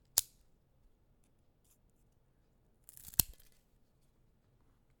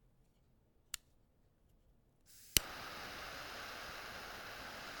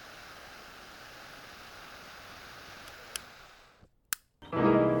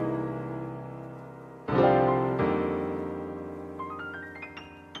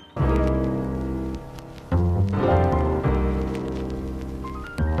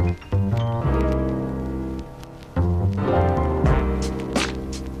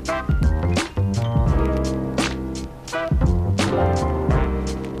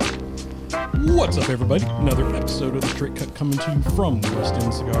What's up, everybody? Another episode of The Straight Cut coming to you from the West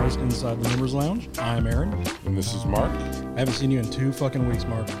End Cigars inside the Members Lounge. I'm Aaron. And this is Mark. I haven't seen you in 2 fucking weeks,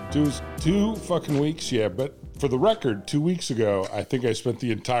 Mark. Two fucking weeks, yeah. But for the record, 2 weeks ago, I think I spent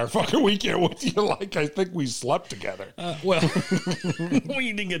the entire fucking weekend with you. Like, I think we slept together. Well,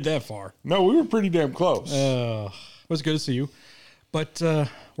 we didn't get that far. No, we were pretty damn close. It was good to see you. But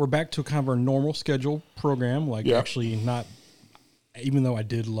we're back to kind of our normal schedule program. Like, actually not... Even though I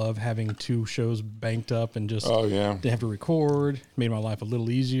did love having 2 shows banked up and just didn't have to record, made my life a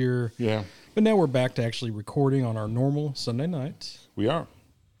little easier. Yeah. But now we're back to actually recording on our normal Sunday nights. We are.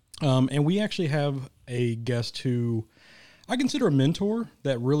 And we actually have a guest who I consider a mentor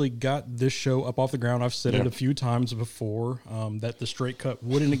that really got this show up off the ground. I've said it a few times before that the Straight Cut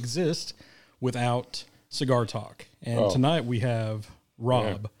wouldn't exist without Cigar Talk. And tonight we have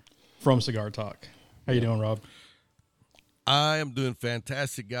Rob from Cigar Talk. How you doing, Rob? I am doing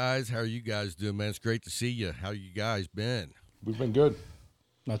fantastic, guys. How are you guys doing, man? It's great to see you. How you guys been? We've been good.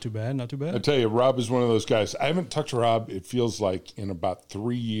 Not too bad, not too bad. I tell you, Rob is one of those guys. I haven't touched Rob, it feels like, in about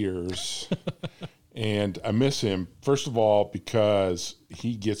 3 years. And I miss him, first of all, because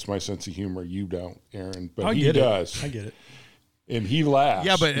he gets my sense of humor. You don't, Aaron, but he does. I get it. And he laughs.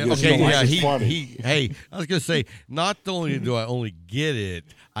 Yeah, but funny. Hey, I was gonna say, not only do I only get it,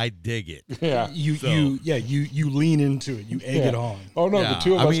 I dig it. Yeah, you lean into it. You egg it on. Oh no, the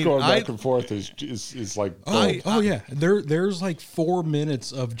two of us going back and forth is like. There's like 4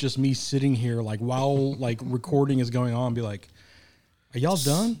 minutes of just me sitting here, like while like recording is going on, be like, "Are y'all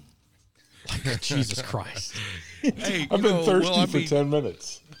done?" Like, Jesus Christ! Hey, I've been thirsty for 10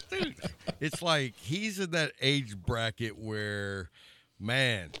 minutes. Dude, it's like he's in that age bracket where,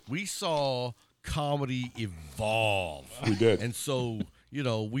 man, we saw comedy evolve. We did. And so,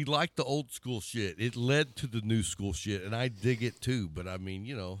 we like the old school shit. It led to the new school shit, and I dig it too. But I mean,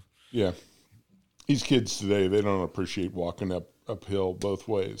 Yeah. These kids today, they don't appreciate walking uphill both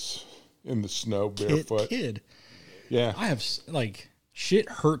ways in the snow barefoot. Kid. Yeah. I have, like... Shit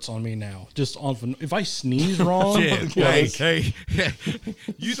hurts on me now. Just on if I sneeze wrong. Hey,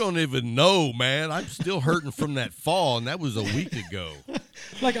 you don't even know, man. I'm still hurting from that fall, and that was a week ago.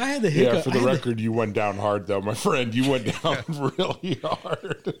 Like I had the hiccup. Yeah, for the record, you went down hard, though, my friend. You went down really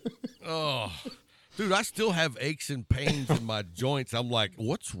hard. Oh, dude, I still have aches and pains in my joints. I'm like,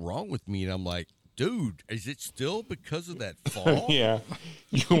 what's wrong with me? And I'm like, dude, is it still because of that fall? Yeah,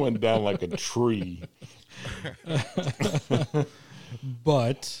 you went down like a tree.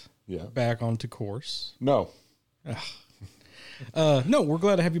 But back onto course. No, we're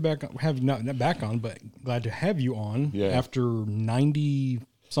glad to have you back. Not back on, but glad to have you on after 90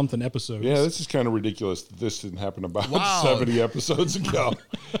 something episodes. Yeah, this is kind of ridiculous that this didn't happen about 70 episodes ago.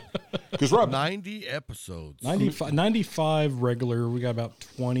 Because Rob, 90 episodes, 95 regular. We got about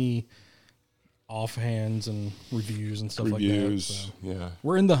 20 offhands and reviews and stuff like that. So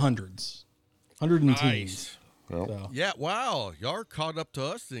we're in the hundreds, 100 and teens. So. Yeah, wow. Y'all are caught up to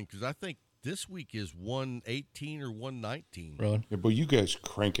us then, because I think this week is 118 or 119. Really? Yeah, but you guys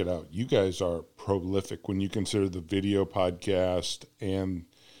crank it out. You guys are prolific when you consider the video podcast and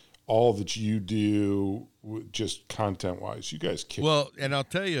all that you do just content-wise. You guys kick. Well, and I'll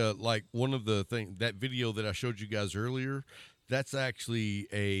tell you, like, one of the things, that video that I showed you guys earlier, that's actually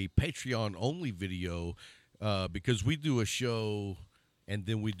a Patreon-only video because we do a show... And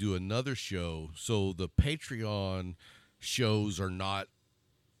then we do another show. So the Patreon shows are not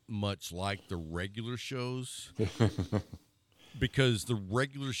much like the regular shows. Because the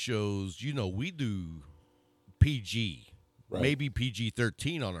regular shows, we do PG. Right. Maybe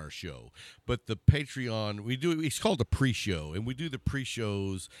PG-13 on our show. But the Patreon, it's called a pre-show. And we do the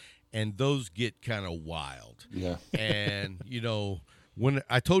pre-shows, and those get kind of wild. Yeah. And, when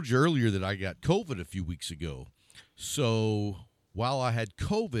I told you earlier that I got COVID a few weeks ago. So... While I had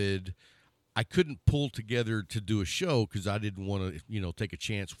COVID, I couldn't pull together to do a show because I didn't want to, take a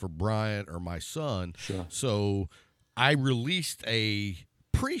chance for Bryant or my son. Sure. So I released a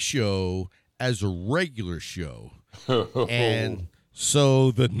pre-show as a regular show. And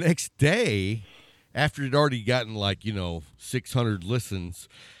so the next day, after it had already gotten 600 listens,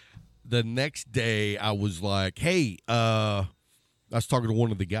 the next day I was like, hey, I was talking to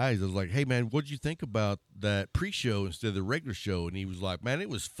one of the guys. I was like, hey, man, what'd you think about that pre-show instead of the regular show? And he was like, man, it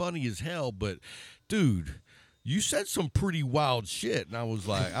was funny as hell, but, dude, you said some pretty wild shit. And I was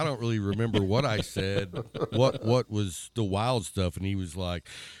like, I don't really remember what I said, what was the wild stuff. And he was like,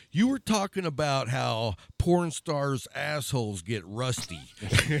 you were talking about how porn stars' assholes get rusty.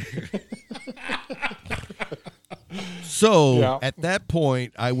 So at that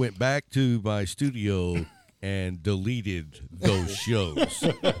point, I went back to my studio and deleted those shows.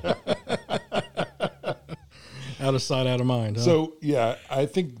 Out of sight, out of mind. Huh? So, yeah, I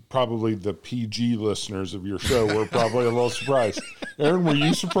think probably the PG listeners of your show were probably a little surprised. Aaron, were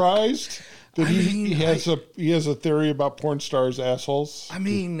you surprised that he has a theory about porn stars' assholes? I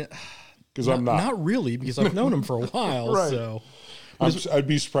mean, because I'm not. Not really, because I've known him for a while. Right. So I'd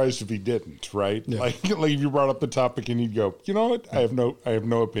be surprised if he didn't. Right? Yeah. Like if you brought up the topic and he'd go, you know what? I have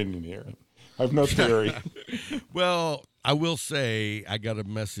no opinion here. I have no theory. Well, I will say I got a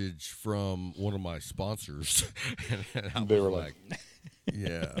message from one of my sponsors, and They were like,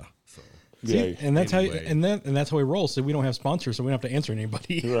 "Yeah." So yeah, and that's Anyway. and that's how we roll. So we don't have sponsors, so we don't have to answer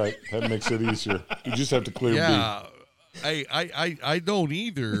anybody. right. That makes it easier. You just have to clear yeah. I don't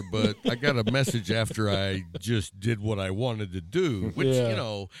either, but I got a message after I just did what I wanted to do, which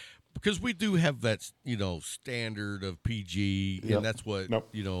Yeah. because we do have that standard of PG, Yep. and that's what Nope.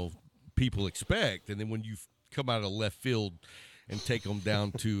 people expect, and then when you come out of left field and take them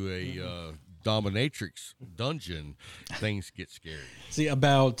down to a dominatrix dungeon, things get scary. See,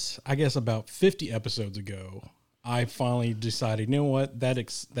 about 50 episodes ago, I finally decided, you know what, that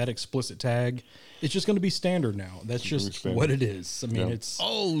explicit tag, it's just going to be standard now. That's just standard. what it is. I mean, Yeah. it's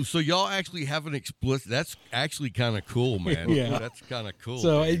Oh, so y'all actually have an explicit? That's actually kind of cool, man. Yeah. That's kind of cool.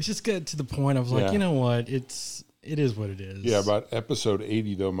 so man. it just got to the point. I was like, Yeah. you know what, it is what it is. Yeah, about episode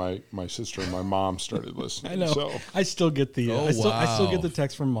 80 though, my sister and my mom started listening. I know. So I still get the Oh, I still get wow. the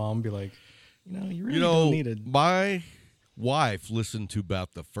text from mom, be like, you really don't need it. my wife listened to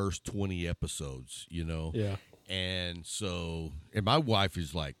about the first 20 episodes, Yeah. and my wife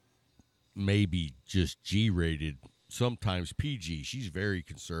is like maybe just G-rated, sometimes PG. She's very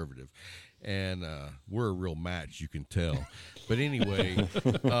conservative, and we're a real match, you can tell. But anyway,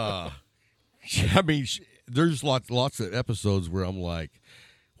 I mean, there's lots of episodes where I'm like,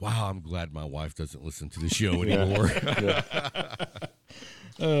 wow, I'm glad my wife doesn't listen to the show anymore.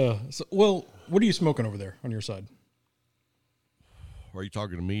 Well, what are you smoking over there on your side? Are you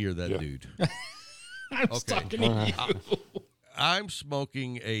talking to me or that Yeah. dude? I'm Okay. talking to you. I'm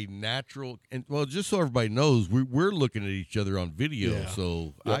smoking a natural, and well, just so everybody knows, we're looking at each other on video. Yeah.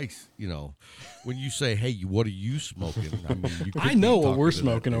 So when you say, "Hey, what are you smoking?" I mean, you could I be know what talking we're to that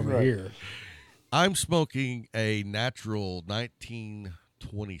smoking dude. over Right. here. I'm smoking a natural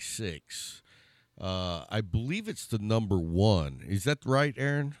 1926. I believe it's the number one. Is that right,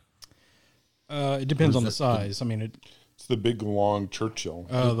 Aaron? It depends Or on the is it the- size. I mean, it's the big long Churchill.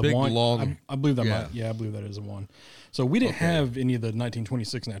 The big, one, long- I believe that yeah. might. Yeah, I believe that is a one. So we didn't have any of the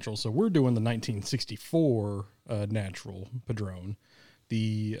 1926 natural. So we're doing the 1964 natural Padron,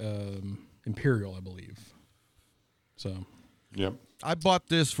 the Imperial, I believe. So Yep. I bought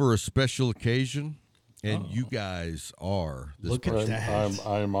this for a special occasion, and you guys are this Look at person. that.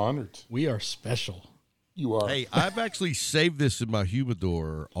 I'm honored. We are special. You are. Hey, I've actually saved this in my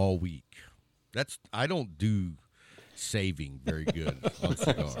humidor all week. I don't do saving very good on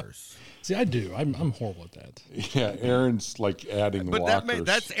cigars. See, I do. I'm horrible at that. Yeah, Aaron's like adding But lockers.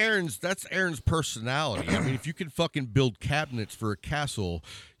 that's Aaron's personality. I mean, if you can fucking build cabinets for a castle,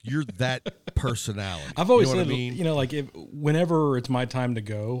 you're that personality. I've always you know said, what I mean? whenever it's my time to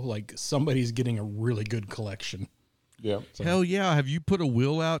go, like somebody's getting a really good collection. yeah. Hell yeah! Have you put a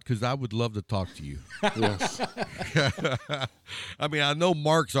will out? Because I would love to talk to you. Yes. I mean, I know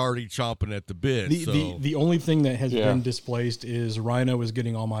Mark's already chomping at the bit. The only thing that has Yeah. been displaced is Rhino is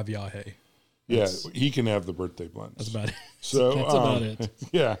getting all my Viaje. Yeah. He can have the birthday blends. That's about it. So That's about it.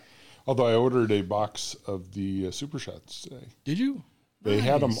 Yeah. Although I ordered a box of the Super Shots today. Did you? They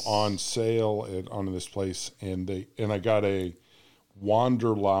had them Nice. on sale on this place, and I got a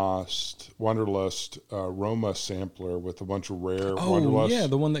Wanderlust Roma sampler with a bunch of rare Oh, Wanderlust. yeah,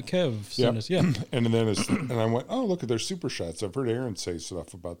 the one that Kev sent Yep. us. Yeah, And then and I went, oh, look at their Super Shots. I've heard Aaron say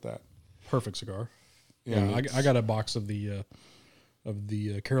stuff about that. perfect cigar. And Yeah, it's- I got a box of the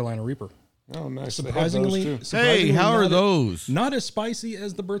Carolina Reaper. Oh, nice. They have Surprisingly, those too. hey, how are not those? Not as spicy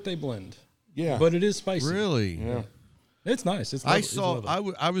as the birthday blend, Yeah. but it is spicy. Really? Yeah. It's nice. It's I it's saw.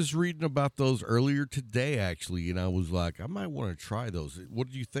 lovely. I was reading about those earlier today, actually, and I was like, I might want to try those. What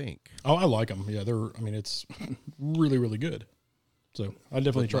do you think? Oh, I like them. Yeah, it's really, really good. So I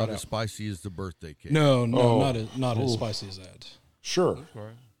definitely try Not it as out. spicy as the birthday cake. No, Oh. not as spicy as that. Sure.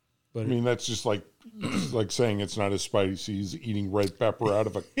 But I mean, that's just like saying it's not as spicy as eating red pepper out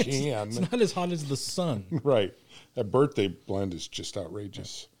of a can. it's not as hot as the sun. Right. That birthday blend is just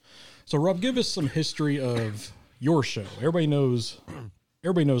outrageous. So Rob, give us some history of your show. Everybody knows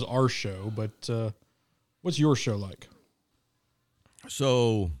our show, but what's your show like?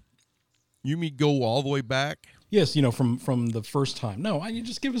 So, you mean go all the way back? Yes, from the first time. No, you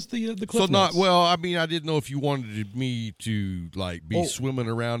just give us the clip So notes. I mean, I didn't know if you wanted me to like be swimming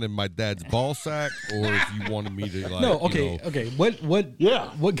around in my dad's ball sack, or if you wanted me to like. No, okay, okay. What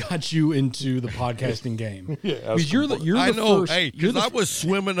got you into the podcasting game? Because you're the first. Hey, because I was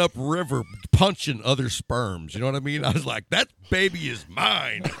swimming up river punching other sperms. You know what I mean? I was like, that baby is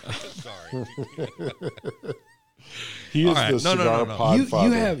mine. Sorry. He is the cigar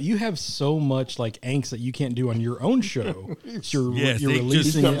podfather. You have so much like angst that you can't do on your own show. So you're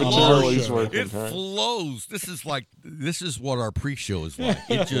releasing it on our show. It flows. This is what our pre-show is like.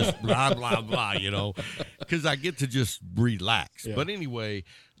 It just blah blah blah, because I get to just relax. Yeah. But anyway,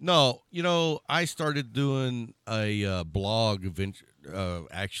 no, I started doing a blog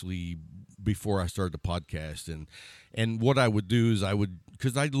actually before I started the podcast, and what I would do is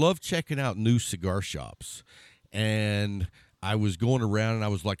because I love checking out new cigar shops. And I was going around and I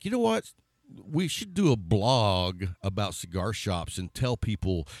was like, you know what? We should do a blog about cigar shops and tell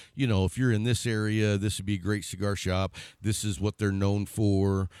people, if you're in this area, this would be a great cigar shop. This is what they're known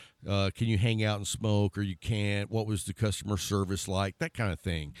for. Can you hang out and smoke or you can't? What was the customer service like? That kind of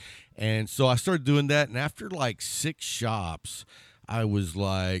thing. And so I started doing that. And after like 6 shops, I was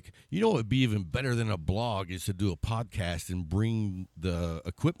like, what would be even better than a blog is to do a podcast and bring the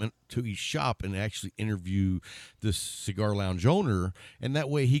equipment to each shop and actually interview the cigar lounge owner. And that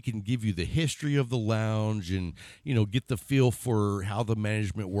way he can give you the history of the lounge and, get the feel for how the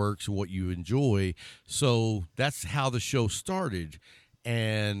management works and what you enjoy. So that's how the show started.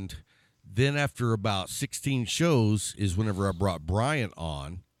 And then after about 16 shows is whenever I brought Bryant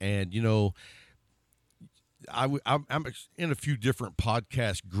on. And, I'm in a few different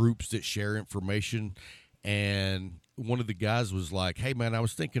podcast groups that share information, and one of the guys was like, hey, man, I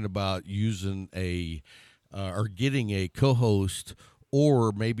was thinking about using or getting a co-host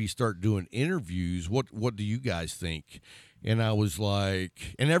or maybe start doing interviews. What do you guys think? And I was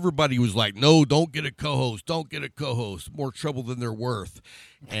like, and everybody was like, no, don't get a co-host. Don't get a co-host. More trouble than they're worth.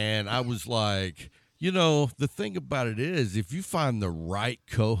 And I was like, the thing about it is if you find the right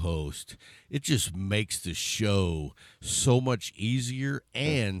co-host, it just makes the show so much easier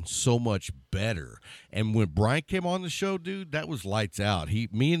and so much better. And when Brian came on the show, dude, that was lights out.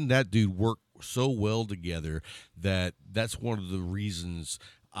 Me and that dude worked so well together that's one of the reasons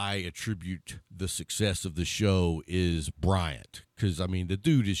I attribute the success of the show is Bryant. Because, I mean, the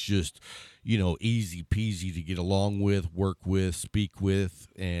dude is just, easy peasy to get along with, work with, speak with.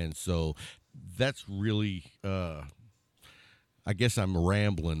 And so that's really, I guess I'm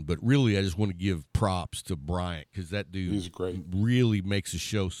rambling, but really I just want to give props to Bryant because that dude He's great. Really makes the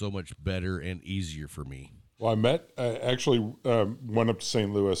show so much better and easier for me. Well, I actually went up to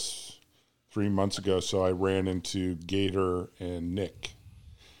St. Louis 3 months ago, so I ran into Gator and Nick,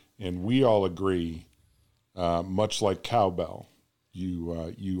 and we all agree, much like cowbell,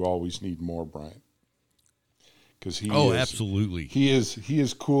 you always need more Bryant. Because absolutely. He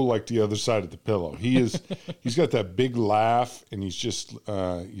is cool like the other side of the pillow. He's got that big laugh, and he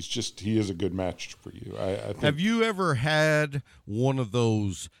is a good match for you. I think. Have you ever had one of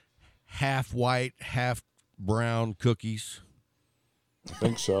those half white, half brown cookies? I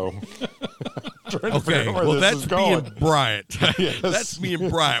think so. Okay, well that's me and Bryant. Yes. That's me and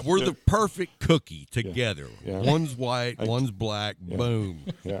Bryant. We're the perfect cookie together. Yeah. One's white, one's black. Yeah. Boom.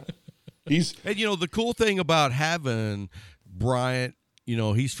 Yeah. And the cool thing about having Bryant,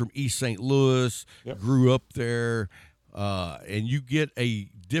 he's from East St. Louis, grew up there, and you get a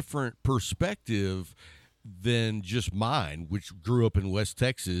different perspective than just mine, which grew up in West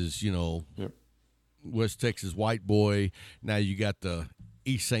Texas, West Texas white boy. Now you got the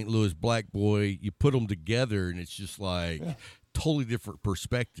East St. Louis black boy. You put them together, and it's just like totally different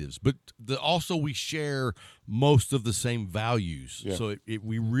perspectives. But also we share most of the same values, so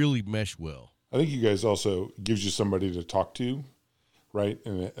we really mesh well. I think you guys also gives you somebody to talk to, right?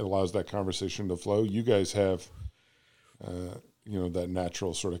 And it allows that conversation to flow. You guys have, that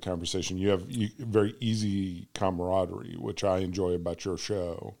natural sort of conversation. You have very easy camaraderie, which I enjoy about your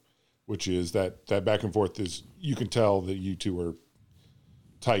show, which is that back and forth is, you can tell that you two are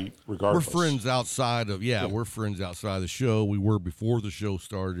tight regardless. We're friends outside of we're friends outside of the show. We were before the show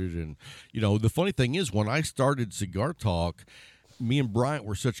started. And the funny thing is, when I started Cigar Talk, me and Bryant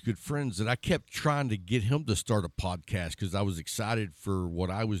were such good friends that I kept trying to get him to start a podcast because I was excited for what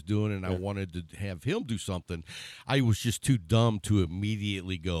I was doing and I wanted to have him do something. I was just too dumb to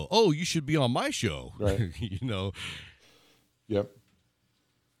immediately go, oh, you should be on my show. Right. Yep.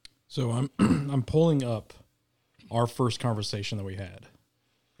 So I'm pulling up our first conversation that we had.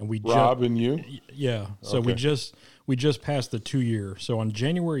 And Rob and you? Yeah. So we just passed the 2 year. So on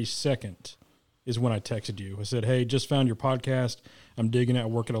January 2nd, is when I texted you. I said, hey, just found your podcast. I'm digging it. I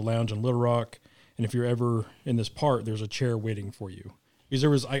work at a lounge in Little Rock. And if you're ever in this part, there's a chair waiting for you. Because there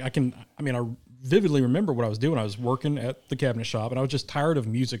was, I vividly remember what I was doing. I was working at the cabinet shop and I was just tired of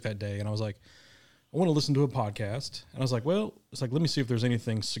music that day. And I was like, I want to listen to a podcast. And I was like, well, it's like, let me see if there's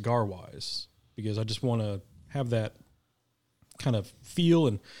anything cigar wise, because I just want to have that kind of feel.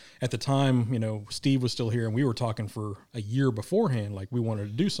 And at the time, Steve was still here and we were talking for a year beforehand. Like we wanted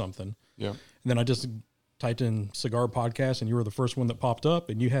to do something. Yeah. And then I just typed in cigar podcast and you were the first one that popped up,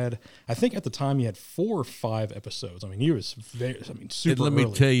 and you had, I think at the time you had 4 or 5 episodes. I mean, you was super. And let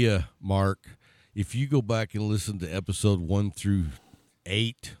me tell you, Mark, if you go back and listen to episode 1 through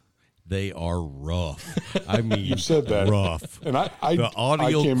 8, they are rough. I mean, you said that rough. And the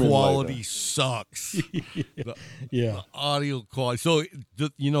audio quality sucks. The audio quality. So,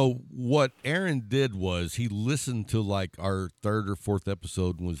 what Aaron did was he listened to like our 3rd or 4th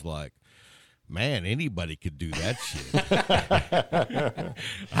episode and was like, man, anybody could do that shit.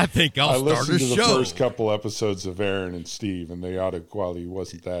 I think I'll start a show. I listened to the first couple episodes of Aaron and Steve, and the audio quality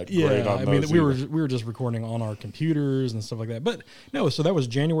wasn't that great on those. We were just recording on our computers and stuff like that. But no, so that was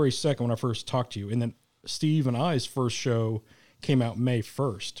January 2nd when I first talked to you, and then Steve and I's first show came out May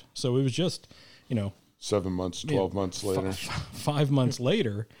 1st. So it was just, 7 months, 12 months later, 5 months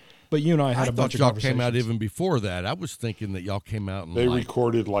later. But you and I had a bunch of conversations. Y'all came out even before that. I was thinking that y'all came out and they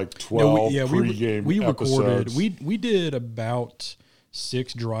recorded like 12 pregame episodes. We did about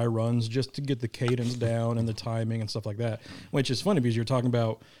 6 dry runs just to get the cadence down and the timing and stuff like that. Which is funny because you're talking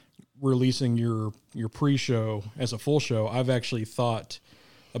about releasing your pre-show as a full show. I've actually thought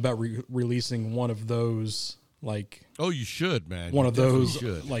about releasing one of those. Like, oh, you should, man. One of those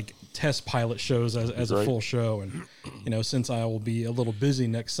like test pilot shows as a full show, and since I will be a little busy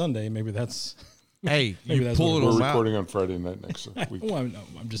next Sunday, maybe that's. Hey, you pull it. We're recording on Friday night next week. I'm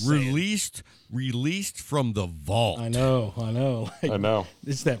just released from the vault. I know. I know.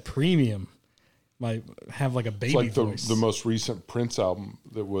 It's that premium. Might have like a baby it's like voice. The most recent Prince album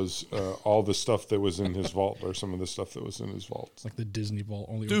that was all the stuff that was in his vault, or some of the stuff that was in his vault. It's like the Disney vault.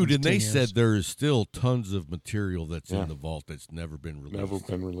 Only dude, and they said there is still tons of material that's in the vault that's never been released. Never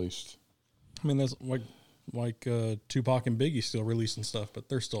been released. I mean, that's like Tupac and Biggie still releasing stuff, but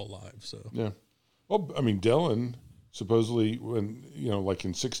they're still alive. So yeah. Well, I mean, Dylan supposedly, when like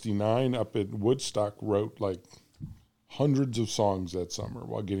in '69 up at Woodstock, wrote like hundreds of songs that summer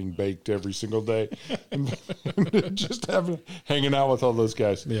while getting baked every single day, and just hanging out with all those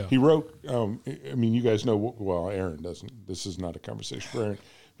guys. Yeah. He wrote. I mean, you guys know. Well, Aaron doesn't. This is not a conversation for Aaron,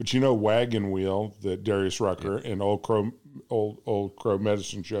 but Wagon Wheel that Darius Rucker and Old Crow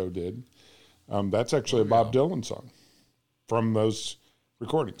Medicine Show did. That's actually a Bob Dylan song from those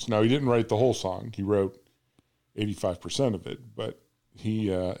recordings. Now he didn't write the whole song. He wrote 85% of it, but he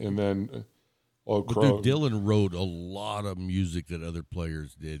and then. But dude, Dylan wrote a lot of music that other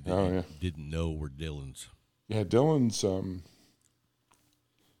players did that didn't know were Dylan's. Yeah, Dylan's the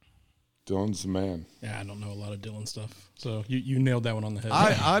man. Yeah, I don't know a lot of Dylan stuff, so you nailed that one on the head.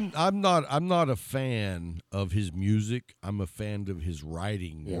 I'm not a fan of his music. I'm a fan of his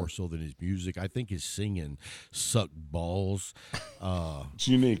writing more so than his music. I think his singing sucked balls. It's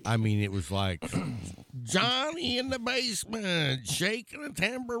unique. I mean, it was like Johnny in the basement shaking a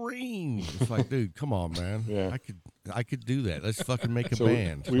tambourine. It's like, dude, come on, man. Yeah, I could do that. Let's fucking make a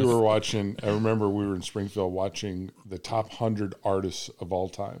band. We were watching. I remember we were in Springfield watching the top 100 artists of all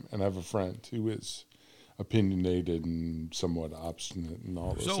time, and I have a friend who is opinionated and somewhat obstinate and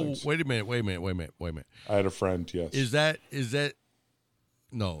all those things. So wait a minute. I had a friend. Yes. Is that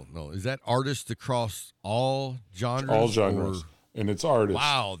no? Is that artists across all genres? All genres. And it's artists.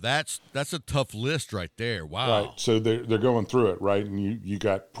 Wow, that's a tough list right there. Wow. Right. So they're going through it, right? And you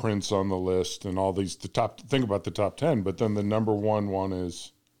got Prince on the list and all these think about the top 10, but then the number one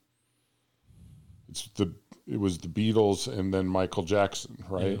is it was the Beatles and then Michael Jackson,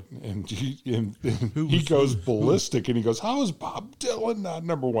 right? Yeah. And he goes ballistic and he goes, "How is Bob Dylan not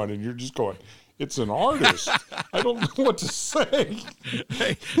number one?" And you're just going, "It's an artist." I don't know what to say.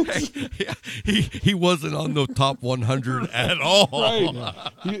 He wasn't on the top 100 at all. Right.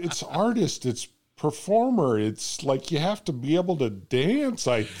 It's artist. It's performer. It's like you have to be able to dance,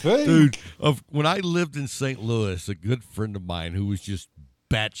 I think. Dude, when I lived in St. Louis, a good friend of mine who was just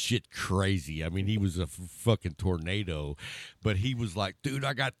batshit crazy. I mean, he was a fucking tornado, but he was like, "Dude,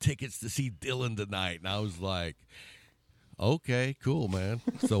 I got tickets to see Dylan tonight." And I was like, "Okay, cool, man."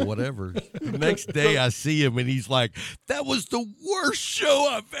 So whatever. The next day I see him and he's like, "That was the worst show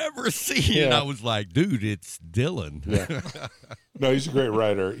I've ever seen." Yeah. And I was like, "Dude, it's Dylan." Yeah. No, he's a great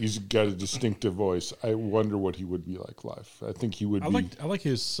writer. He's got a distinctive voice. I wonder what he would be like live. I think he would be. I like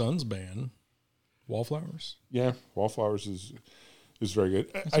his son's band. Wallflowers. Yeah, Wallflowers is very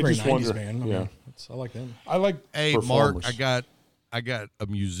good. That's I a very just 90s wonder. band. Yeah, I like them. I like. Hey, performers. Mark, I got a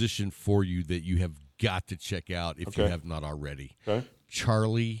musician for you that you have got to check out if you Okay. have not already. Okay.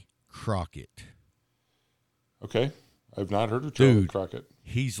 Charlie Crockett. Okay. I've not heard of Charlie Dude. Crockett.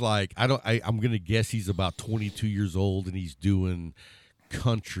 He's like I'm gonna guess he's about 22 years old, and he's doing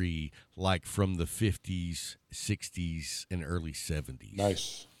country like from the 50s, 60s, and early 70s.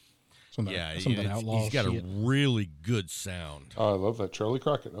 Nice. Something Yeah, outlaw he's got shit. a really good sound. Oh, I love that. Charlie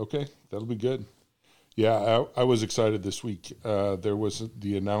Crockett. Okay. That'll be good. Yeah, I was excited this week. There was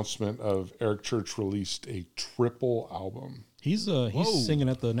the announcement of Eric Church released a triple album. He's singing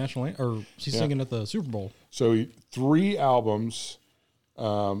at the he's singing at the Super Bowl. So 3 albums.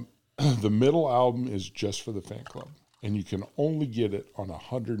 The middle album is just for the fan club, and you can only get it on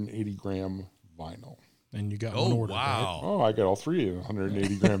 180 gram vinyl. And you got one order. Wow. Oh, I got all 3 in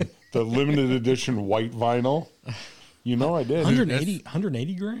 180 gram. The limited edition white vinyl. You know I did.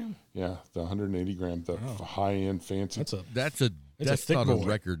 180 gram? Yeah, the 180 gram, the high end fancy. That's thick not boy. a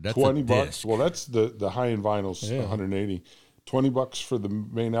record. That's $20 a disc. Well, that's the high end vinyls, Yeah. 180. $20 for the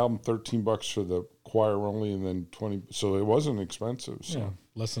main album, $13 for the choir only, and then 20. So it wasn't expensive. So. Yeah,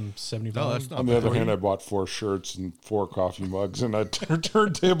 less than 75. No, that's not On the other hand, I bought 4 shirts and 4 coffee mugs and a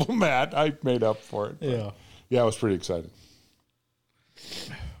turntable mat. I made up for it. Yeah. Yeah, I was pretty excited.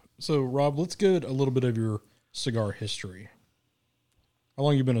 So, Rob, let's get a little bit of your cigar history. How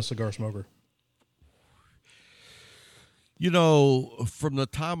long you been a cigar smoker? You know, from the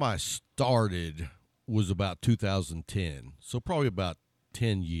time I started was about 2010. So probably about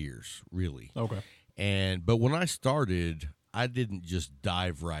 10 years, really. Okay. But when I started, I didn't just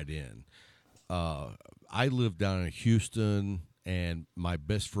dive right in. I lived down in Houston, and my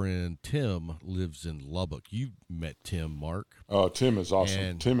best friend Tim lives in Lubbock. You've met Tim, Mark. Oh, Tim is awesome.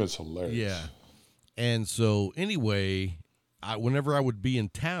 And- Tim is hilarious. Yeah. And so anyway, whenever I would be in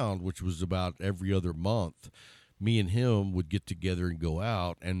town, which was about every other month, me and him would get together and go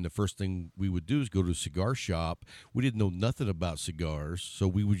out, and the first thing we would do is go to a cigar shop. We didn't know nothing about cigars, so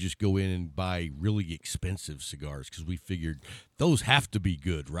we would just go in and buy really expensive cigars because we figured those have to be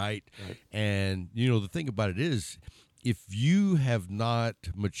good, right? And, you know, the thing about it is, if you have not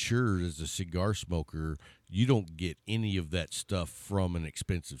matured as a cigar smoker, you don't get any of that stuff from an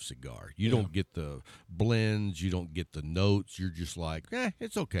expensive cigar. You don't get the blends, you don't get the notes. You're just like,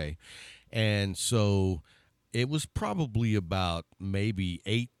 it's okay. And so it was probably about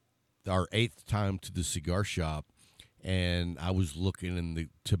maybe our eighth time to the cigar shop, and I was looking, and the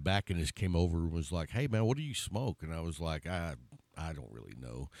tobacconist came over and was like, "Hey, man, what do you smoke?" And I was like, I don't really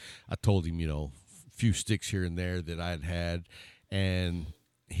know. I told him, a few sticks here and there that I'd had, and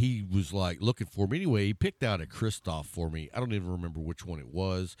he was like looking for me. Anyway, he picked out a Christoph for me. I don't even remember which one it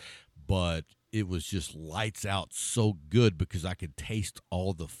was, but it was just lights out so good because I could taste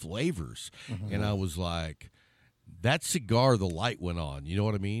all the flavors. And I was like, that cigar, the light went on, you know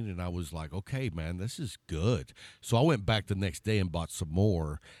what I mean? And I was like, okay, man, this is good. So I went back the next day and bought some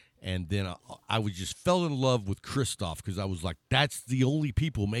more. And then I was just fell in love with Christoph because I was like, that's the only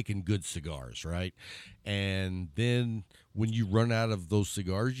people making good cigars, right? And then when you run out of those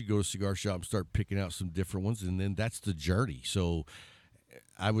cigars, you go to a cigar shop and start picking out some different ones, and then that's the journey. So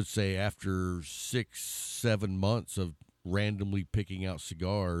I would say after 6-7 months of randomly picking out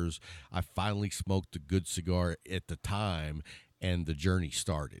cigars, I finally smoked a good cigar at the time, and the journey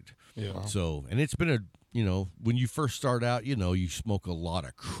started. Yeah. So, and it's been when you first start out, you smoke a lot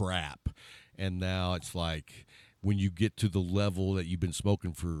of crap. And now it's like when you get to the level that you've been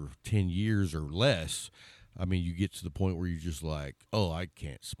smoking for 10 years or less, I mean, you get to the point where you're just like, oh, I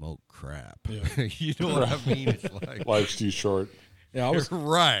can't smoke crap. Yeah. You know what I mean? It's like, Life's too short. Yeah, I was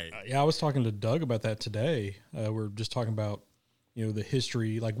right. I was talking to Doug about that today. We're just talking about, the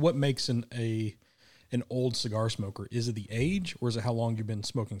history, like what makes an old cigar smoker. Is it the age, or is it how long you've been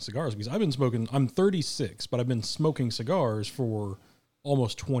smoking cigars? Because I'm 36, but I've been smoking cigars for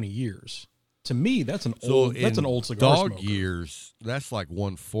almost 20 years. To me, that's an old cigar dog smoker. years, that's like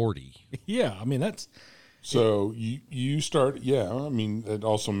 140. Yeah, I mean that's So you start, I mean, it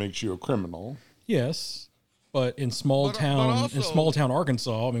also makes you a criminal. yes, but in small town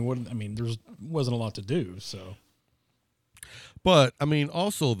Arkansas, there wasn't a lot to do. So, But, I mean,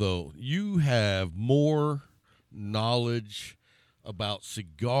 also, though, you have more knowledge about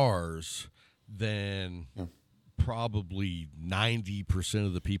cigars than probably 90%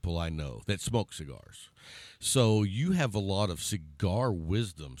 of the people I know that smoke cigars. So you have a lot of cigar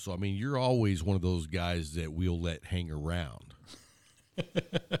wisdom. So, I mean, you're always one of those guys that we'll let hang around.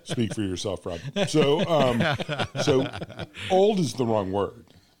 Speak for yourself, Rob. So old is the wrong word.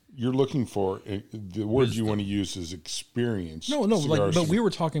 you're looking for the word you want to use is experience. No, but we were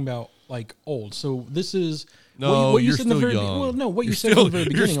talking about like old. So this is no, what you you're said in the still very young. well, no, what you're you said still, in the very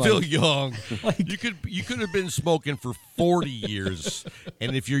beginning. You're still like, young. like, You could have been smoking for 40 years,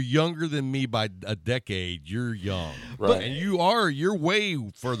 and if you're younger than me by a decade, you're young. Right. And you're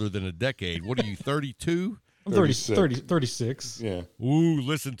way further than a decade. What are you, 32? I'm 36. Yeah. Ooh,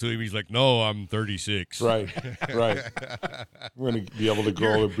 listen to him. He's like, no, I'm 36. Right. We're going to be able to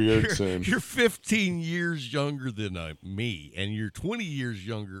grow a beard soon. You're 15 years younger than me, and you're 20 years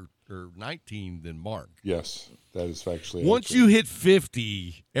younger or 19 than Mark. Yes, that is factually Once accurate. you hit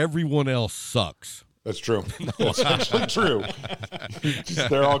 50, everyone else sucks. That's true. That's actually true.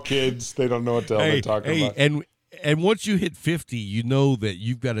 They're all kids. They don't know what the hell they're talking about. And once you hit 50, you know that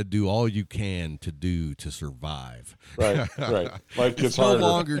you've got to do all you can to survive. Right. Life gets It's no harder.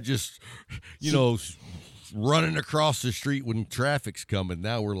 longer just, running across the street when traffic's coming.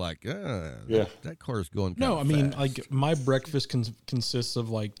 Now we're like, that car's going No, I mean, fast. like my breakfast consists of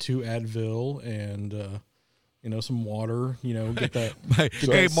like 2 Advil and some water. Get that.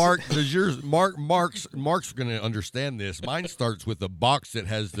 Hey, Mark, does yours? Mark's going to understand this. Mine starts with a box that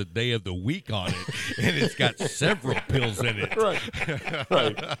has the day of the week on it, and it's got several pills in it. Right.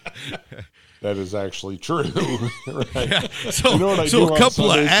 That is actually true. Right. Yeah. So, You know what I so do a on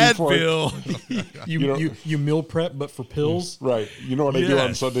couple of Sundays before Advil. You meal prep, but for pills. Right. You know what I do on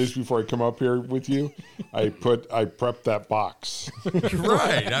Yes. Sundays before I come up here with you? I prep that box.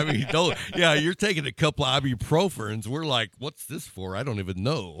 Right. I mean, you're taking a couple of ibuprofens. We're like, what's this for? I don't even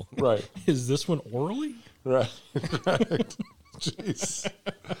know. Right. Is this one orally? Right. Jeez.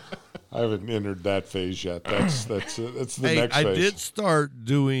 I haven't entered that phase yet. That's the next phase. I did start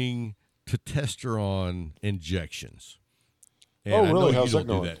doing testosterone injections. And Oh, I really? know How's you that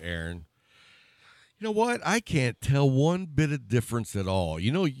don't going? do that, Aaron. You know what? I can't tell one bit of difference at all.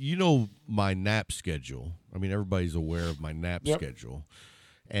 You know my nap schedule. I mean, everybody's aware of my nap schedule.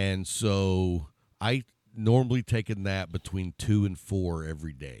 And so I normally take a nap between 2 and 4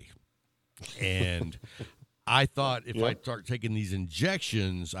 every day. And I thought if I start taking these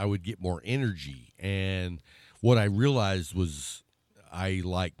injections, I would get more energy. And what I realized was I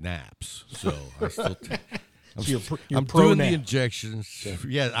like naps. So I still I'm doing the injections.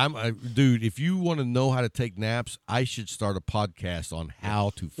 Yeah, dude, if you want to know how to take naps, I should start a podcast on how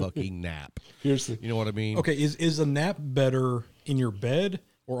to fucking nap. You know what I mean? Okay, is a nap better in your bed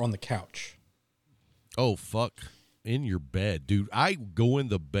or on the couch? Oh, fuck. In your bed, dude. I go in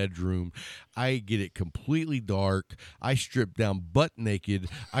the bedroom. I get it completely dark. I strip down butt naked.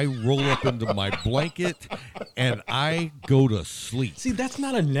 I roll up into my blanket, and I go to sleep. See, that's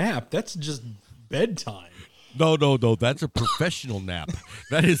not a nap. That's just bedtime. No. That's a professional nap.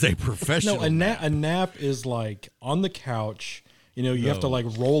 That is a professional No, a nap is like on the couch. You have to like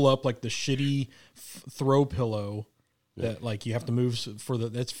roll up like the shitty throw pillow that like you have to move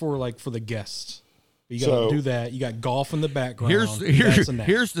that's for the guests. You got to do that. You got golf in the background. Here's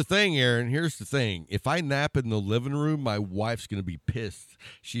the thing, Aaron. Here's the thing. If I nap in the living room, my wife's going to be pissed.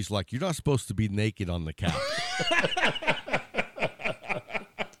 She's like, "You're not supposed to be naked on the couch."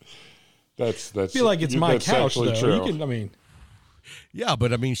 That's I feel like it's my couch though. True. Yeah,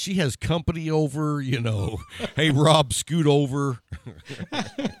 but I mean, she has company over. Hey, Rob, scoot over.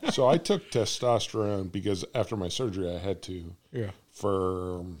 So I took testosterone because after my surgery, I had to. Yeah.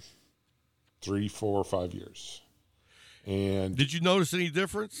 For 3, 4, 5 years. And did you notice any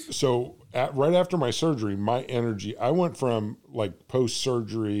difference? So right after my surgery, my energy, I went from like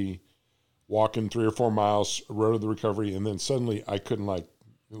post-surgery walking 3 or 4 miles, road of the recovery, and then suddenly I couldn't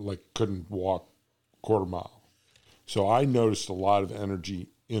couldn't walk quarter mile. So I noticed a lot of energy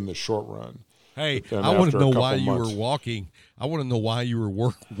in the short run. Hey, I want to know why you were walking. I want to know why you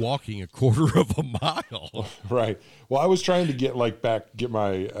were walking a quarter of a mile. Right. Well, I was trying to get my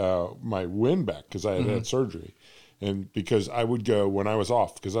my wind back because I had surgery, and because I would go when I was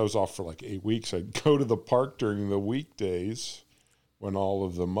off because I was off for like 8 weeks. I'd go to the park during the weekdays when all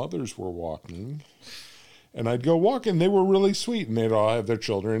of the mothers were walking, and I'd go walk, and they were really sweet, and they'd all have their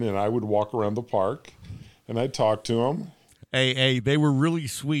children, and I would walk around the park, and I'd talk to them. Hey, they were really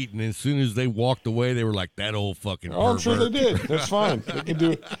sweet, and as soon as they walked away, they were like, that old fucking pervert. Oh, I'm sure they did. That's fine. They can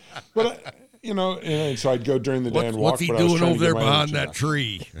do it. But, and so I'd go during the day and walk. What's he doing over there behind that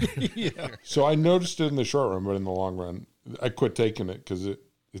tree? So I noticed it in the short run, but in the long run, I quit taking it because it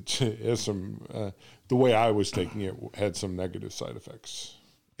has some, the way I was taking it had some negative side effects.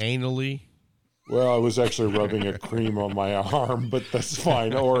 Anally? Well, I was actually rubbing a cream on my arm, but that's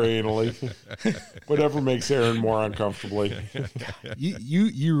fine, or anally. Whatever makes Aaron more uncomfortably.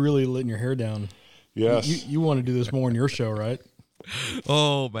 You really letting your hair down. Yes. You want to do this more in your show, right?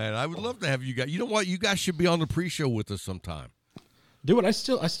 Oh man, I would love to have you guys. You know what? You guys should be on the pre-show with us sometime. Do it. I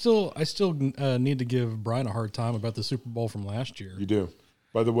still need to give Brian a hard time about the Super Bowl from last year. You do.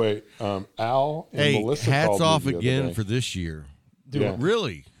 By the way, Al and Melissa hats called off me the again other day. for this year. Yeah.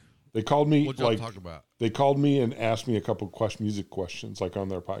 Really? They called me. What y'all talk about? They called me and asked me a couple music questions, like on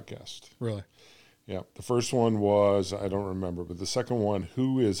their podcast. Really? Yeah. The first one was, I don't remember, but the second one,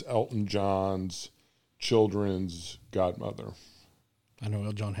 who is Elton John's children's godmother? I know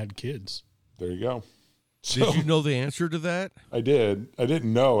Elton John had kids. There you go. Did you know the answer to that? I did. I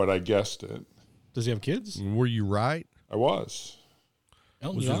didn't know it. I guessed it. Does he have kids? Were you right? I was.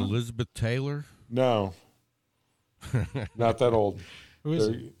 Elton Was John? it Elizabeth Taylor? No. Not that old. Who is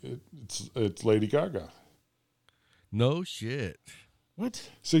it? It's Lady Gaga. No shit. What?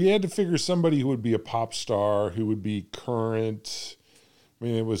 So you had to figure somebody who would be a pop star, who would be current. I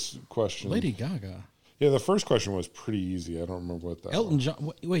mean, it was a question. Lady Gaga. Yeah, the first question was pretty easy. I don't remember what that Elton was.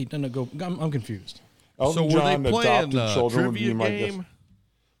 John. Wait, no, go. I'm confused. Elton So were John they playing adopted a children would be trivia my guess. game?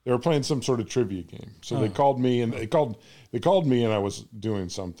 They were playing some sort of trivia game. So they called me and they called me and I was doing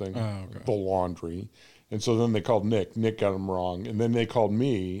something, the laundry. And so then they called Nick. Nick got them wrong. And then they called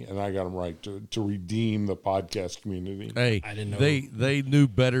me and I got them right to redeem the podcast community. Hey, I didn't know. They knew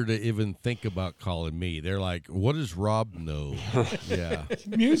better to even think about calling me. They're like, "What does Rob know?" Yeah.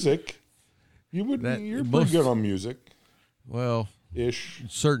 Music. You're pretty good on music. Well, Ish.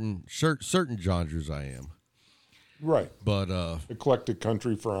 certain genres I am. Right. But Eclectic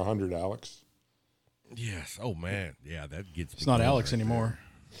country for 100, Alex. yes. Oh man, yeah, that gets. It's not Alex anymore.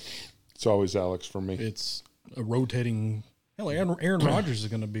 It's always Alex for me. It's a rotating. Hell, Aaron Rodgers is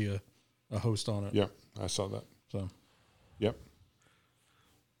going to be a host on it. Yeah, I saw that. So Yep.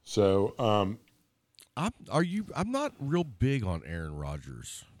 So, I'm not real big on Aaron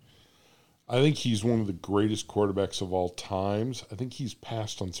Rodgers. I think he's one of the greatest quarterbacks of all times. I think he's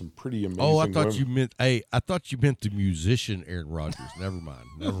passed on some pretty amazing. Oh, I thought women. you meant. Hey, I thought you meant the musician Aaron Rodgers. Never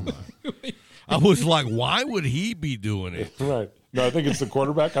mind. I was like, why would he be doing it? Right. No, I think it's the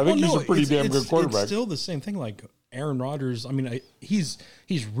quarterback. I think he's a pretty damn good quarterback. It's still the same thing. Like Aaron Rodgers. I mean, he's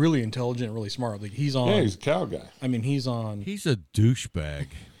really intelligent, really smart. Like he's on. Yeah, he's a cow guy. I mean, he's on. He's a douchebag.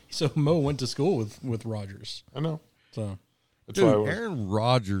 So Mo went to school with Rodgers. I know. So That's why I Dude, was. Aaron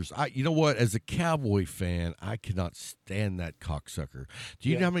Rodgers, you know what? As a Cowboy fan, I cannot stand that cocksucker. Do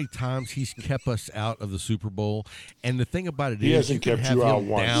you know how many times he's kept us out of the Super Bowl? And the thing about it He is, hasn't you can kept have you out him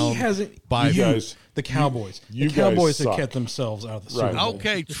once. down he hasn't. by You guys, the Cowboys. you the Cowboys guys have suck. kept themselves out of the Super Right. Bowl.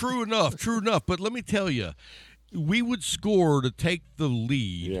 Okay, true enough. But let me tell you, we would score to take the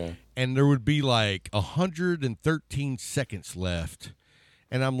lead, Yeah. and there would be like 113 seconds left.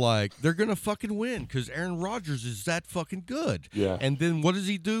 And I'm like, they're going to fucking win because Aaron Rodgers is that fucking good. Yeah. And then what does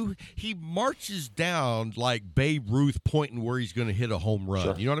he do? He marches down like Babe Ruth pointing where he's going to hit a home run.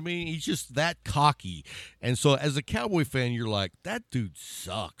 Sure. You know what I mean? He's just that cocky. And so as a Cowboy fan, you're like, that dude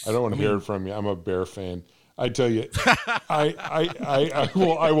sucks. I don't want to hear it from you. I'm a Bear fan. I tell you,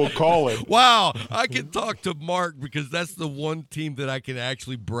 I will call it. Wow, I can talk to Mark because that's the one team that I can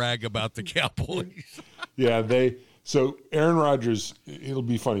actually brag about the Cowboys. Yeah, So Aaron Rodgers, it'll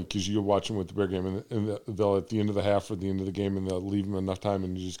be funny because you'll watch him with the Bear game, and they'll at the end of the half or the end of the game, and they'll leave him enough time,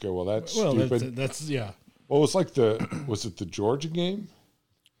 and you just go, "Well, that's stupid." That's yeah. Well, it's like was it the Georgia game?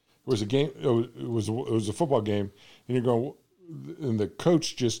 It was a game. It was a football game, and you're going, and the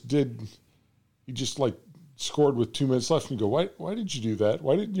coach he just like scored with 2 minutes left, and you go, "Why did you do that?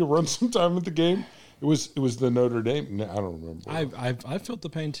 Why didn't you run some time at the game?" It was the Notre Dame. No, I don't remember. I've felt the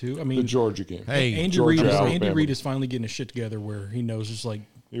pain too. I mean, The Georgia game. Hey, Andy Reid is finally getting his shit together where he knows just like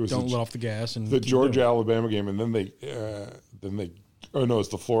don't let off the gas and the keep Georgia doing it. Alabama game, and then they oh no, it's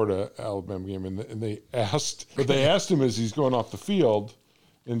the Florida Alabama game, and they asked him as he's going off the field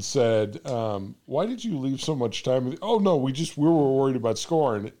and said, "Why did you leave so much time?" Oh no, we were worried about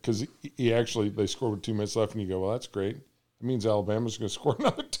scoring because they scored with 2 minutes left, and you go, "Well, that's great. It means Alabama's going to score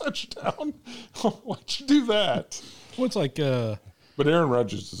another touchdown." Why'd you do that? Well, it's like, But Aaron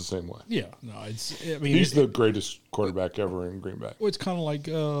Rodgers is the same way. yeah, no, I mean, He's the greatest quarterback ever in Green Bay. well, it's kind of like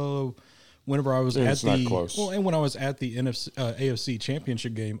whenever I was And at it's the not close. and when I was at the AFC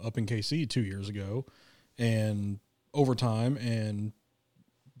Championship game up in KC 2 years ago, and overtime, and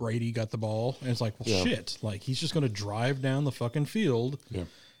Brady got the ball, and it's like, well, Yeah. shit, like he's just going to drive down the fucking field, Yeah,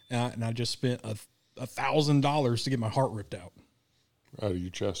 and I just spent $1,000 to get my heart ripped out. out of your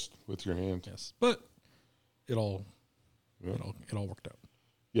chest with your hand. Yes, but it all worked out.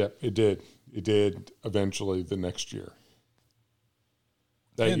 Yeah, it did. It did eventually the next year.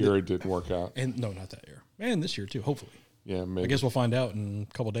 That And year it didn't work out. And no, not that year, and this year too. Hopefully, Yeah, maybe. I guess we'll find out in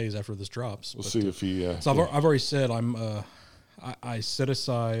a couple of days after this drops. we'll But, see if he. so I've already said I'm I set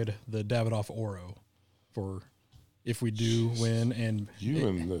aside the Davidoff Oro for if we do win, and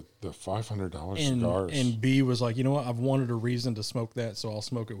the $500 cigars. And B was like, you know what? I've wanted a reason to smoke that, so I'll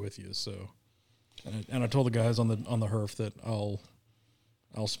smoke it with you. So, and I told the guys on the herf that I'll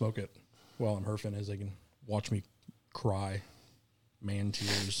smoke it while I'm herfing, as they can watch me cry, man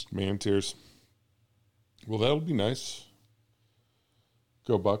tears. Well, that'll be nice.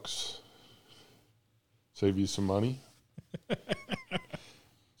 Go Bucks. Save you some money.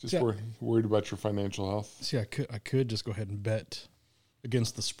 Just worried about your financial health. See, I could just go ahead and bet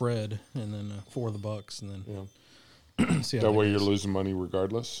against the spread, and then for the Bucks, and then see how that way you're losing money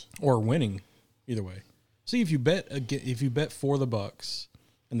regardless, or winning, either way. See, if you bet for the Bucks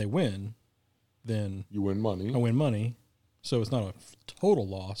and they win, then you win money. I win money, so it's not a total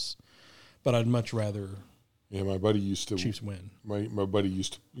loss. But I'd much rather. Yeah, my buddy used to Chiefs win. My buddy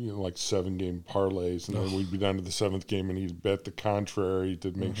used to like 7-game parlays, and then we'd be down to the 7th game, and he'd bet the contrary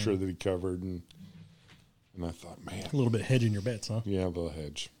to make sure that he covered. And I thought, man, a little bit hedging your bets, huh? Yeah, the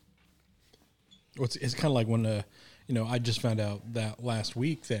hedge. It's kind of like when I just found out that last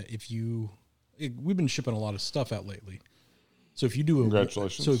week that we've been shipping a lot of stuff out lately. So if you do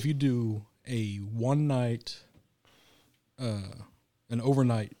congratulations. So if you do a one night, an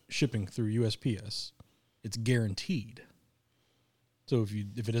overnight shipping through USPS. It's guaranteed. So if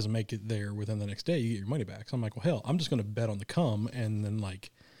it doesn't make it there within the next day, you get your money back. So I'm like, well, hell, I'm just going to bet on the come, and then like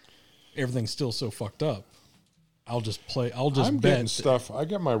everything's still so fucked up. I'm bet getting stuff. I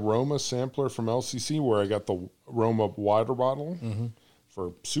got my Roma sampler from LCC where I got the Roma water bottle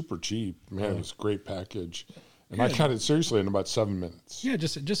for super cheap. Man, it was a great package, and I got it seriously in about 7 minutes. Yeah,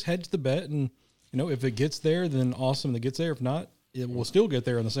 just hedge the bet, and if it gets there, then awesome. That gets there. If not, it will still get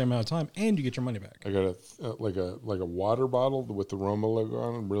there in the same amount of time, and you get your money back. I got like a water bottle with the Roma logo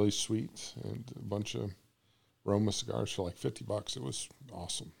on it, really sweet, and a bunch of Roma cigars for like $50. It was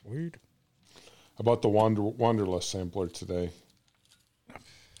awesome. Weird. I bought the Wanderlust sampler today.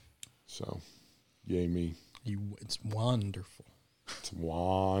 So, yay me. It's wonderful. It's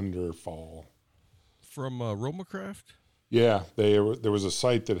wonderful. From RomaCraft? Yeah, there was a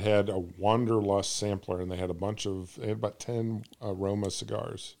site that had a Wanderlust sampler, and they had about 10 Roma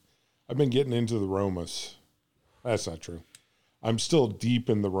cigars. I've been getting into the Romas. That's not true. I'm still deep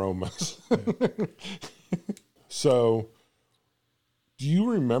in the Romas. So, do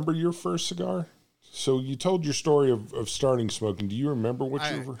you remember your first cigar? So you told your story of starting smoking. Do you remember what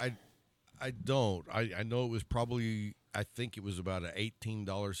I don't. I know it was probably, I think it was about an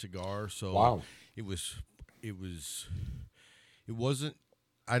 $18 cigar. So wow. It wasn't.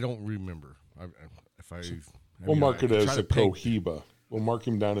 I don't remember. We'll mark it as a Cohiba. We'll mark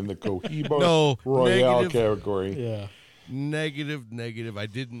him down in the Cohiba Royale category. Yeah. Negative. I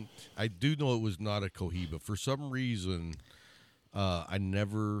do know it was not a Cohiba. For some reason, I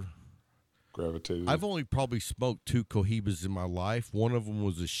never gravitated. I've only probably smoked 2 Cohibas in my life. One of them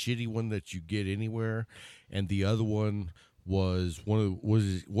was a shitty one that you get anywhere, and the other one was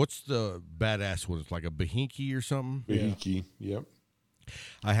what's the badass one? It's like a Behike or something. Behike, yep.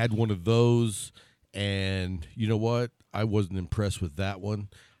 I had one of those, and you know what? I wasn't impressed with that one.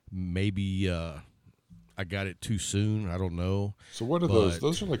 Maybe I got it too soon. I don't know. So what are those?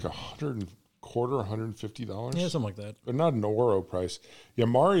 Those are like $150. Yeah, something like that. But not an Oro price. Yeah,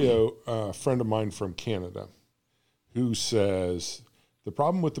 Mario, a friend of mine from Canada, who says the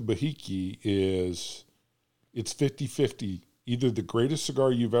problem with the Behike is it's 50-50. Either the greatest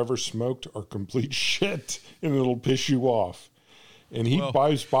cigar you've ever smoked or complete shit, and it'll piss you off. And he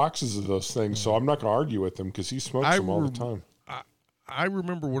buys boxes of those things, so I'm not going to argue with him because he smokes them all the time. I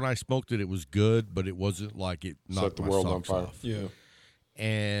remember when I smoked it, it was good, but it wasn't like it knocked the my world socks on fire. off. Yeah.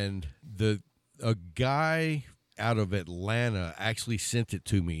 And a guy out of Atlanta actually sent it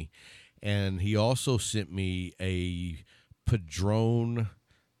to me, and he also sent me a Padron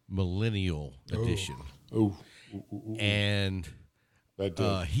Millennial Edition. Oh, and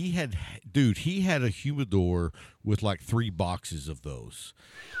that he had a humidor with like 3 boxes of those.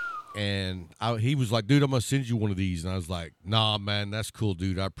 And he was like, dude, I'm going to send you one of these. And I was like, nah, man, that's cool,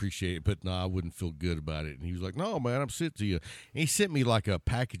 dude. I appreciate it. But I wouldn't feel good about it. And he was like, no, man, I'm sent to you. And he sent me like a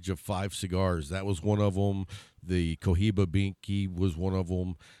package of 5 cigars. That was one of them. The Cohiba Binky was one of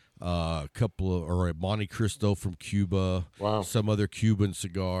them. A Monte Cristo from Cuba. Wow. Some other Cuban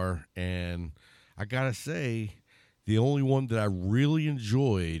cigar. And I got to say, the only one that I really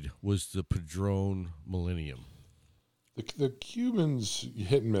enjoyed was the Padron Millennium. The Cubans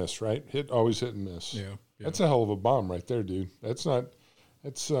hit and miss, right? Always hit and miss. Yeah. That's a hell of a bomb right there, dude. That's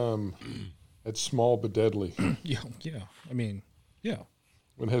small but deadly. Yeah. I mean, yeah.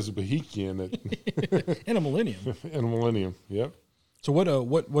 It has a Bahiki in it. And a Millennium. And a Millennium, yep. So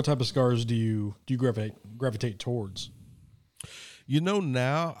what type of cigars do you gravitate towards?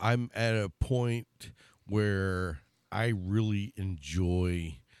 Now I'm at a point where I really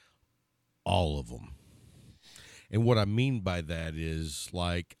enjoy all of them. And what I mean by that is,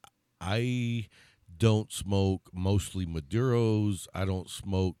 like, I don't smoke mostly Maduros. I don't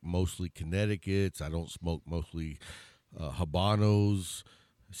smoke mostly Connecticut's. I don't smoke mostly Habanos,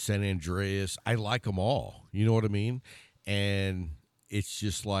 San Andreas. I like them all. You know what I mean? And it's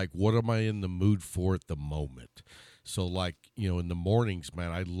just like, what am I in the mood for at the moment? So, like, in the mornings,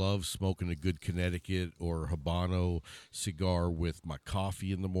 man, I love smoking a good Connecticut or Habano cigar with my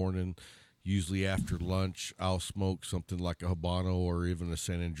coffee in the morning. Usually after lunch, I'll smoke something like a Habano or even a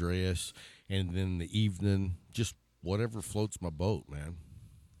San Andreas. And then in the evening, just whatever floats my boat, man.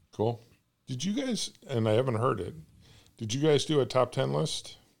 Cool. Did you guys, and I haven't heard it, did you guys do a top 10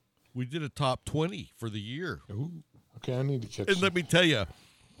 list? We did a top 20 for the year. Ooh. Okay, I need to catch And let me tell you,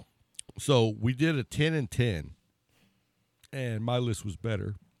 so we did a 10 and 10, and my list was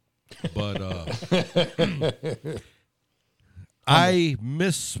better. But I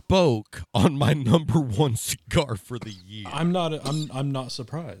misspoke on my number one cigar for the year. I'm not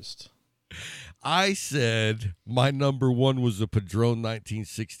surprised. I said my number one was a Padron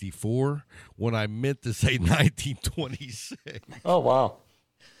 1964 when I meant to say 1926. Oh, wow.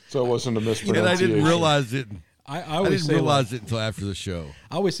 So it wasn't a mispronunciation. And I didn't realize it. I didn't realize it until after the show.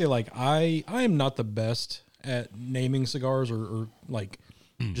 I always say, like, I am not the best at naming cigars or like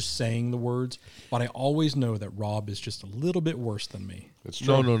just saying the words, but I always know that Rob is just a little bit worse than me. It's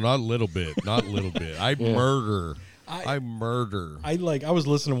true. No, not a little bit. Not a little bit. I murder. I murder. I was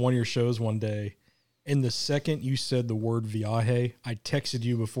listening to one of your shows one day, and the second you said the word viaje, I texted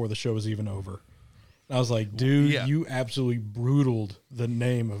you before the show was even over. And I was like, dude, you absolutely brutaled the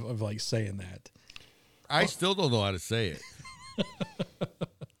name of like saying that. I still don't know how to say it.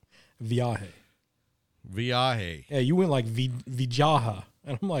 Viaje. Viaje. Yeah, you went like Vijaja.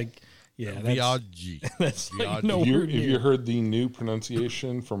 And I'm like, yeah, that's, Viaggi. that's like Viaggi. no Have word you near. heard the new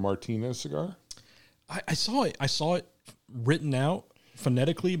pronunciation for Martinez cigar? I saw it. I saw it written out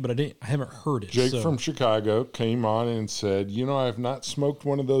phonetically, but I haven't heard it. Jake so. from Chicago came on and said, I have not smoked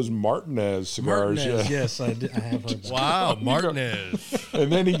one of those Martinez cigars Martinez, yet. yes, I have heard that. Wow, Martinez.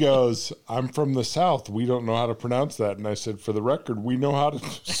 And then he goes, I'm from the South. We don't know how to pronounce that. And I said, for the record, we know how to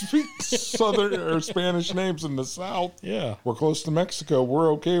speak Southern or Spanish names in the South. Yeah. We're close to Mexico.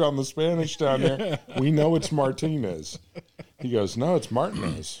 We're okay on the Spanish down there. We know it's Martinez. He goes, no, it's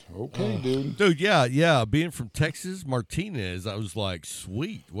Martinez. Okay, dude. Dude, yeah. Being from Texas, Martinez, I was like,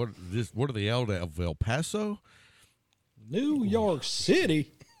 sweet. What are they out of El New York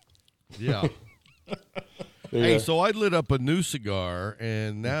City. Yeah. Hey, so I lit up a new cigar,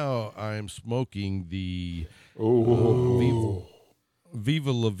 and now I am smoking the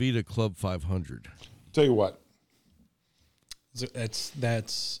Viva La Vida Club 500. Tell you what.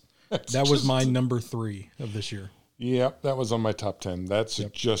 That was my number 3 of this year. Yep, that was on my top 10. That's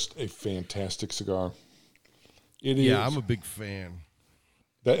just a fantastic cigar. It is. Yeah, I'm a big fan.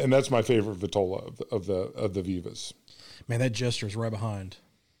 And that's my favorite Vitola of the Vivas. Man, that gesture is right behind.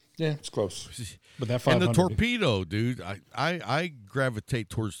 Yeah, it's close. But that And 500. the torpedo, dude. I gravitate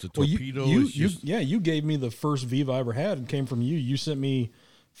towards the torpedo. You gave me the first Viva I ever had, and came from you. You sent me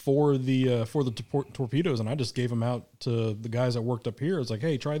for the torpedoes, and I just gave them out to the guys that worked up here. It's like,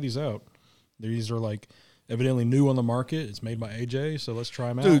 hey, try these out. These are like evidently new on the market. It's made by AJ, so let's try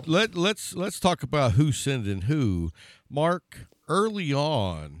them out. Dude, let's talk about who's sending who. Mark, early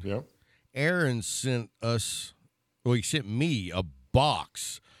on, Aaron sent us. Well, he sent me a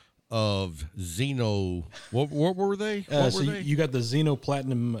box of Xeno. What were they? What were they? You got the Xeno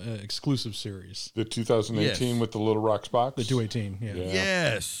Platinum exclusive series. The 2018 with the Little Rocks box? The 218, yeah.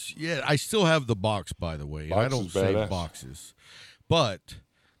 Yes. Yeah, I still have the box, by the way. Box I don't is save badass. boxes. But,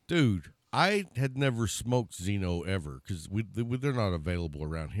 dude, I had never smoked Xeno ever because they're not available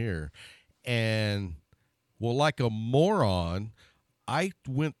around here. And, well, like a moron, I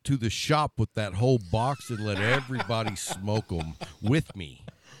went to the shop with that whole box and let everybody smoke them with me.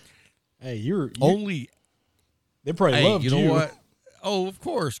 Hey, you're Only. they probably loved you. Know what? Oh, of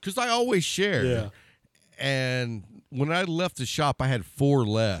course, because I always share. Yeah. And when I left the shop, I had 4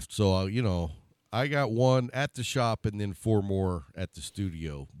 left. So, I got 1 at the shop and then 4 more at the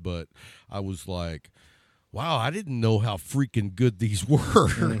studio. But I was like, wow, I didn't know how freaking good these were.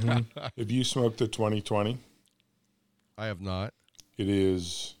 Mm-hmm. Have you smoked the 2020? I have not. It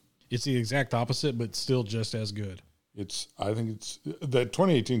is. It's the exact opposite, but still just as good. I think that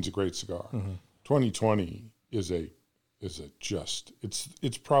 2018 is a great cigar. 2020 is a is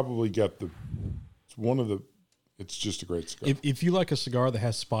it's probably got it's just a great cigar. If you like a cigar that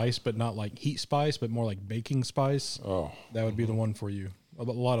has spice, but not like heat spice, but more like baking spice, that would be the one for you. A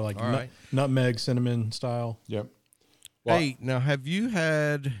lot of like nutmeg, cinnamon style. Yep. Well, hey, now have you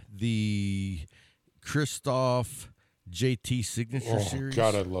had the Christoph JT Signature Series?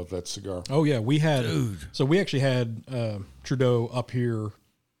 God, I love that cigar. Oh yeah, we had. Dude. So we actually had Trudeau up here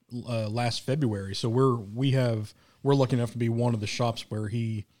last February. So we're lucky enough to be one of the shops where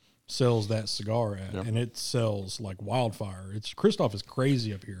he sells that cigar at, and it sells like wildfire. Christoph is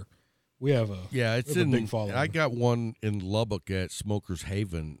crazy up here. We have a big following. I got one in Lubbock at Smoker's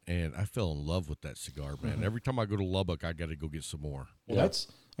Haven, and I fell in love with that cigar, man. Mm-hmm. Every time I go to Lubbock, I got to go get some more. Well, that's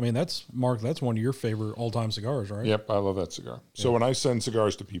Mark. That's one of your favorite all-time cigars, right? Yep, I love that cigar. Yeah. So when I send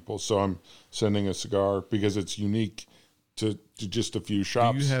cigars to people, so I'm sending a cigar because it's unique to just a few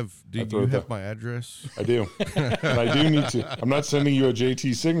shops. Do you have my address? I do. And I do need to. I'm not sending you a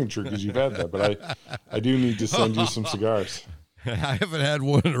JT signature because you've had that, but I do need to send you some cigars. I haven't had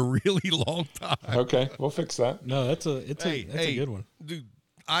one in a really long time. Okay, we'll fix that. No, that's a good one, dude.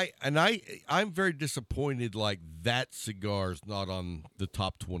 I'm very disappointed. Like that cigar's not on the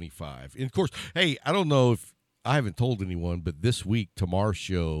top 25. And of course, hey, I don't know if I haven't told anyone, but this week, tomorrow's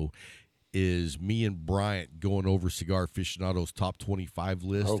show is me and Bryant going over Cigar Aficionado's top 25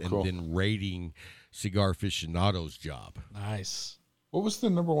 list and then rating Cigar Aficionado's job. Nice. What was the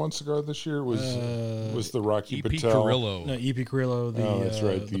number one cigar this year? Was the Rocky EP Patel? Carrillo. No, EP Carrillo. That's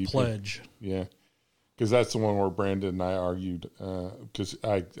right. The Pledge. Yeah, because that's the one where Brandon and I argued. Because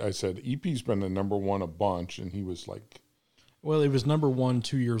I said EP's been the number one a bunch, and he was like, well, it was number one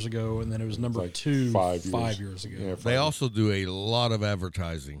 2 years ago, and then it was number like two 5 years ago. Yeah, they also do a lot of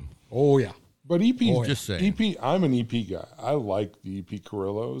advertising. Oh yeah, but EP. Just saying. EP. I'm an EP guy. I like the EP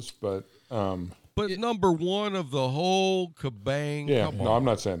Carrillos, but. But number one of the whole kabang. Yeah, no, I'm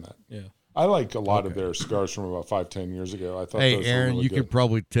not saying that. Yeah, I like a lot of their cigars from about 5-10 years ago. I thought. Hey, those Aaron, were really you good. could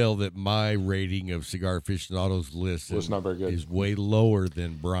probably tell that my rating of Cigar Aficionado's list It's not very good. is way lower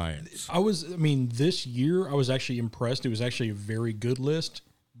than Bryant's. This year I was actually impressed. It was actually a very good list.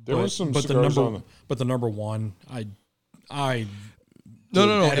 There were some cigars but the number one,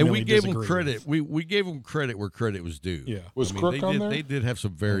 No. And we gave them disagree credit. with. We gave them credit where credit was due. Yeah. Was Crook on there? They did have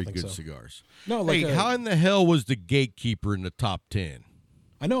some very think good so. cigars. No, like hey, how in the hell was the Gatekeeper in the top 10?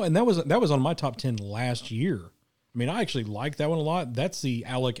 I know, and that was on my top 10 last year. I mean, I actually like that one a lot. That's the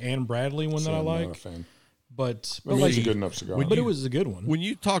Alec and Bradley one that I I'm not a like. fan. But It's a good enough cigar. But it was a good one. When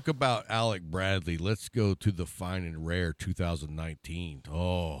you talk about Alec Bradley, let's go to the Fine and Rare 2019.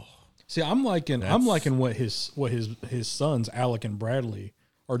 Oh, see, I'm liking what his sons Alec and Bradley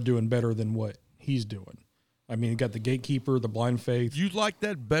are doing better than what he's doing. I mean, you got the Gatekeeper, the Blind Faith. you like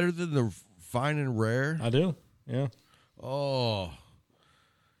that better than the Fine and Rare? I do. Yeah. Oh,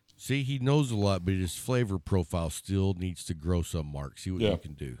 see, he knows a lot, but his flavor profile still needs to grow some. Mark, see what you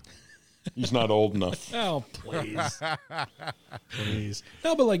can do. He's not old enough. Oh, please. Please.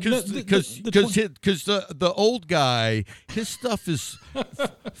 No, but like Because the old guy, his stuff is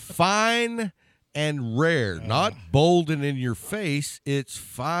fine and rare, not bold and in your face. It's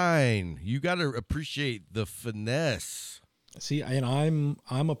fine. You got to appreciate the finesse. See, and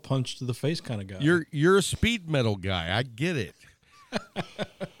I'm a punch to the face kind of guy. You're a speed metal guy. I get it.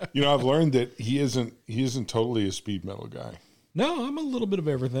 I've learned that he isn't totally a speed metal guy. No, I'm a little bit of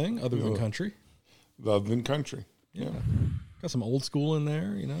everything other than country. Other than country. Yeah. Got some old school in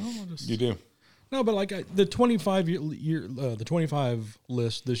there, You do. No, but like the 25 the 25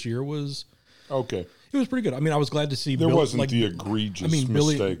 list this year was Okay. It was pretty good. I mean, I was glad to see there wasn't the egregious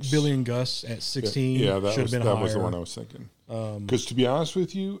mistakes. Billy and Gus at 16 Yeah, should have been higher. that was the one I was thinking. Because to be honest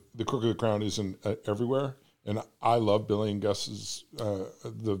with you, the Crook of the Crown isn't everywhere. And I love Billy and Gus's.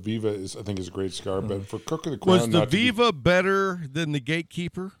 The Viva is a great cigar, but for Crook of the Crown, was the Viva better than the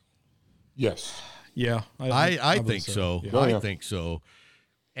Gatekeeper? Yes. Yeah, I think so. Yeah. I think so.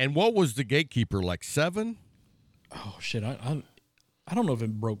 And what was the Gatekeeper, like 7? Oh shit! I don't know if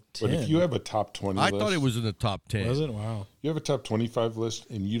it broke 10. But if you have a top 20 I list, thought it was in the top 10. Was it? Wow. You have a top 25 list,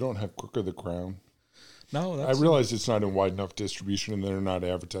 and you don't have Crook of the Crown. No, I realize it's not in wide enough distribution, and they're not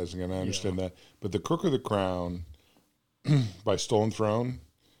advertising, and I understand that. But the Crook of the Crown by Stolen Throne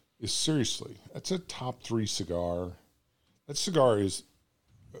is seriously, that's a top 3 cigar. That cigar is,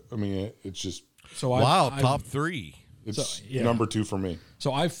 it's just top 3. It's number 2 for me.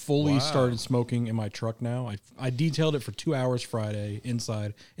 So I fully started smoking in my truck now. I detailed it for 2 hours Friday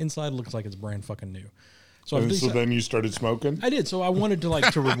inside. Inside looks like it's brand fucking new. So then you started smoking? I did. So I wanted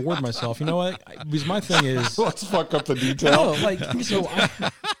to reward myself. You know what? Because my thing is, let's fuck up the detail. No,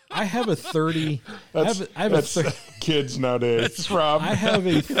 I have a 30. I have a 30. kids nowadays, Rob. I have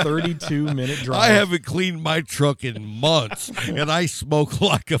a 32-minute drive. I haven't cleaned my truck in months, and I smoke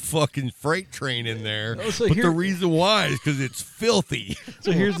like a fucking freight train in there. So but the reason why is because it's filthy.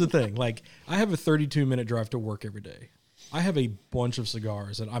 So here's the thing. Like, I have a 32-minute drive to work every day. I have a bunch of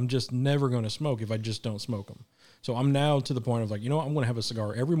cigars that I'm just never going to smoke if I just don't smoke them. So I'm now to the point of like, you know what? I'm going to have a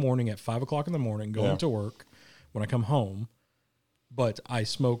cigar every morning at 5 o'clock in the morning going to work when I come home. But I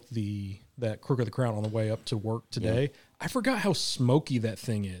smoked that Crook of the Crown on the way up to work today. Yeah. I forgot how smoky that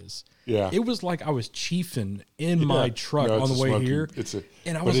thing is. Yeah. It was like I was chiefing in my truck on the way here.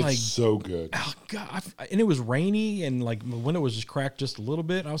 And I was like, so good. Oh, God. And it was rainy and like the window was just cracked just a little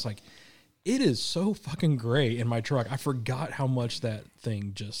bit. I was like, it is so fucking gray in my truck. I forgot how much that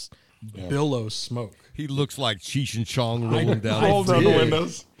thing just billows smoke. He looks like Cheech and Chong rolling down. Rolls down the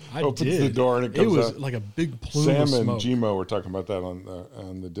windows, opens the door, and it comes out. It was like a big plume of smoke. Sam and Gmo were talking about that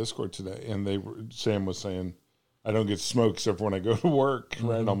on the Discord today, and Sam was saying, I don't get to smoke except for when I go to work. Mm-hmm.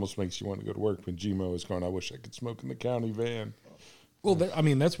 Right? It almost makes you want to go to work. But Gmo is going, I wish I could smoke in the county van. Well,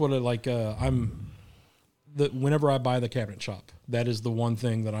 that's what whenever I buy the cabinet shop, that is the one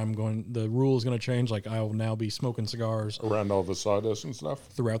thing that the rule is going to change. Like, I will now be smoking cigars around all the sawdust and stuff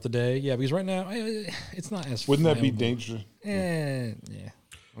throughout the day. Yeah, because right now it's not as Wouldn't flammable. That be dangerous? Yeah.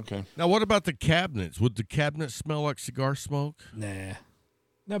 Okay. Now, what about the cabinets? Would the cabinet smell like cigar smoke? Nah.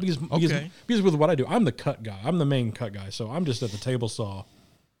 No, because with what I do, I'm the cut guy. I'm the main cut guy. So I'm just at the table saw,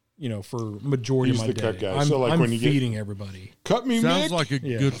 for majority of my day. Cut guy. I'm, so like I'm when you feeding everybody. Cut me, sounds Mick. like a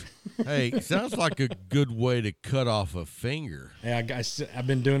good. Hey, sounds like a good way to cut off a finger. Yeah, I've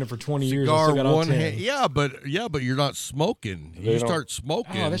been doing it for 20 years. Cigar one hand. Yeah, but you're not smoking. You start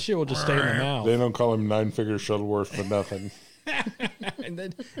smoking. Oh, that shit will just stay in the mouth. They don't call him 9-figure Shuttleworth for nothing. And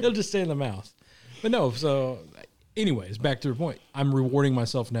then it'll just stay in the mouth. But no, so anyways, back to your point. I'm rewarding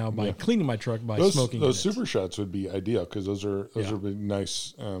myself now by cleaning my truck by smoking. Those super shots would be ideal because those are big,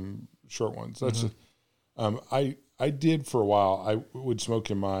 nice short ones. That's I did for a while. I would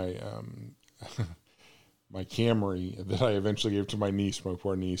smoke in my my Camry that I eventually gave to my niece, my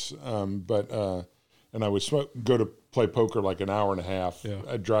poor niece. And I would go to play poker like an hour and a half. Yeah.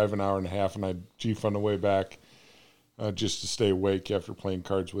 I'd drive an hour and a half, and I'd chief on the way back just to stay awake after playing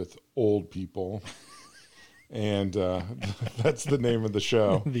cards with old people. And that's the name of the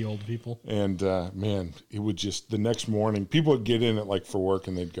show. The old people. And man, it would just the next morning people would get in it for work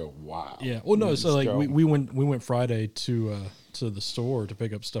and they'd go, wow. Yeah. Well, no. So we went Friday to the store to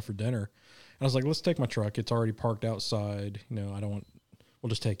pick up stuff for dinner, and I was like, let's take my truck. It's already parked outside. We'll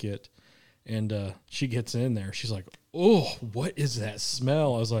just take it. And she gets in there. She's like, oh, what is that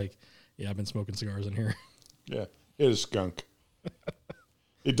smell? I was like, yeah, I've been smoking cigars in here. Yeah, it is skunk.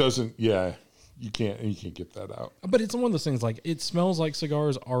 It doesn't. Yeah. You can't get that out. But it's one of those things, like, it smells like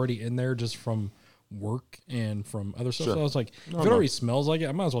cigars already in there just from work and from other stuff. Sure. So I was like, if it already smells like it,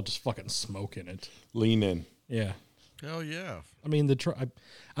 I might as well just fucking smoke in it. Lean in. Yeah. Hell yeah. I mean, the truck,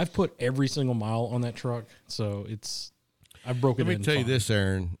 I've put every single mile on that truck, so I've broken it in. Let me tell you this,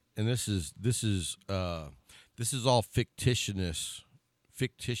 Aaron, and this is all fictitious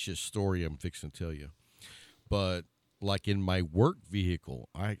story I'm fixing to tell you. But like in my work vehicle,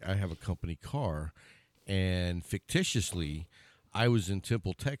 I have a company car, and fictitiously, I was in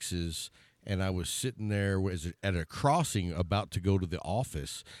Temple, Texas, and I was sitting there at a crossing about to go to the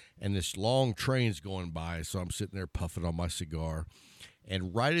office, and this long train's going by, so I'm sitting there puffing on my cigar,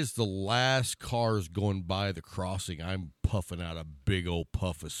 and right as the last car's going by the crossing, I'm puffing out a big old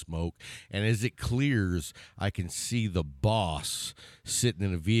puff of smoke, and as it clears, I can see the boss sitting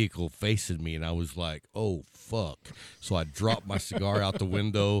in a vehicle facing me, and I was like, oh, fuck. So I dropped my cigar out the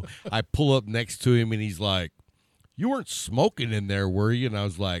window. I pull up next to him, and he's like, you weren't smoking in there, were you? And I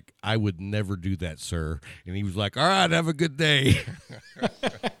was like, I would never do that, sir. And he was like, all right, have a good day.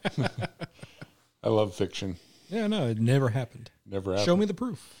 I love fiction. Yeah, no, it never happened. Never happened. Show me the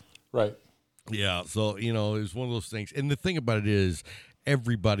proof. Right. Yeah, so, it was one of those things. And the thing about it is,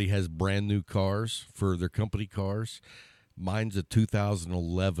 everybody has brand new cars for their company cars. Mine's a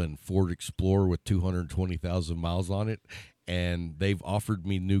 2011 Ford Explorer with 220,000 miles on it. And they've offered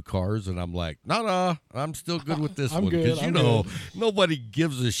me new cars, and I'm like, nah, I'm still good with this one. Because, nobody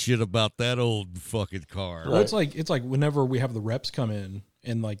gives a shit about that old fucking car. Well, it's like whenever we have the reps come in,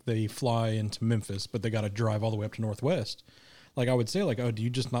 and like they fly into Memphis, but they got to drive all the way up to Northwest. Like I would say, like, oh, do you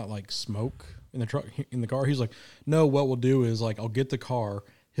just not like smoke in the truck, in the car? He's like, no, what we'll do is like, I'll get the car.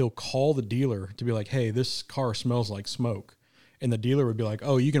 He'll call the dealer to be like, hey, this car smells like smoke. And the dealer would be like,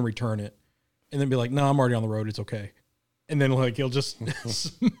 oh, you can return it. And then be like, no, I'm already on the road. It's okay. And then like, he'll just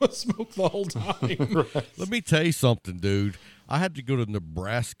smoke the whole time. Right. Let me tell you something, dude. I had to go to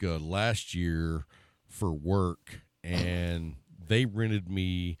Nebraska last year for work. and they rented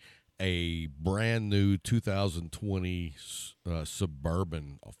me a brand new 2020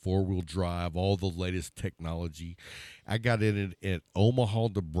 Suburban, a 4-wheel drive, all the latest technology. I got in it at Omaha,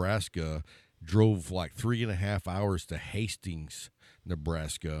 Nebraska, drove like 3.5 hours to Hastings,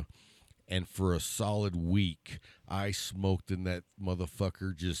 Nebraska, and for a solid week, I smoked in that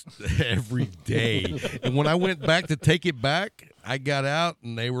motherfucker just every day. And when I went back to take it back, I got out,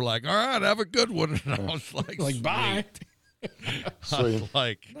 and they were like, all right, have a good one. And I was like bye. I was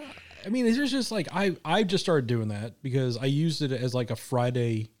like, I mean, it's just like I just started doing that because I used it as like a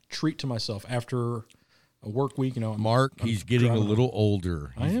Friday treat to myself after a work week. You know, Mark, he's getting a little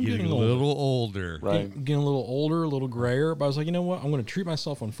older. I am getting a little older. Right. Getting a little older, a little grayer. But I was like, you know what? I'm going to treat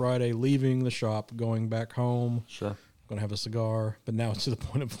myself on Friday, leaving the shop, going back home. Sure. I'm going to have a cigar. But now it's to the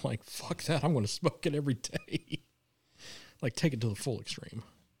point of like, fuck that. I'm going to smoke it every day. Like, take it to the full extreme.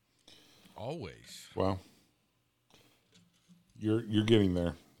 Always. Well, you're getting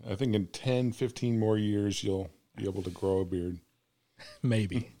there. I think in 10, 15 more years, you'll be able to grow a beard.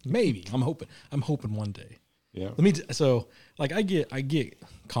 Maybe. I'm hoping one day. Yeah. So like I get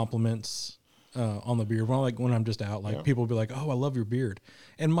compliments on the beard when I'm just out. Like people will be like, "Oh, I love your beard,"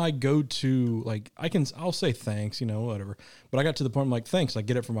 and my go-to like I'll say thanks, whatever. But I got to the point I'm like, thanks. I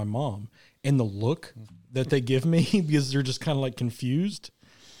get it from my mom, and the look that they give me because they're just kind of like confused.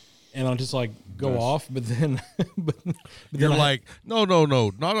 And I'll just like go off, but then, You're like, no,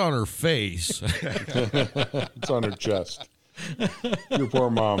 not on her face. It's on her chest. Your poor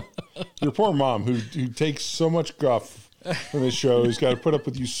mom who takes so much guff from the show. He's got to put up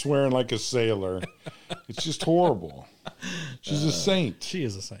with you swearing like a sailor. It's just horrible. She's a saint. She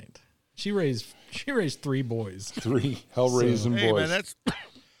is a saint. She raised 3 boys. 3 hell-raising Hey, boys. man,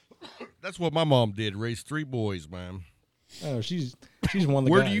 that's what my mom did. Raised 3 boys, man. Oh, she's one of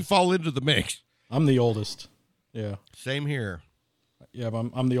the Where guys. do you fall into the mix? I'm the oldest. Yeah. Same here. Yeah, but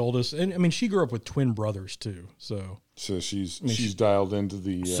I'm the oldest. And I mean, she grew up with twin brothers too. So she's dialed into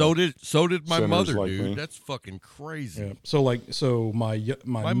the so did my mother, like dude. me. That's fucking crazy. yeah. So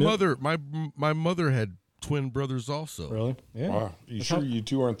my mother had twin brothers also. Really? Yeah. Wow. You sure you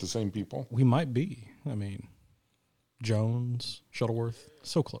two aren't the same people? We might be. I mean, Jones, Shuttleworth,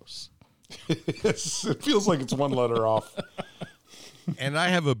 so close. It feels like it's one letter off. And I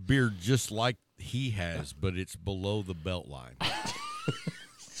have a beard just like he has, but it's below the belt line.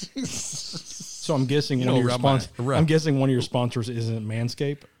 So I'm guessing I'm guessing one of your sponsors isn't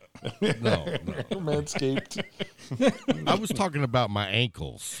Manscaped. No. Manscaped. I was talking about my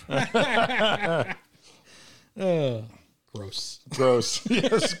ankles. Gross. Gross.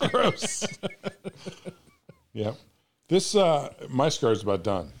 Yes, gross. Yeah. This my cigar's about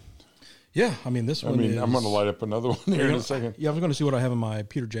done. Yeah, I mean this one. I'm going to light up another one here in a second. Yeah, I was going to see what I have in my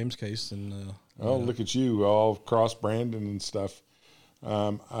Peter James case, and look at you, all cross-branded and stuff.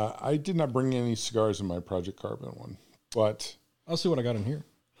 I did not bring any cigars in my Project Carbon one, but I'll see what I got in here.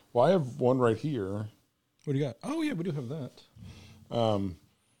 well, I have one right here. What do you got? Oh yeah, we do have that.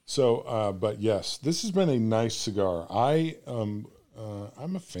 But yes, this has been a nice cigar. I'm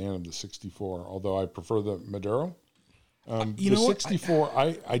a fan of the 64, although I prefer the Maduro. The 64,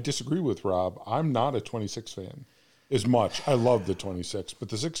 I disagree with Rob. I'm not a 26 fan as much. I love the 26, but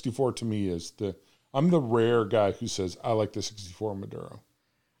the 64 to me is I'm the rare guy who says, I like the 64 Maduro.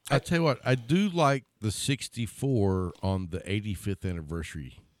 I tell you what, I do like the 64 on the 85th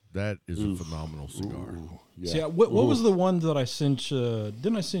anniversary. That is a phenomenal cigar. Ooh, yeah. So yeah, what was the one that I sent?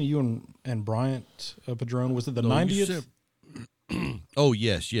 Didn't I send you and Bryant Padron? Was it the 90th? Oh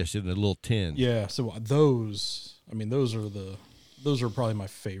yes, in the little tin. Yeah. So those are probably my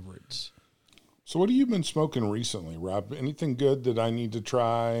favorites. So what have you been smoking recently, Rob? Anything good that I need to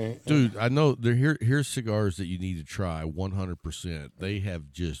try? Dude, I know here's cigars that you need to try 100%. They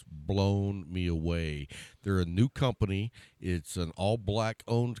have just blown me away. They're a new company. It's an all-black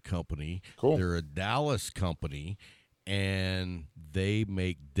owned company. Cool. They're a Dallas company, and they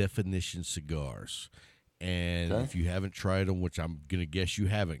make Definition cigars. And if you haven't tried them, which I'm going to guess you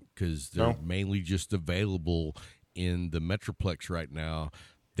haven't because they're mainly just available in the Metroplex right now.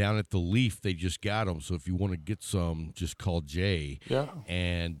 Down at the Leaf, they just got them. So if you want to get some, just call Jay. Yeah.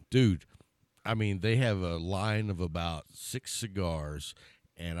 And, dude, I mean, they have a line of about 6 cigars,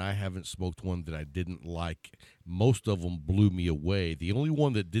 and I haven't smoked one that I didn't like. Most of them blew me away. The only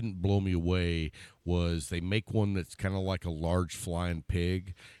one that didn't blow me away was they make one that's kind of like a large flying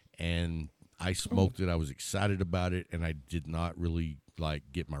pig, and I smoked it. I was excited about it, and I did not really,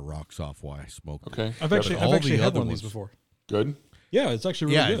 get my rocks off while I smoked it. Okay. I've actually had one of these before. Good. Yeah, it's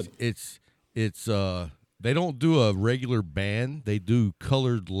actually really good. It's they don't do a regular band. They do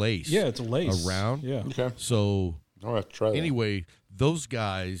colored lace. Yeah, it's a lace around. Yeah. Okay. So I'll have to try that. Anyway, those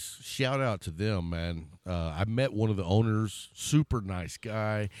guys, shout out to them, man. I met one of the owners, super nice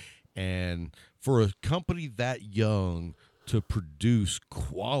guy, and for a company that young to produce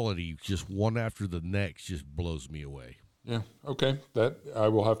quality just one after the next just blows me away. Yeah. Okay. That I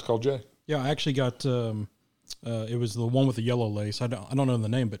will have to call Jay. Yeah, I actually got it was the one with the yellow lace. I don't know the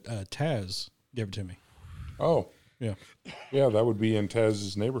name, but Taz gave it to me. Oh. Yeah. Yeah, that would be in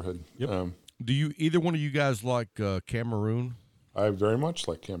Taz's neighborhood. Yep. Do you either one of you guys like Cameroon? I very much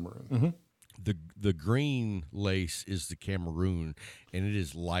like Cameroon. Mm-hmm. The green lace is the Cameroon, and it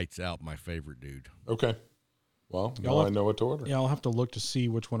is lights out my favorite, dude. Okay. Well, now I know what to order. Yeah, I'll have to look to see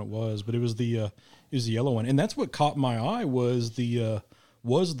which one it was, but it was the yellow one, and that's what caught my eye was the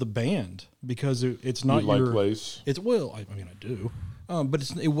band, because it's not You like your lace? It's I mean I do, but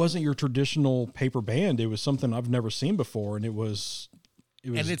it wasn't your traditional paper band. It was something I've never seen before, and it was.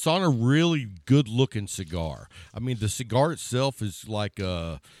 And it's on a really good looking cigar. I mean, the cigar itself is like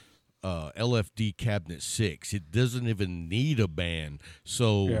a LFD Cabinet 6. It doesn't even need a band,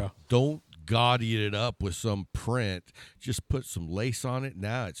 so don't gaudy it up with some print. Just put some lace on it.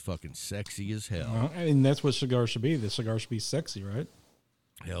 Now it's fucking sexy as hell. And that's what cigars should be. The cigar should be sexy, right?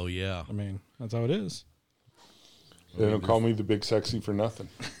 Hell yeah. I mean, that's how it is. They don't call me the big sexy for nothing.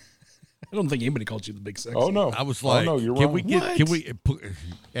 I don't think anybody called you the big sexy. Oh no! I was like, oh, no, you're can wrong. we get? Can we?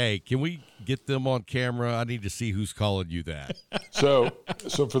 Hey, can we get them on camera? I need to see who's calling you that. So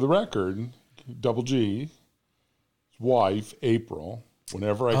for the record, Double G's wife, April.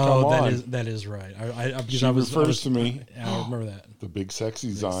 Whenever I come on, that is right. she refers to me. I remember that. The big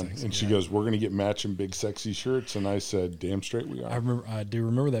sexy's on, and she goes, "We're going to get matching big sexy shirts." And I said, "Damn straight we are." I do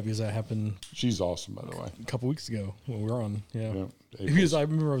remember that because that happened. She's awesome, by the way. A couple weeks ago when we were on. Yeah. April's. Because I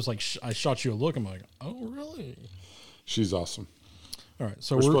remember I was like, I shot you a look. I'm like, oh really? She's awesome. All right,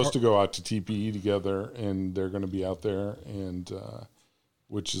 so we're supposed to go out to TPE together, and they're going to be out there, and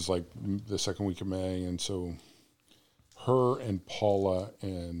which is like the second week of May, and so her and Paula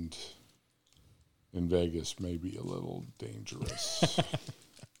and in Vegas may be a little dangerous.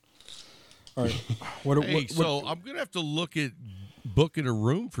 All right, so I'm gonna have to look at booking a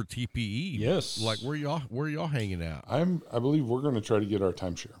room for TPE. Yes, like where y'all hanging out? I believe we're going to try to get our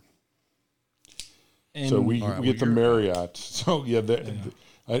timeshare. And so we get the Marriott. So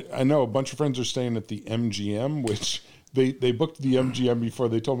I know a bunch of friends are staying at the MGM, which they booked the MGM before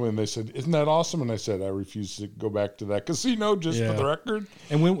they told me, and they said, "Isn't that awesome?" And I said, "I refuse to go back to that casino just for the record."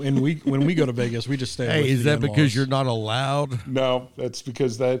 And when we go to Vegas, we just stay. Hey, with is the that in-laws. because you're not allowed? No, that's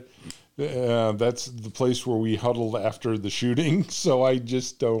because that's the place where we huddled after the shooting. So I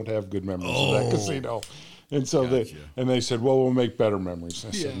just don't have good memories of that casino. And so they said, "Well, we'll make better memories."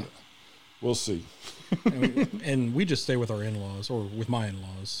 I said, "We'll see." and we just stay with our in-laws or with my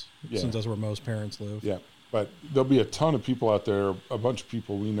in-laws since that's where most parents live. Yeah. But there'll be a ton of people out there. A bunch of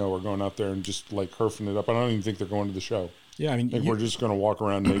people we know are going out there and just like herfing it up. I don't even think they're going to the show. Yeah, I mean, I think we're just going to walk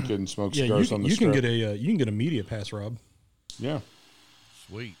around naked and smoke cigars on the strip. You can get a media pass, Rob. Yeah.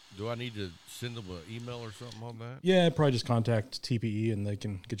 Sweet. Do I need to send them an email or something on that? Yeah, probably just contact TPE and they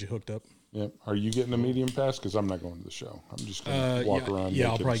can get you hooked up. Yeah. Are you getting a medium pass? Because I'm not going to the show. I'm just going to walk around. Yeah,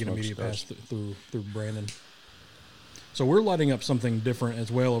 I'll probably get a media pass through Brandon. So we're lighting up something different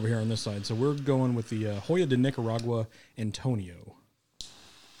as well over here on this side. So we're going with the Hoya de Nicaragua Antonio.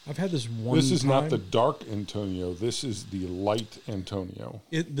 I've had this one. This is not the dark Antonio. This is the light Antonio.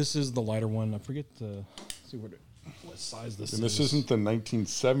 This is the lighter one. I forget let's see what size this is. And this isn't the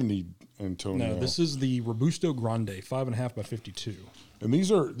 1970 Antonio. No, this is the Robusto Grande, 5.5 by 52. And these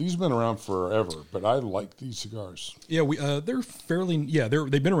have been around forever, but I like these cigars. Yeah, they're fairly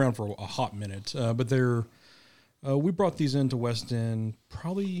they've been around for a hot minute, but they're. We brought these into West End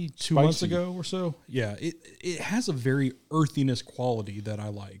probably 2 months ago or so. Yeah, it has a very earthiness quality that I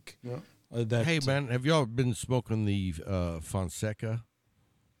like. Yeah. Hey, man, have y'all been smoking the Fonseca?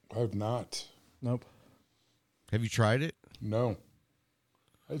 I have not. Nope. Have you tried it? No.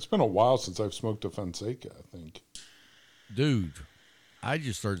 It's been a while since I've smoked a Fonseca, I think. Dude, I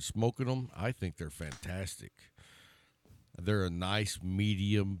just started smoking them. I think they're fantastic. They're a nice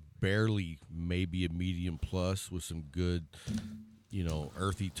medium, barely maybe a medium plus with some good,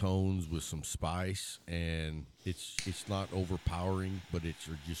 earthy tones with some spice, and it's not overpowering, but it's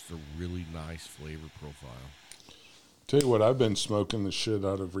just a really nice flavor profile. Tell you what I've been smoking the shit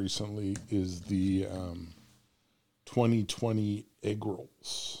out of recently is the 2020 egg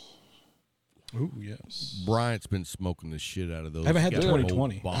rolls. Ooh, yes. Bryant's been smoking the shit out of those. I haven't had the Got them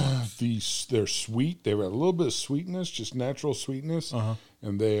 2020. old bombs. They're sweet. They have a little bit of sweetness, just natural sweetness, Uh-huh.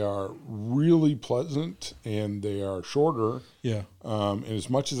 and they are really pleasant, and they are shorter. Yeah. And as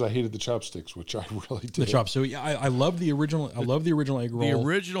much as I hated the chopsticks, which I really did, The chop suey. I love the original. I love the original egg roll. The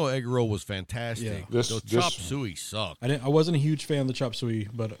original egg roll was fantastic. Yeah. Those chop This- suey suck. I wasn't a huge fan of the chop suey,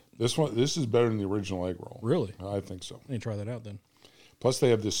 but this is better than the original egg roll. really, I think so. I need to try that out then. Plus,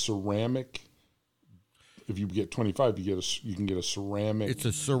 they have this ceramic. If you get 25, you can get a ceramic. It's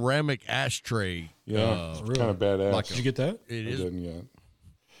a ceramic ashtray. yeah, it's really? kind of badass. Like Did you get that? It I is. didn't yet.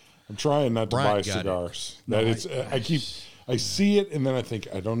 I'm trying not to Brian buy got it. cigars. No, I see it and then I think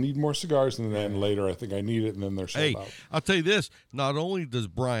I don't need more cigars, and then later I think I need it, and then they're sold Hey, out. I'll tell you this. Not only does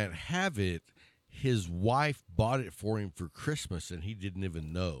Bryant have it, his wife bought it for him for Christmas, and he didn't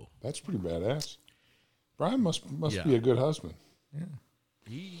even know. That's pretty badass. Brian must Yeah. be a good husband.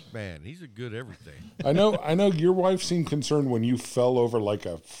 He's a good everything. I know your wife seemed concerned when you fell over like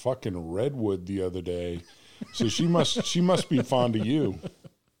a fucking redwood the other day. So she must be fond of you.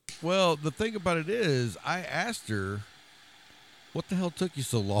 Well, the thing about it is, I asked her, what the hell took you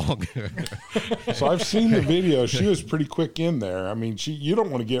so long? So I've seen the video. She was pretty quick in there. I mean, you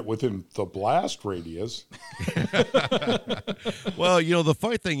don't want to get within the blast radius. Well, the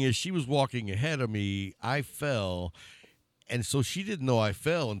funny thing is, she was walking ahead of me. I fell. And so she didn't know I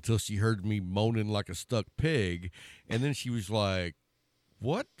fell until she heard me moaning like a stuck pig. And then she was like,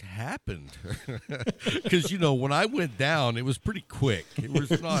 what happened? Because, when I went down, it was pretty quick.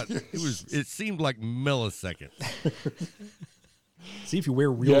 It seemed like milliseconds. See if you wear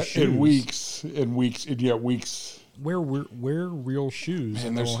real shoes. In weeks. Wear real shoes,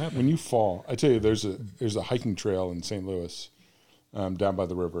 and that won't happen. When you fall, I tell you, there's a hiking trail in St. Louis, down by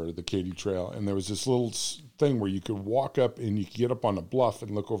the river, the Katy Trail, and there was this little thing where you could walk up and you could get up on a bluff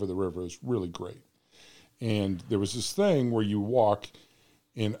and look over the river. It was really great. And there was this thing where you walk,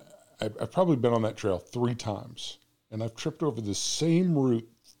 and I've probably been on that trail 3 times, and I've tripped over the same route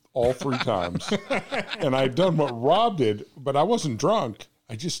all 3 times. And I'd done what Rob did, but I wasn't drunk.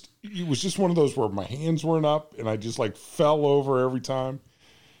 It was just one of those where my hands weren't up, and I just like fell over every time.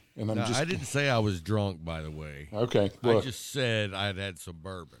 And I didn't say I was drunk, by the way. Okay. I Look, just said I'd had some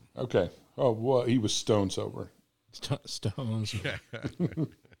bourbon. okay. Oh, well, he was stone sober. Stones.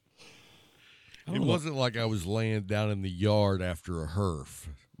 It wasn't like I was laying down in the yard after a herf,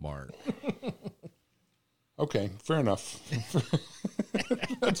 Mark. Okay, fair enough.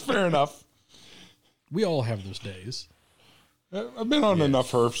 That's fair enough. We all have those days. I've been on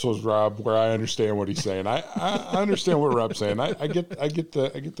enough herfs with Rob where I understand what he's saying. I understand what Rob's saying. I get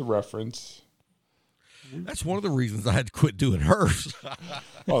the reference. That's one of the reasons I had to quit doing herfs.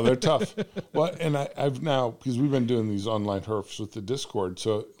 Oh, they're tough. Well, and I've now, because we've been doing these online herfs with the Discord.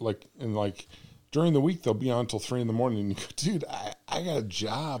 So during the week they'll be on until 3 a.m. and you go, dude, I got a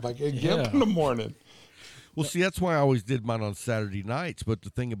job. I gotta get up in the morning. Well, see, that's why I always did mine on Saturday nights. But the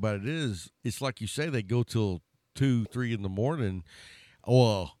thing about it is, it's like you say, they go till 2, 3 in the morning.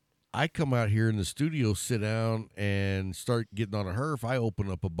 Well, I come out here in the studio, sit down, and start getting on a herf. I open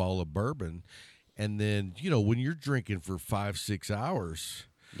up a bottle of bourbon, and then when you're drinking for 5, 6 hours,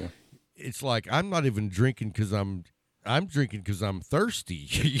 it's like I'm not even drinking because I'm drinking because I'm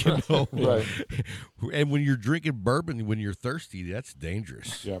thirsty. Right. And when you're drinking bourbon when you're thirsty, that's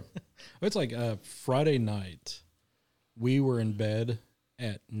dangerous. Yeah. It's like Friday night. We were in bed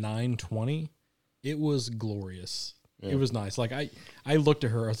at 9:20. It was glorious. Yeah. It was nice. Like I looked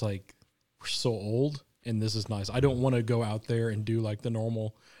at her. I was like, "We're so old, and this is nice." I don't want to go out there and do like the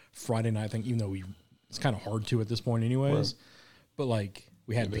normal Friday night thing, even though it's kind of hard to at this point, anyways. Right. But like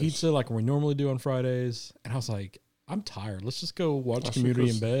we had pizza, like we normally do on Fridays, and I was like, "I'm tired. Let's just go watch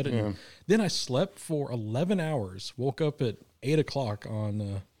Community in bed." And then I slept for 11 hours. Woke up at 8:00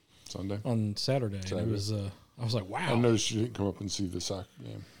 on Saturday. And it was I was like, wow. I noticed you didn't come up and see the soccer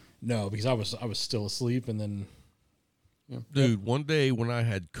game. No, because I was still asleep, and then Dude, one day when I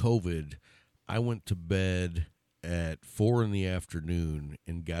had COVID, I went to bed at 4 in the afternoon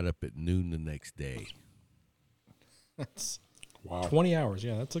and got up at noon the next day. that's Wow. 20 hours.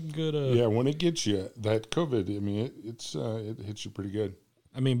 Yeah, that's a good. Yeah, when it gets you, that COVID, I mean, it hits you pretty good.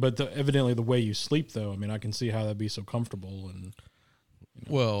 I mean, but evidently the way you sleep, though, I mean, I can see how that'd be so comfortable. And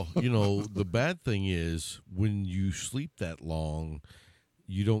Well, the bad thing is when you sleep that long,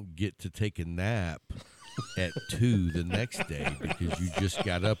 you don't get to take a nap at 2 the next day because you just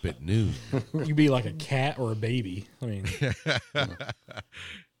got up at noon. you'd be like a cat or a baby. I mean,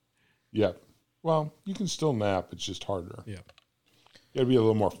 Yeah. Well, you can still nap. It's just harder. yeah. You got to be a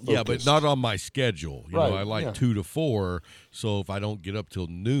little more focused. Yeah, but not on my schedule. Right, I like yeah. 2 to 4, so if I don't get up till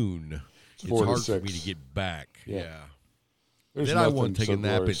noon, it's 4 to hard for 6. me to get back. Yeah. There's Then I nothing want to take so a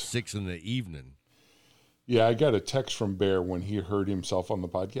nap glorious. at 6 in the evening. Yeah, I got a text from Bear when he heard himself on the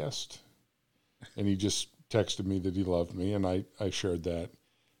podcast, and he just texted me that he loved me, and I shared that,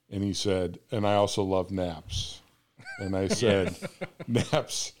 and he said, and I also love naps, and I said,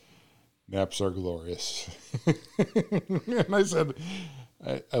 naps are glorious, and I said,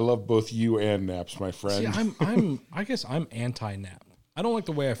 I love both you and naps, my friend. See, I guess I'm anti-nap. I don't like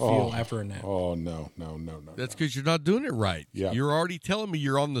the way I feel after a nap. Oh no. That's because you're not doing it right. Yeah. You're already telling me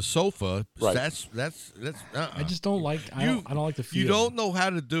you're on the sofa. Right. That's I just don't like. I don't like the feel. You don't know how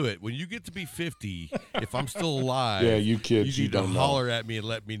to do it. When you get to be 50, if I'm still alive, Yeah, you kids, you you need to don't know. holler at me and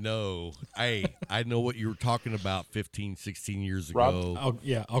let me know. Hey, I know what you were talking about 15, 16 years Rob,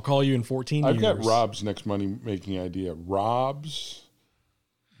 ago. I'll call you in 14 I've years. got Rob's next money making idea. Rob's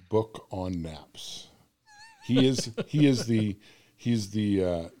book on naps. He's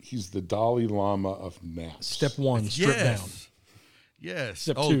the Dalai Lama of naps. Step 1, strip down. Yes.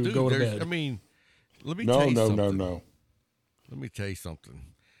 Step 2, dude, go to there's- bed. I mean, let me tell you No. something. Let me tell you something.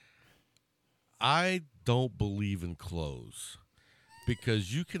 I don't believe in clothes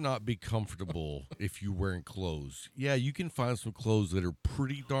because you cannot be comfortable if you're wearing clothes. Yeah, you can find some clothes that are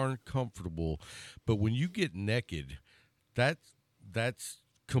pretty darn comfortable, but when you get naked, that's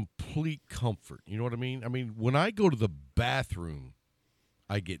complete comfort. You know what I mean? I mean, when I go to the bathroom,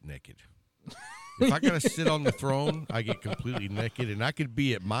 I get naked. If I got to sit on the throne, I get completely naked, and I could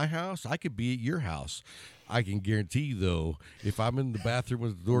be at my house. I could be at your house. I can guarantee you, though, if I'm in the bathroom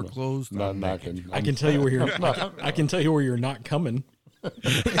with the door closed, Not I'm naked. knocking. I can tell you where you're. I can tell you where you're not coming.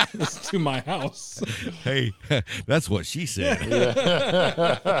 It's to my house. Hey, that's what she said.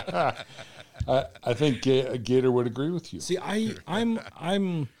 I think Gator would agree with you. See,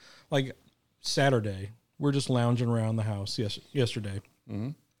 I'm like Saturday. We're just lounging around the house yesterday,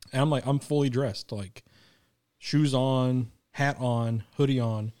 and I'm fully dressed, like shoes on, hat on, hoodie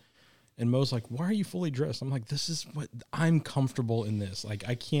on, and Mo's like, "Why are you fully dressed?" I'm like, "This is what I'm comfortable in. This like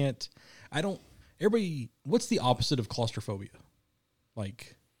I don't. Everybody, what's the opposite of claustrophobia?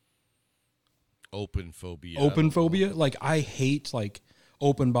 Like Open phobia. open phobia. Like I hate like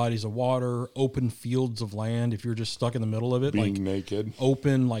open bodies of water, open fields of land. If you're just stuck in the middle of it, Being like naked.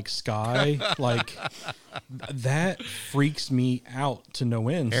 open like sky, like that freaks me out to no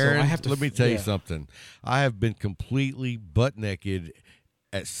end. Aaron, So I have to. let me tell you yeah. something. I have been completely butt naked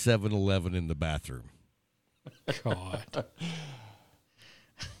at 7-Eleven in the bathroom. God,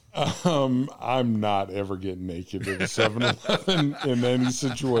 I'm not ever getting naked at a 7-Eleven in any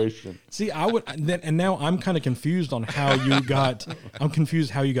situation. see, I would, and now I'm kind of confused on how you got. I'm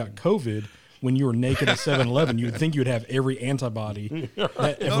confused how you got COVID when you were naked at 7-Eleven. You'd think you'd have every antibody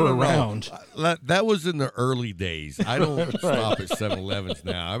that ever around. That was in the early days. I don't stop at 7-Elevens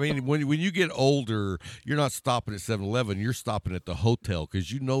now. I mean, when you get older, you're not stopping at 7-Eleven. You're stopping at the hotel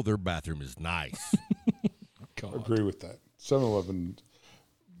because you know their bathroom is nice. I agree with that. 7-Eleven,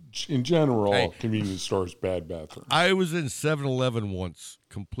 in general, Hey. convenience stores, bad bathroom. I was in 7-Eleven once,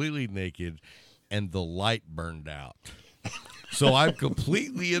 completely naked, and the light burned out. So I'm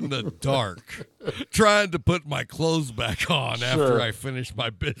completely in the dark, trying to put my clothes back on after I finish my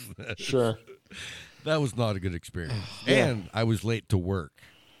business. Sure. That was not a good experience. And I was late to work.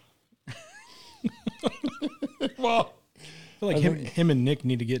 Well, I feel like him and Nick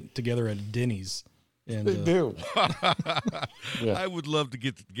need to get together at Denny's. And they do. I would love to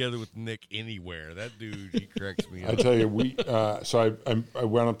get together with Nick anywhere. That dude, he cracks me I up. tell you, so I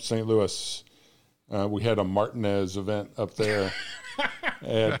went up to St. Louis. We had a Martinez event up there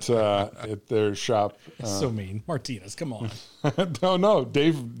at their shop. so mean, Martinez. Come on. No,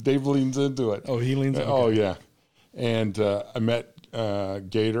 Dave leans into it. Oh, he leans. Okay. Oh yeah, and I met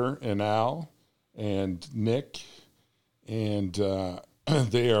Gator and Al and Nick, and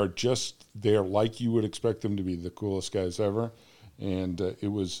they are like you would expect them to be, the coolest guys ever, and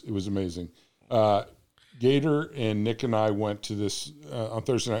it was amazing. Gator and Nick and I went to this on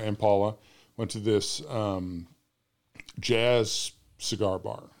Thursday night, and Paula went to this jazz cigar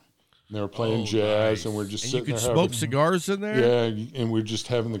bar. And they were playing jazz, nice. and we're just And sitting you could there smoke cigars in there? Yeah, and we're just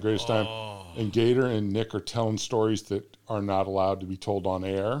having the greatest time. And Gator and Nick are telling stories that are not allowed to be told on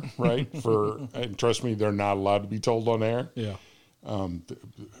air, right? And trust me, they're not allowed to be told on air. Yeah.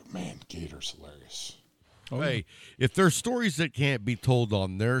 Man, Gator's hilarious. Hey, if there's stories that can't be told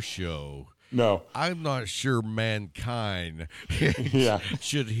on their show, No, I'm not sure mankind Yeah.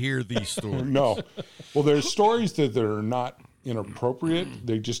 should hear these stories. no. Well, there's stories that are not inappropriate.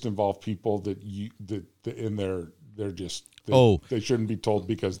 They just involve people they shouldn't be told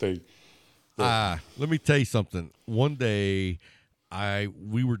because they. Let me tell you something. One day,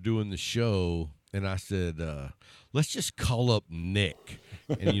 we were doing the show, and I said, let's just call up Nick.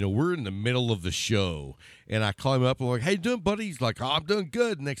 And, we're in the middle of the show, and I call him up, and I'm like, hey, you doing, buddy? He's like, oh, I'm doing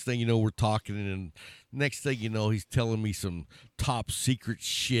good. Next thing you know, we're talking, and next thing you know, he's telling me some top secret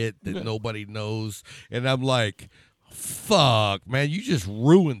shit that nobody knows. And I'm like, fuck, man, you just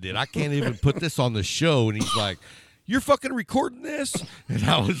ruined it. I can't even put this on the show. And he's like, you're fucking recording this? And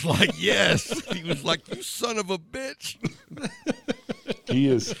I was like, yes. He was like, you son of a bitch. He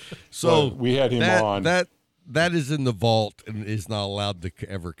is. So we had him on. That is in the vault and is not allowed to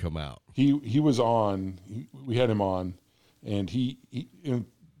ever come out. He was on. We had him on, and he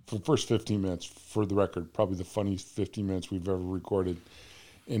for the first 15 minutes, for the record, probably the funniest 15 minutes we've ever recorded.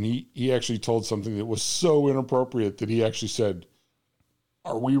 And he actually told something that was so inappropriate that he actually said,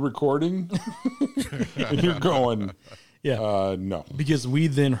 are we recording? And you're going, yeah, no. Because we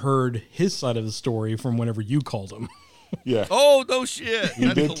then heard his side of the story from whenever you called him. Yeah. Oh, no shit.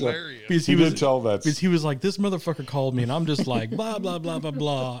 That's hilarious. Because he did tell that. Because he was like, this motherfucker called me, and I'm just like, blah, blah, blah, blah,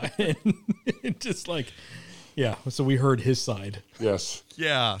 blah. And just like, yeah. So we heard his side. Yes.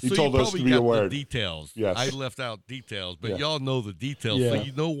 Yeah. He so told you us to probably be got aware. the details. Yes. I left out details, but Yeah. y'all know the details, so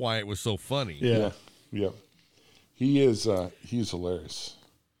you know why it was so funny. Yeah. Yeah. He is he's hilarious.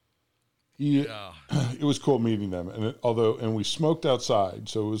 It was cool meeting them, and we smoked outside,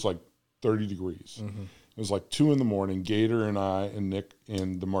 so it was like 30 degrees. Mm-hmm. It was like 2 a.m. Gator and I and Nick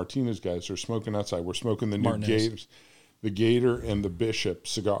and the Martinez guys are smoking outside. We're smoking the new Gators, the Gator and the Bishop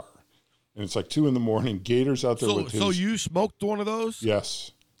cigar, and it's like 2 a.m. Gator's out there with his. So you smoked one of those?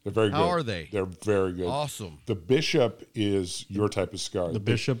 Yes, they're very good. How are they? They're very good. Awesome. The Bishop is your type of cigar. The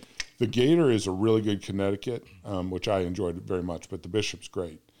Bishop. The Gator is a really good Connecticut, which I enjoyed very much, but the Bishop's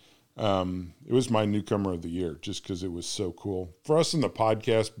great. It was my newcomer of the year just because it was so cool. For us in the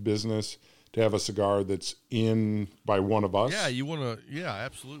podcast business to have a cigar that's in by one of us. Yeah, you want to, yeah,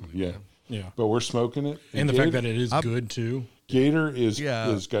 absolutely. Yeah. Man. Yeah. But we're smoking it. And the fact that it is good, too. Gator is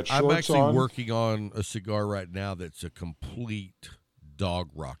got shorts on. I'm actually working on a cigar right now that's a complete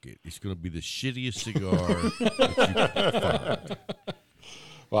dog rocket. It's going to be the shittiest cigar that you can find.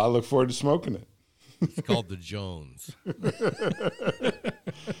 Well, I look forward to smoking it. It's called the Jones.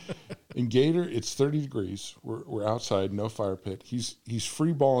 In Gator, it's 30 degrees. We're outside, no fire pit. He's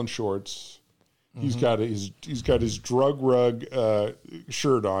free balling shorts. Mm-hmm. He's got his drug rug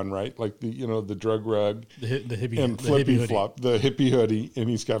shirt on, right? Like the drug rug, the hippie and the flippy hippie flop, the hippie hoodie, and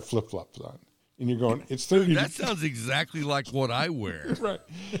he's got flip flops on. And you're going, it's 30. That sounds exactly like what I wear. Right.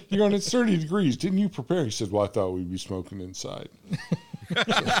 You're going, it's 30 degrees. Didn't you prepare? He said, well, I thought we'd be smoking inside.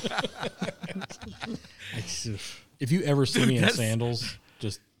 If you ever see me in sandals,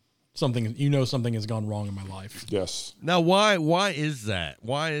 just something has gone wrong in my life. Yes. Now, why is that?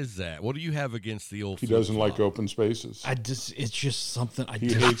 Why is that? What do you have against the old? He doesn't like open spaces. It's just something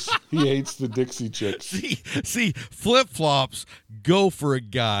He hates the Dixie Chicks. See, flip flops go for a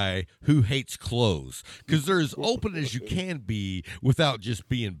guy who hates clothes because they're as open as you can be without just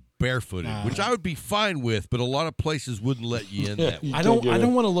being barefooted, which I would be fine with, but a lot of places wouldn't let you in that way. I don't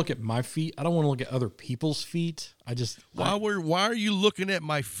want to look at my feet. I don't want to look at other people's feet. Why are you looking at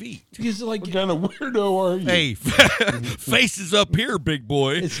my feet? Because What kind of weirdo are you? Hey, faces up here, big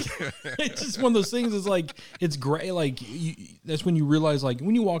boy. It's just one of those things. It's like it's great. Like that's when you realize, like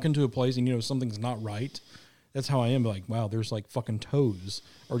when you walk into a place and something's not right. That's how I am. Like, wow, there's like fucking toes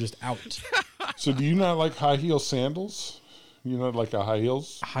or just out. So do you not like high heel sandals? You know, like a high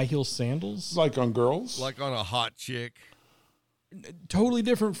heel sandals? Like on girls? Like on a hot chick? Totally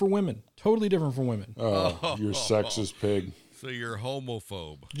different for women. Oh, you're sexist pig. So you're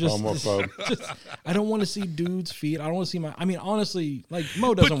homophobe. Homophobe. I don't want to see dudes' feet. I don't want to see honestly, like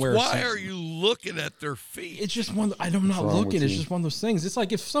Mo doesn't wear. Why are you looking at their feet? It's just one. I'm not looking. It's just one of those things. It's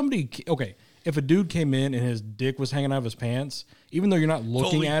like if a dude came in and his dick was hanging out of his pants, even though you're not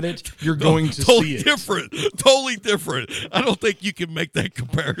looking at it, you're going to see it. Totally different. I don't think you can make that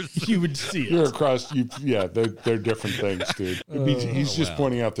comparison. You would see it. You're across. They're different things, dude. He's just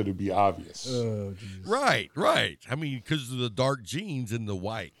pointing out that it'd be obvious. Oh, right. I mean, because of the dark jeans and the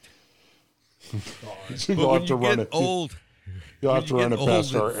white. So you'll have to run it. You'll have to run it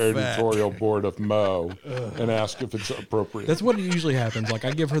past our editorial board of Mo and ask if it's appropriate. That's what usually happens. Like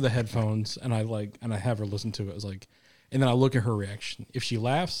I give her the headphones and I have her listen to it. It's like, and then I look at her reaction. If she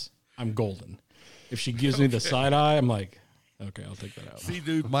laughs, I'm golden. If she gives me the side eye, I'm like, okay, I'll take that out. See,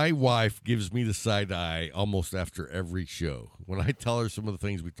 dude, my wife gives me the side eye almost after every show. When I tell her some of the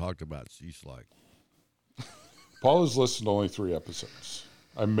things we talked about, she's like, Paul has listened to only 3 episodes.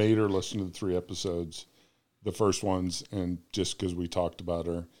 I made her listen to the 3 episodes. The first ones, and just because we talked about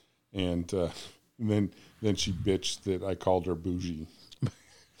her, and And then she bitched that I called her bougie.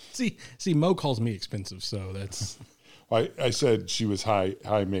 See, Mo calls me expensive, so that's. I said she was high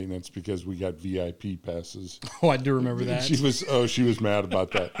maintenance because we got VIP passes. Oh, I do remember that. She was mad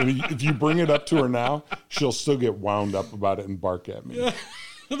about that. And if you bring it up to her now, she'll still get wound up about it and bark at me.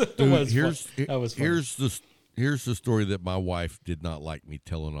 Here's funny. Here's the story that my wife did not like me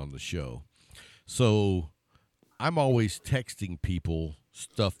telling on the show. So I'm always texting people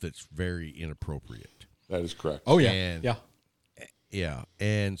stuff that's very inappropriate. That is correct. Oh yeah. Yeah.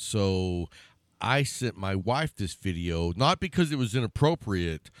 And so I sent my wife this video, not because it was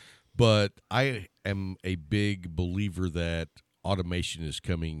inappropriate, but I am a big believer that automation is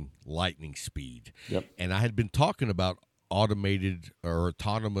coming lightning speed. Yep. And I had been talking about automated or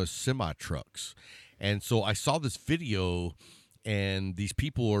autonomous semi-trucks. And so I saw this video, and these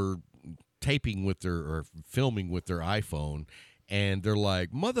people are taping with or filming with their iPhone, and they're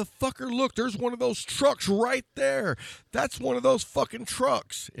like, motherfucker, look, there's one of those trucks right there. That's one of those fucking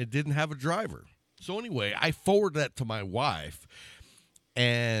trucks. It didn't have a driver. So anyway, I forwarded that to my wife,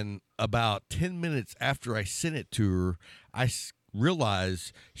 and about 10 minutes after I sent it to her, I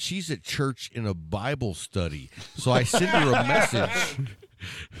realized she's at church in a Bible study. So I sent her a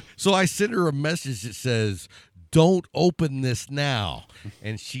message. That says, don't open this now.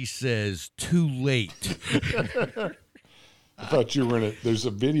 And she says, too late. I thought you were in it. There's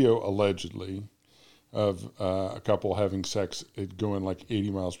a video allegedly of a couple having sex going like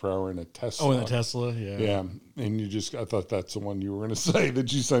 80 miles per hour in a Tesla. Oh, in a Tesla, yeah. Yeah, and I thought that's the one you were going to say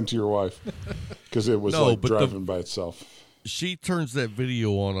that you sent to your wife because it was driving by itself. She turns that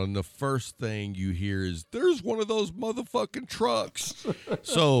video on, and the first thing you hear is, there's one of those motherfucking trucks.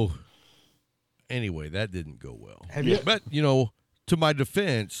 So, anyway, that didn't go well. But, to my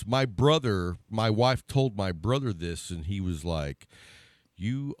defense, my wife told my brother this, and he was like,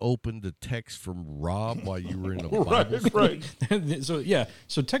 you opened a text from Rob while you were in a Bible study? Right.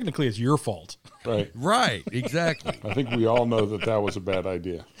 So technically it's your fault. Right, exactly. I think we all know that was a bad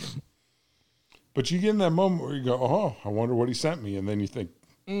idea. But you get in that moment where you go, oh, I wonder what he sent me. And then you think,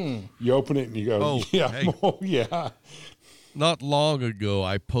 you open it and you go, yeah. Not long ago,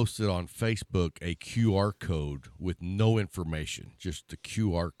 I posted on Facebook a QR code with no information, just the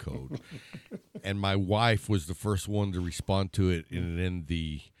QR code. And my wife was the first one to respond to it. And in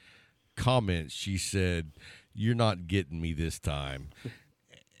the comments, she said, you're not getting me this time.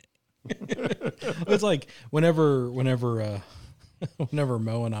 It's like whenever Mo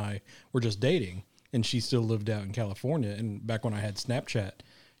and I were just dating, and she still lived out in California, and back when I had Snapchat,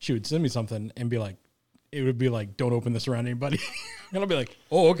 she would send me something and be like, it would be like, don't open this around anybody. And I'll be like,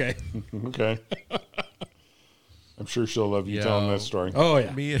 oh, okay. Okay. I'm sure she'll love you telling that story. Oh,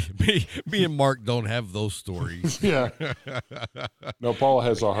 yeah. Me and Mark don't have those stories. Yeah. No, Paul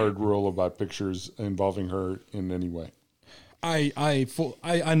has a hard rule about pictures involving her in any way. I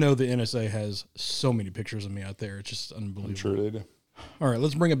know the NSA has so many pictures of me out there. It's just unbelievable. I'm sure they do. All right,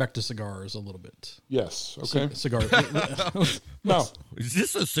 let's bring it back to cigars a little bit. Yes. Okay. Cigar. No. Is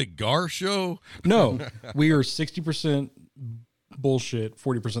this a cigar show? No. We are 60% bullshit,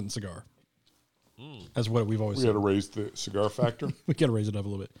 40% cigar. That's what we've always said. We got to raise the cigar factor. We got to raise it up a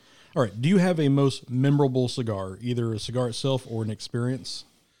little bit. All right. Do you have a most memorable cigar, either a cigar itself or an experience?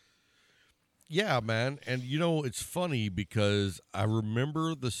 Yeah, man. And, it's funny because I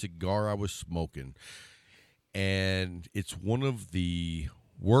remember the cigar I was smoking, and it's one of the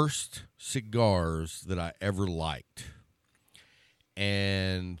worst cigars that I ever liked.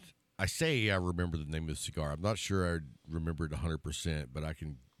 And I say I remember the name of the cigar. I'm not sure I remember it 100%, but I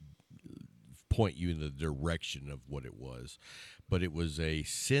can point you in the direction of what it was. But it was a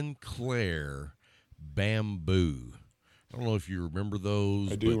Sinclair Bamboo. I don't know if you remember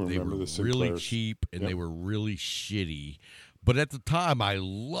those. I do but remember the Sinclairs. Really cheap, and Yep. They were really shitty. But at the time, I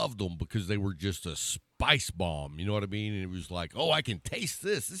loved them because they were just a spice bomb. You know what I mean? And it was like, oh, I can taste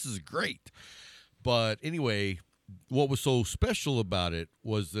this. This is great. But anyway, what was so special about it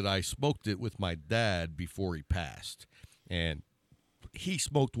was that I smoked it with my dad before he passed. And he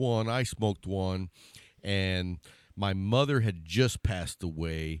smoked one, I smoked one, and my mother had just passed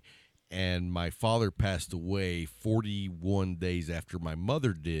away, and my father passed away 41 days after my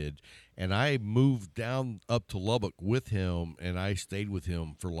mother did, and I moved down up to Lubbock with him, and I stayed with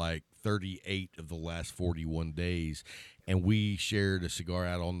him for like 38 of the last 41 days, and we shared a cigar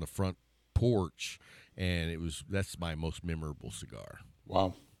out on the front porch, and that's my most memorable cigar.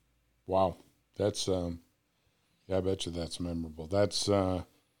 Wow. That's yeah, I bet you that's memorable. That's and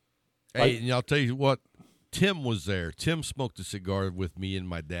I'll tell you what, Tim was there. Tim smoked a cigar with me and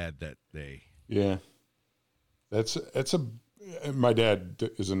my dad that day. Yeah. That's My dad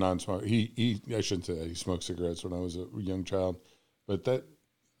is a non-smoker. I shouldn't say that. He smoked cigarettes when I was a young child, but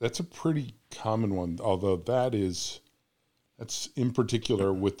that's a pretty common one. Although that's in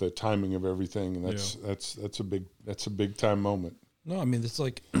particular with the timing of everything, and that's a big time moment. No, I mean, it's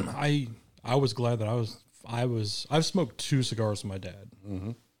like I was glad that I've smoked 2 cigars with my dad.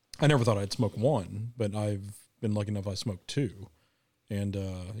 Mm-hmm. I never thought I'd smoke 1, but I've been lucky enough I smoked 2. And,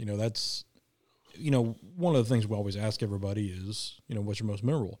 that's, one of the things we always ask everybody is, what's your most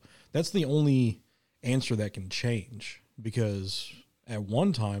memorable? That's the only answer that can change, because at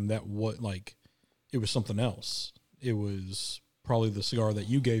one time it was something else. It was probably the cigar that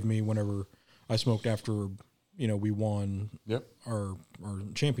you gave me whenever I smoked after, we won our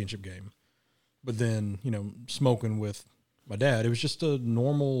championship game. But then, smoking with my dad, it was just a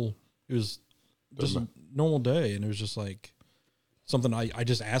normal day. And it was just like something I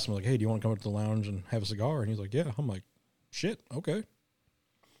just asked him, like, hey, do you want to come up to the lounge and have a cigar? And he's like, yeah. I'm like, shit, okay.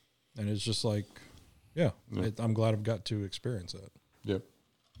 And it's just like, I'm glad I've got to experience that. Yep.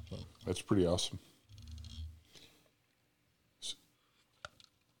 So. That's pretty awesome.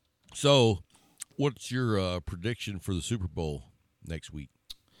 So, what's your prediction for the Super Bowl next week?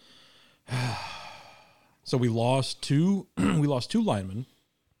 So we lost two linemen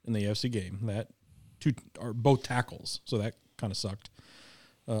in the AFC game. That are both tackles, so that kind of sucked.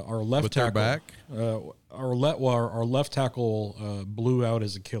 Our left tackle back. Our left tackle blew out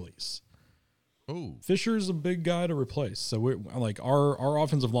his Achilles. Oh, Fisher's a big guy to replace, so we're like our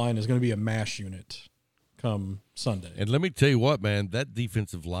offensive line is going to be a mash unit come Sunday. And let me tell you what, man, that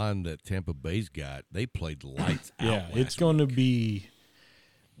defensive line that Tampa Bay's got, they played lights out. Yeah, it's going to be.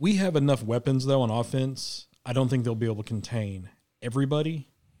 We have enough weapons though on offense. I don't think they'll be able to contain everybody.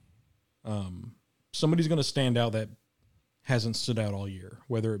 Somebody's going to stand out that hasn't stood out all year,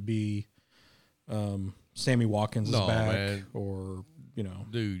 whether it be Sammy Watkins is back, man. Or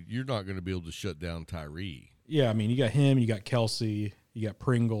dude, you're not going to be able to shut down Tyree. Yeah, I mean, you got him, you got Kelsey, you got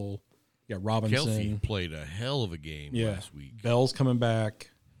Pringle, you got Robinson. Kelsey played a hell of a game last week. Bell's coming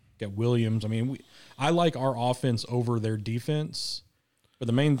back. Got Williams. I mean, I like our offense over their defense, but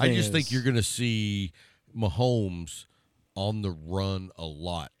the main thing I just think you're going to see Mahomes on the run a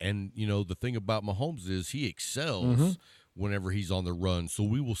lot. And, the thing about Mahomes is he excels whenever he's on the run. So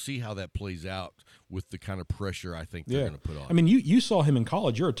we will see how that plays out with the kind of pressure I think they're going to put on. I mean, you saw him in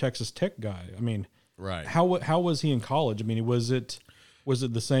college. You're a Texas Tech guy. I mean, right. How was he in college? I mean, was it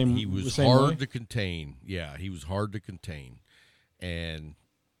the same? He was same hard way? to contain. Yeah, he was hard to contain. And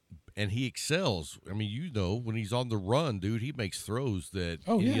he excels. I mean, when he's on the run, dude, he makes throws that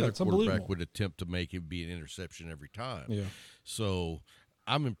any other quarterback would attempt to make. It would be an interception every time. Yeah. So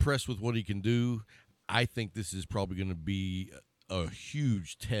I'm impressed with what he can do. I think this is probably going to be a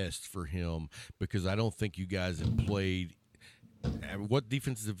huge test for him because I don't think you guys have played. What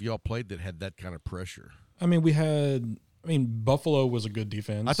defenses have y'all played that had that kind of pressure? I mean, Buffalo was a good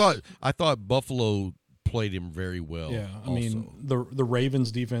defense. I thought Buffalo played him very well. Yeah, I also. mean the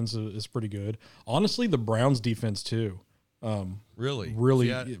Ravens defense is pretty good. Honestly, the Browns defense too. Really,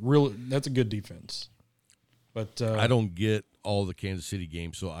 that's a good defense. But I don't get all the Kansas City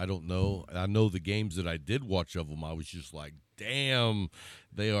games, so I don't know. I know the games that I did watch of them, I was just like, damn,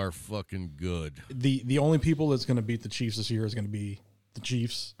 they are fucking good. The only people that's going to beat the Chiefs this year is going to be the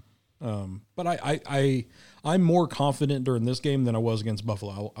Chiefs. But I'm more confident during this game than I was against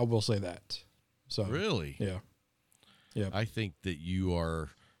Buffalo. I will say that. So really, yeah. I think that you are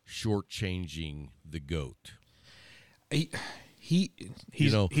shortchanging the GOAT.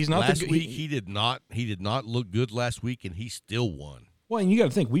 He's not last week. He did not look good last week, and he still won. Well, and you got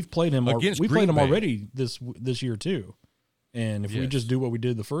to think we've played him. We played him Bay. already this year too. And if we just do what we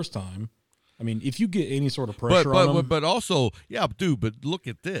did the first time, I mean, if you get any sort of pressure on them, but also, dude. But look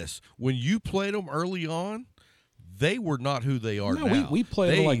at this: when you played them early on, they were not who they are now. No, we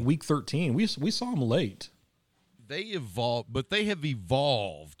played them like week 13. We saw them late. They evolved, but they have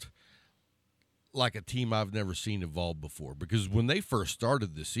evolved like a team I've never seen evolve before. Because when they first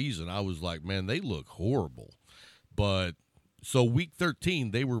started the season, I was like, man, they look horrible. But so week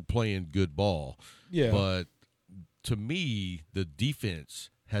 13, they were playing good ball. Yeah. But to me, the defense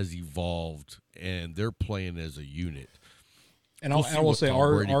has evolved, and they're playing as a unit. And I will say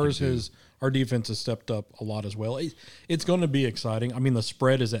our defense has stepped up a lot as well. It's going to be exciting. I mean, the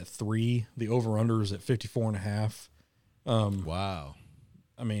spread is at 3. The over/under is at 54.5. Wow.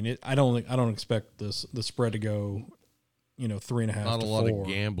 I mean, I don't expect the spread to go, 3.5. Not a lot of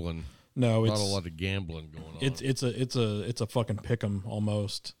gambling. No, not a lot of gambling going on. It's a fucking pick 'em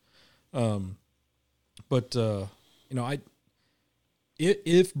almost. But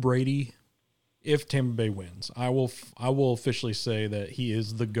if Brady if Tampa Bay wins. I will officially say that he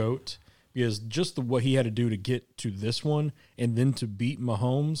is the GOAT because just what he had to do to get to this one and then to beat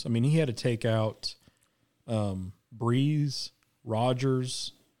Mahomes. I mean, he had to take out Breeze,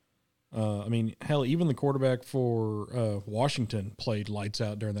 Rodgers. I mean, hell, even the quarterback for Washington played lights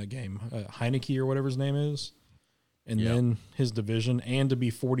out during that game. Heineke or whatever his name is. And then his division, and to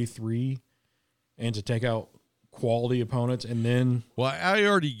be 43 and to take out quality opponents. And then, well, I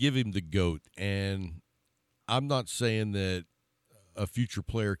already give him the GOAT, and I'm not saying that a future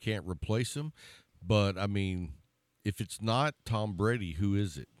player can't replace him, but I mean, if it's not Tom Brady, who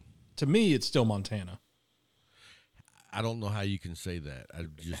is it? To me, it's still Montana. I don't know how you can say that. I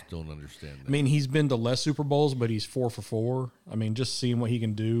just don't understand that. I mean, he's been to less Super Bowls, but he's 4 for 4. I mean, just seeing what he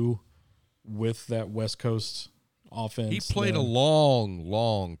can do with that West Coast offense. He played a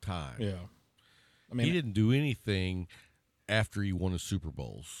long time. Yeah. I mean, he didn't do anything after he won his Super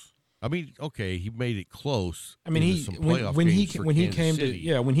Bowls. I mean, okay, he made it close. I mean, when he came to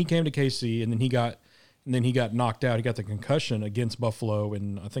KC and then he got knocked out. He got the concussion against Buffalo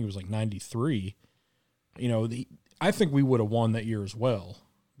in, I think it was like 93. You know, I think we would have won that year as well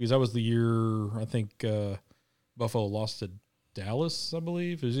because that was the year I think Buffalo lost to Dallas, I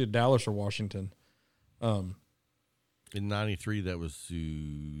believe. It was either Dallas or Washington. In 93, that was to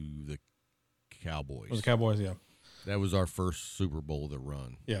the Cowboys. It was the Cowboys, yeah. That was our first Super Bowl to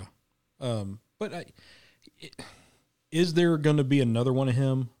run. Yeah. But is there going to be another one of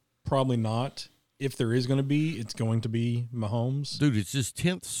him? Probably not. If there is going to be, it's going to be Mahomes. Dude, it's his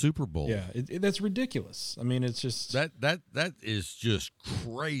 10th Super Bowl. Yeah, that's ridiculous. I mean, it's just... That is just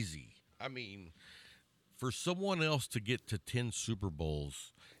crazy. I mean, for someone else to get to 10 Super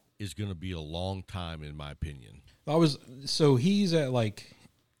Bowls is going to be a long time, in my opinion. He's at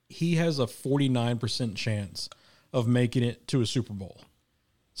he has a 49% chance of making it to a Super Bowl.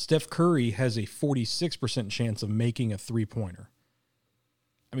 Steph Curry has a 46% chance of making a three-pointer.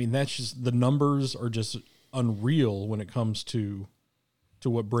 I mean, that's just, the numbers are just unreal when it comes to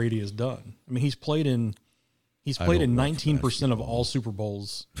what Brady has done. I mean, he's played in 19% of all Super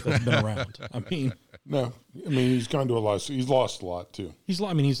Bowls that's been around. I mean, no, I mean he's gone to a lot. He's lost a lot too. He's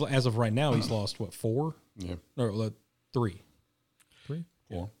as of right now, he's lost what, 4? Yeah, or 3.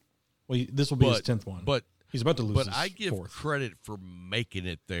 4. Well, this will be his 10th one. But he's about to lose. But I give 4th. credit for making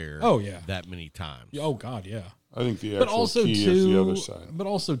it there. Oh yeah, that many times. Oh God, yeah. I think the actual key is the other side. But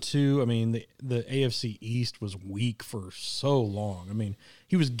also too, I mean, the AFC East was weak for so long. I mean,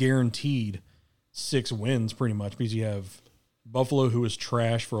 he was guaranteed 6 wins pretty much because you have Buffalo, who was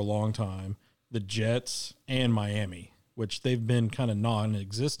trash for a long time, the Jets, and Miami, which they've been kind of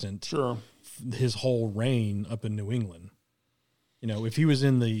non-existent. Sure. His whole reign up in New England. You know, if he was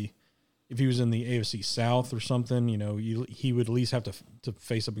in the AFC South or something, you know, he would at least have to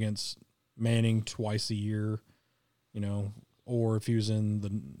face up against Manning twice a year, you know, or if he was in the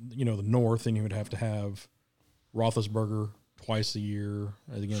North, then he would have to have Roethlisberger twice a year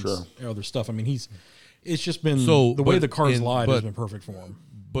against other stuff. I mean, it's just been the way the cards lied has been perfect for him.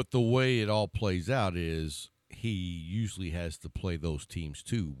 But the way it all plays out is he usually has to play those teams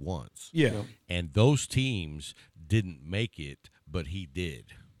too once. Yeah. And those teams didn't make it, but he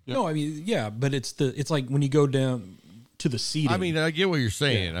did. Yep. No, I mean, yeah, but it's like when you go down to the seeding. I mean, I get what you're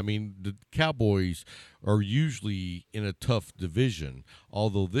saying. Yeah. I mean, the Cowboys are usually in a tough division,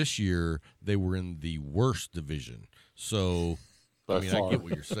 although this year they were in the worst division. So, I get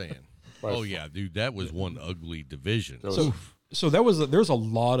what you're saying. Yeah, dude, that was one ugly division. So there's a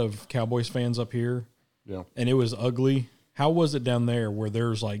lot of Cowboys fans up here. Yeah. And it was ugly. How was it down there where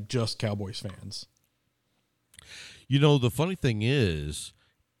there's like just Cowboys fans? You know, the funny thing is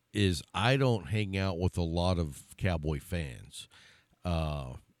I don't hang out with a lot of Cowboy fans.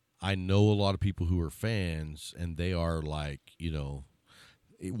 I know a lot of people who are fans, and they are like, you know,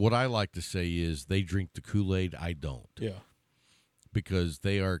 what I like to say is they drink the Kool-Aid. I don't. Yeah. Because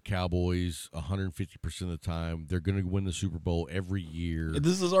they are Cowboys 150% of the time. They're going to win the Super Bowl every year.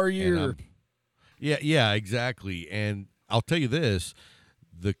 This is our year. Yeah, exactly. And I'll tell you this,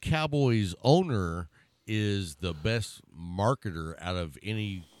 the Cowboys owner is the best marketer out of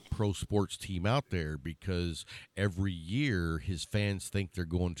any pro sports team out there because every year his fans think they're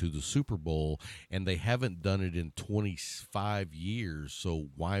going to the Super Bowl, and they haven't done it in 25 years, so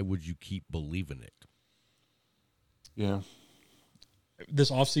why would you keep believing it? Yeah. This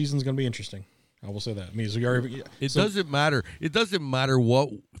offseason is going to be interesting. I will say that. I mean, doesn't matter. It doesn't matter what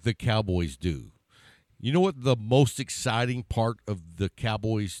the Cowboys do. You know what the most exciting part of the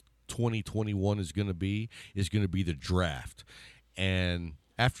Cowboys 2021 is going to be? Is going to be the draft. And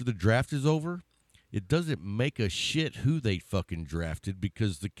after the draft is over, it doesn't make a shit who they fucking drafted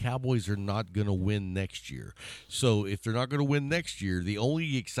because the Cowboys are not going to win next year. So if they're not going to win next year, the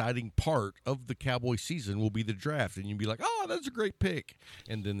only exciting part of the Cowboy season will be the draft. And you'll be like, oh, that's a great pick.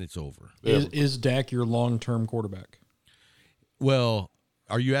 And then it's over. Is Dak your long-term quarterback? Well,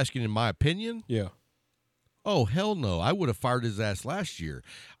 are you asking in my opinion? Yeah. Oh, hell no. I would have fired his ass last year.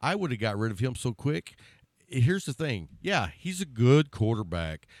 I would have got rid of him so quick. Here's the thing. Yeah, he's a good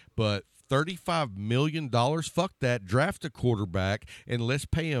quarterback, but $35 million, fuck that. Draft a quarterback and let's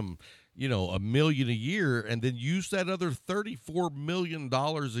pay him, $1 million a year and then use that other $34 million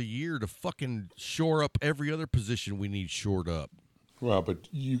a year to fucking shore up every other position we need shored up. Well, but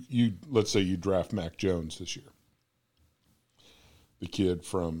you let's say you draft Mac Jones this year. The kid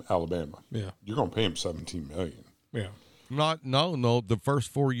from Alabama. Yeah. You're going to pay him $17 million. Yeah. No. The first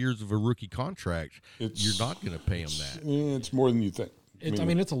 4 years of a rookie contract, you're not going to pay him that. It's more than you think.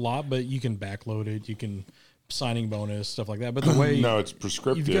 It's a lot, but you can backload it. You can signing bonus, stuff like that. But the way no, it's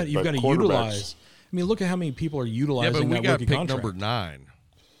prescriptive. You've got to utilize. Look at how many people are utilizing that rookie contract. Number 9.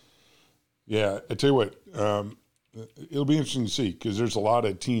 Yeah, I tell you what, it'll be interesting to see because there's a lot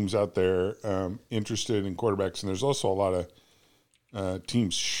of teams out there interested in quarterbacks, and there's also a lot of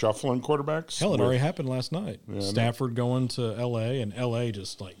teams shuffling quarterbacks. Hell, it already happened last night. Yeah, Stafford going to L.A. and L.A.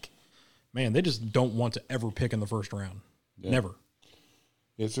 just they just don't want to ever pick in the first round. Yeah. Never.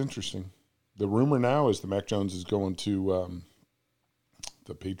 It's interesting. The rumor now is that Mac Jones is going to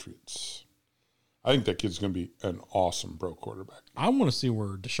the Patriots. I think that kid's going to be an awesome pro quarterback. I want to see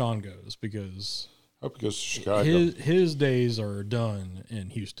where Deshaun goes because I hope he goes to Chicago. His days are done in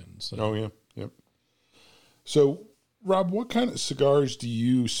Houston. So. Oh, yeah. Yep. So, Rob, what kind of cigars do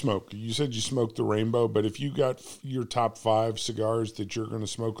you smoke? You said you smoked the Rainbow, but if you got your top 5 cigars that you're going to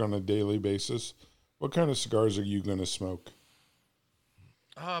smoke on a daily basis, what kind of cigars are you going to smoke?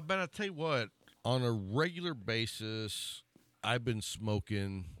 But I'll tell you what, on a regular basis, I've been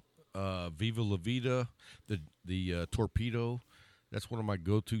smoking Viva La Vida, the Torpedo. That's one of my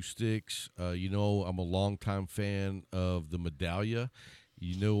go-to sticks. I'm a longtime fan of the Medallia.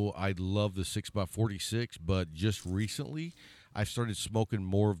 I love the 6x46, but just recently I started smoking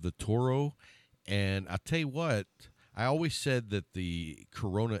more of the Toro. And I tell you what, I always said that the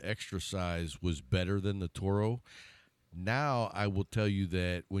Corona Extra size was better than the Toro. Now I will tell you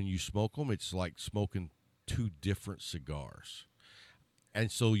that when you smoke them, it's like smoking 2 different cigars. And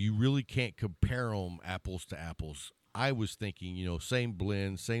so you really can't compare them apples to apples. I was thinking, same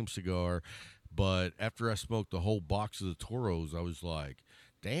blend, same cigar. But after I smoked the whole box of the Toros, I was like,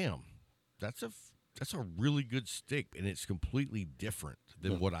 damn, that's a really good stick, and it's completely different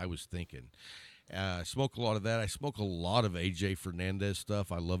than what I was thinking. I smoke a lot of that. I smoke a lot of AJ Fernandez stuff.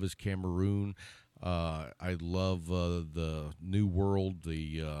 I love his Cameroon. I love the New World,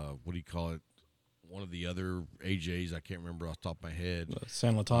 the what do you call it? One of the other AJs, I can't remember off the top of my head.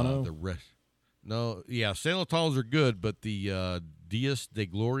 San Latano? San Latanos are good, but the Dias de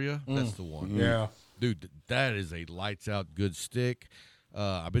Gloria, that's the one. Yeah. Dude, that is a lights-out good stick.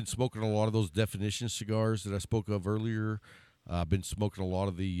 I've been smoking a lot of those Definition cigars that I spoke of earlier. I've been smoking a lot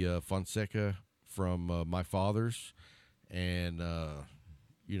of the Fonseca from my father's. And,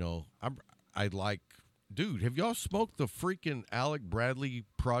 I like... Dude, have y'all smoked the freaking Alec Bradley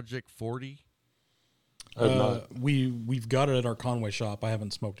Project 40? We've got it at our Conway shop. I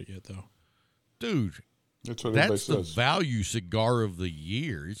haven't smoked it yet, though. Dude, that's the value cigar of the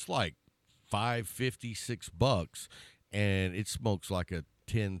year. It's like $5.50, $6, and it smokes like a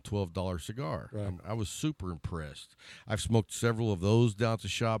 $10-$12 cigar. Right. I was super impressed. I've smoked several of those down at the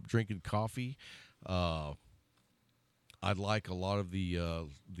shop drinking coffee. I like a lot of the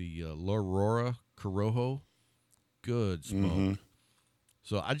La Aurora Corojo. Good smoke. Mm-hmm.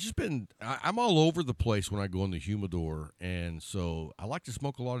 So I'm all over the place when I go in the humidor, and so I like to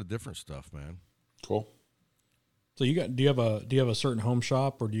smoke a lot of different stuff, man. Cool. So do you have a certain home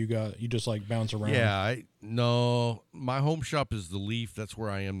shop, or you just like bounce around? Yeah, no, my home shop is the Leaf. That's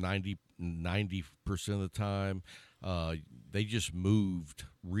where I am 90% of the time. They just moved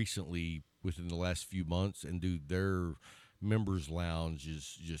recently within the last few months, and dude, their members lounge is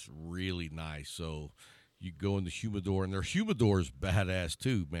just really nice. So you go in the humidor, and their humidor is badass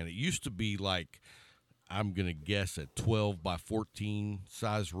too, man. It used to be like, I'm going to guess, a 12 by 14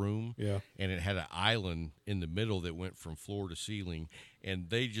 size room. Yeah. And it had an island in the middle that went from floor to ceiling. And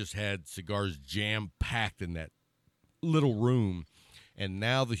they just had cigars jam-packed in that little room. And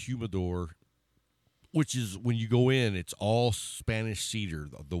now the humidor, which is, when you go in, it's all Spanish cedar.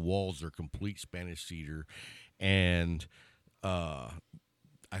 The walls are complete Spanish cedar. And I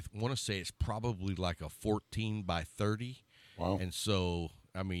want to say it's probably like a 14 by 30. Wow. And so,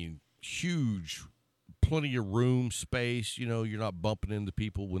 huge plenty of room, space. You know, you're not bumping into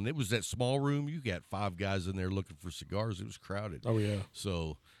people. When it was that small room, you got 5 guys in there looking for cigars. It was crowded. Oh yeah.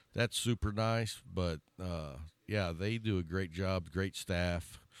 So that's super nice. But yeah, they do a great job. Great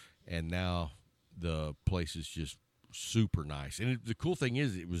staff, and now the place is just super nice. And the cool thing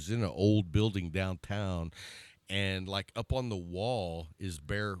is, it was in an old building downtown. And like up on the wall is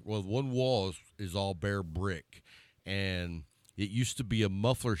bare. Well, one wall is all bare brick, and it used to be a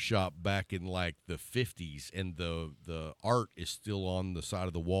muffler shop back in like the 50s, and the art is still on the side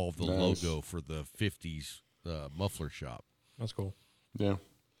of the wall of the logo for the 50s muffler shop. That's cool. Yeah,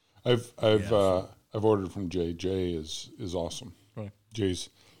 I've ordered from Jay. Jay is awesome. Right. Jay's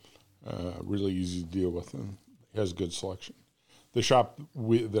really easy to deal with, and he has a good selection. The shop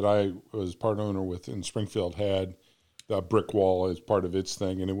that I was part owner with in Springfield had the brick wall as part of its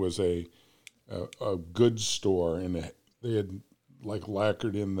thing, and it was a goods store, and they had like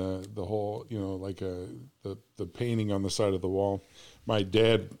lacquered in the whole, you know, like the painting on the side of the wall. My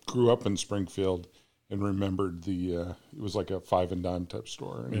dad grew up in Springfield and remembered it was like a 5 and dime type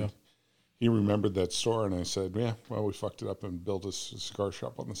store, and he remembered that store, and I said, yeah, well, we fucked it up and built a cigar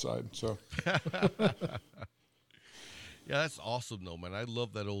shop on the side. So. Yeah, that's awesome, though, man. I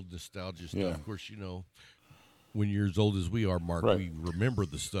love that old nostalgia stuff. Yeah. Of course, you know, when you're as old as we are, Mark, Right. we remember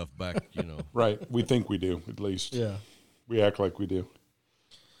the stuff back, you know. Right. We think we do, at least. Yeah. We act like we do.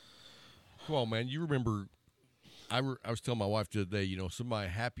 Come on, man. You remember, I was telling my wife the other day, you know, some of my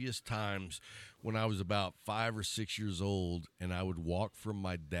happiest times when I was about 5 or 6 years old, and I would walk from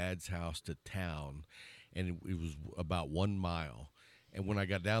my dad's house to town, and it was about 1 mile. And when I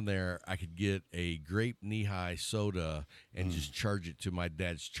got down there, I could get a grape knee-high soda and just charge it to my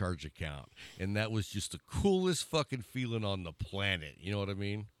dad's charge account. And that was just the coolest fucking feeling on the planet. You know what I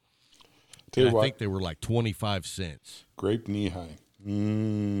mean? Tell you I what, think they were like 25 cents. grape knee high.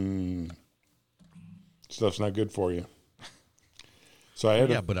 Stuff's not good for you. So I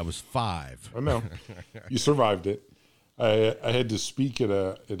had But I was 5. I know. You survived it. I had to speak at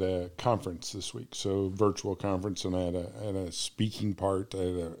a conference this week, so virtual conference, and I had a speaking part. I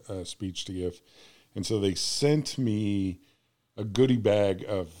had a speech to give, and so they sent me a goodie bag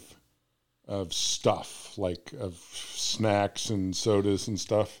of stuff, like of snacks and sodas and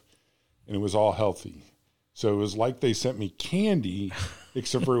stuff, and it was all healthy. So it was like they sent me candy,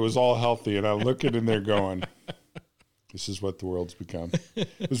 except for it was all healthy, and I look at it in there going, this is what the world's become.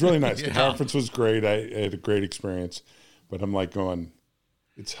 It was really nice. The conference was great. I had a great experience. But I'm like going,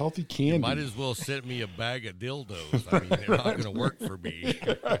 it's healthy candy. You might as well send me a bag of dildos. I mean, they're not going to work for me.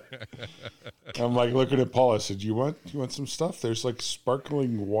 I'm like looking at Paul. I said, you want some stuff? There's like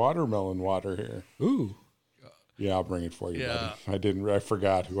sparkling watermelon water here. Ooh. Yeah, I'll bring it for you, buddy. I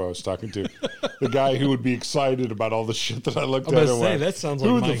forgot who I was talking to. The guy who would be excited about all the shit that I looked at. That sounds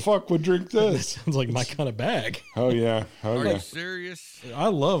like who the fuck would drink That this? sounds like my kind of bag. Oh yeah. Are you serious? I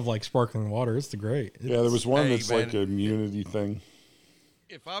love like sparkling water. It's great. Yeah, there was one that's man. like an immunity thing.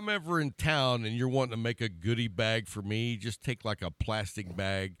 If I'm ever in town and you're wanting to make a goodie bag for me, just take like a plastic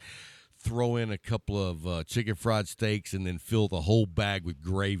bag, throw in a couple of chicken fried steaks, and then fill the whole bag with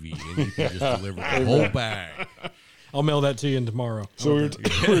gravy, and you can just deliver the whole bag. I'll mail that to you tomorrow. So we were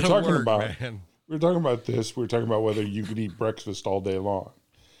talking Work, about man. we were talking about this. We were talking about whether you could eat breakfast all day long.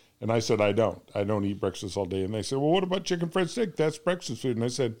 And I said, I don't eat breakfast all day. And they said, well, what about chicken fried steak? That's breakfast food. And I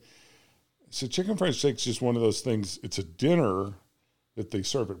said, chicken fried steak's just one of those things. It's a dinner that they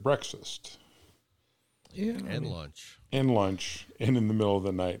serve at breakfast. Yeah. And lunch. And lunch and in the middle of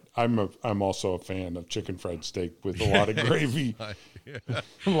the night. I'm also a fan of chicken fried steak with a lot of gravy.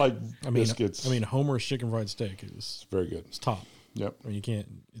 Like biscuits. Homer's chicken fried steak is very good. It's top. Yep.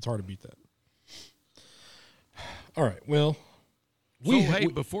 It's hard to beat that. All right. Well,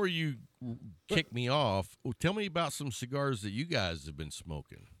 before you kick me off, tell me about some cigars that you guys have been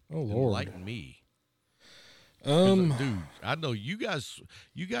smoking. Oh Lord, enlighten me. Dude, I know you guys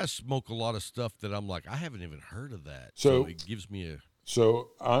smoke a lot of stuff that I'm like, I haven't even heard of that. So it gives me a. So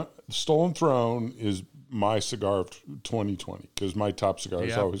Stolen Throne is my cigar of 2020 because my top cigar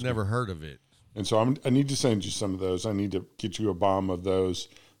is always. I've never heard of it. And so I need to send you some of those. I need to get you a bomb of those.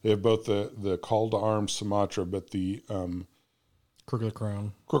 They have both the Call to Arms Sumatra, but the Crook of the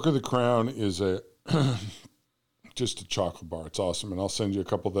Crown. Crook of the Crown is a just a chocolate bar. It's awesome, and I'll send you a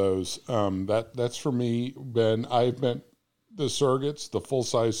couple of those. That's for me, Ben. I've been the surrogates, the full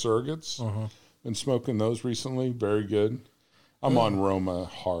size surrogates. Been smoking those recently. Very good. I'm on Roma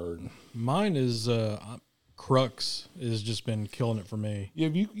hard. Mine is Crux has just been killing it for me. Yeah,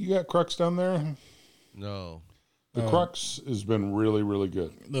 you got Crux down there? No. The Crux has been really, really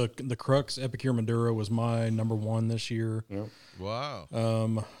good. The Crux Epicure Maduro was my number one this year. Yeah. Wow.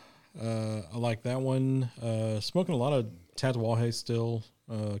 I like that one. Smoking a lot of Tatuaje still.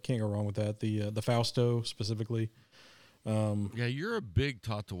 Can't go wrong with that. The Fausto specifically. Yeah, you're a big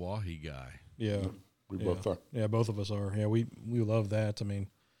Tatuaje guy. Yeah. We both are. Yeah, both of us are. Yeah, we love that. I mean,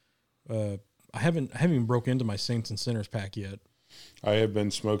 I haven't even broke into my Saints and Sinners pack yet. I have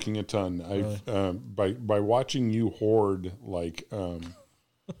been smoking a ton. I've Really? by watching you hoard like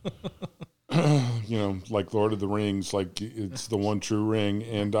like Lord of the Rings, like it's the one true ring,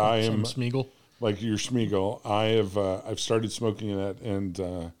 and I am Smeagol. like your Smeagol. I've started smoking that, and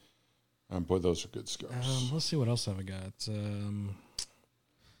boy, those are good cigars. Let's see what else have I got.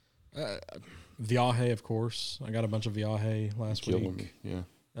 Viaje, of course. I got a bunch of Viaje last Killing week. me, yeah.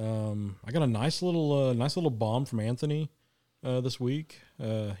 I got a nice little bomb from Anthony this week.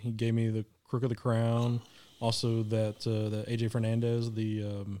 He gave me the Crook of the Crown. Also, the AJ Fernandez,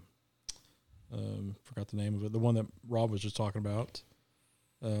 forgot the name of it, the one that Rob was just talking about.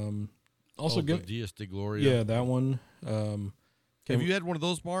 Also, the Dias de Gloria. Yeah, that one. Have you had one of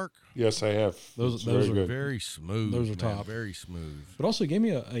those, Mark? Yes, I have. Those very are good. Very smooth. Those are man, top. Very smooth. But also gave me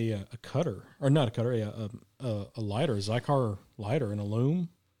a cutter, or not a cutter, a lighter, a Zycar lighter, and a loom.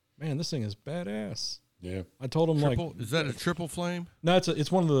 Man, this thing is badass. Yeah. I told him Is that a triple flame? no,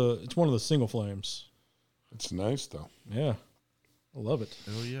 it's one of the single flames. It's nice though. Yeah, I love it.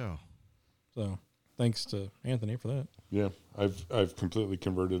 Oh yeah. So thanks to Anthony for that. Yeah, I've completely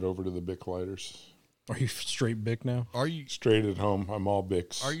converted over to the Bic lighters. Are you straight Bic now? Are you Straight at home, I'm all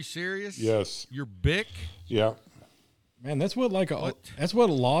Bics. Are you serious? Yes. You're Bic? Yeah. Man, that's what What? that's what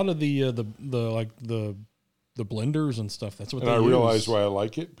a lot of the blenders and stuff. That's what And they I use. realize why I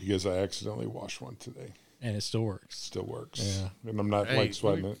like it because I accidentally washed one today. and it still works. Still works. Yeah. And I'm not Hey, like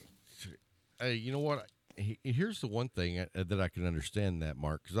sweating let it. Hey, you know what? Here's the one thing that I can understand that,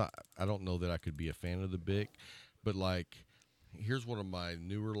 Mark, because I don't know that I could be a fan of the Bic, but like, here's one of my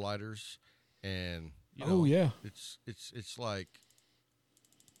newer lighters, and you know, Oh, yeah. it's like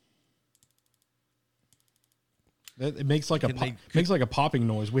It makes like Can makes like a popping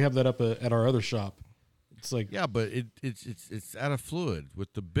noise. We have that up at our other shop. It's like yeah, but it's out of fluid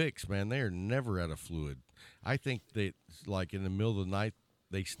with the Bics, man. They are never out of fluid. I think they like in the middle of the night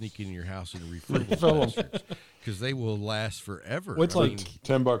they sneak in your house and refill them because they will last forever. Well, it's I like- mean,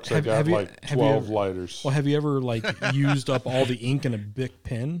 $10. I Have- got have you- like have you 12 ever- lighters. well, have you ever like used up all the ink in a Bic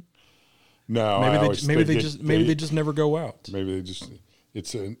pen? No, I Maybe they always maybe think they just never go out. maybe they just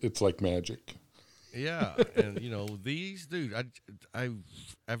it's like magic. yeah, and you know these, dude.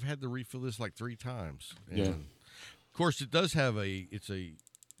 I've had to refill this like 3 times. And Yeah. Of course, it does have it's a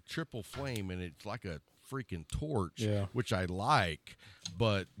triple flame, and it's like a freaking torch, Yeah. which I like.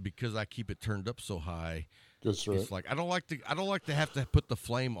 But because I keep it turned up so high, Goes through it's it. like I don't like to have to put the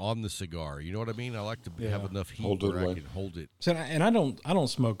flame on the cigar. You know what I mean? I like to have Yeah. enough heat Hold it where I away. can hold it. So, and I don't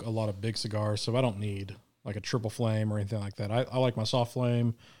smoke a lot of big cigars, so I don't need like a triple flame or anything like that. I like my soft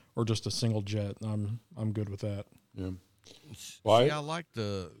flame or just a single jet. I'm good with that. Yeah. See, Well, I like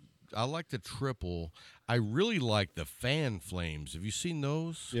the triple. I really like the fan flames. Have you seen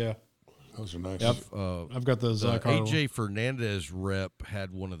those? Yeah, Those are nice. Yep. I've got the The Zycar. AJ Fernandez rep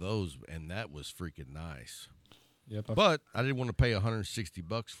had one of those, and that was freaking nice. Yep. But I didn't want to pay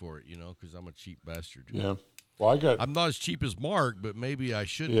 $160 for it, you know, because I'm a cheap bastard. Yeah. Well, I'm not as cheap as Mark, but maybe I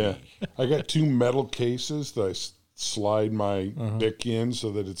should yeah. be. I got 2 metal cases that I slide my Uh-huh. Bic in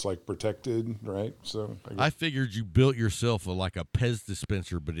so that it's like protected, right? So I figured you built yourself like a Pez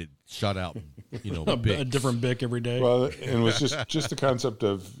dispenser, but it shot out, you know, a Bics. different Bic every day. well, and it was just the concept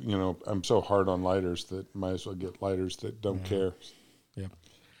of, you know, I'm so hard on lighters that might as well get lighters that don't care. Yep.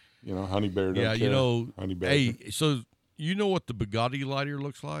 You know, Honey Bear don't Yeah, care. you know, Honey Bear. hey, so you know what the Bugatti lighter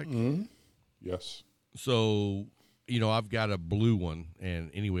looks like? Yes. So, you know, I've got a blue one, and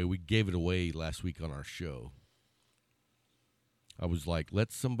anyway, we gave it away last week on our show. I was like,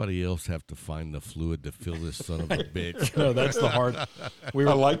 let somebody else have to find the fluid to fill this son of a bitch. No, that's the hard. We I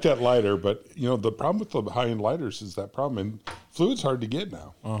were like that lighter, but you know the problem with the high-end lighters is that problem, and fluid's hard to get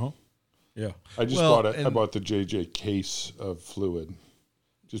now. yeah. I just Well, I and- bought the JJ case of fluid.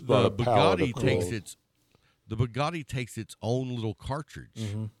 Just The bought a pallet Bugatti of takes fluid. the Bugatti takes its own little cartridge,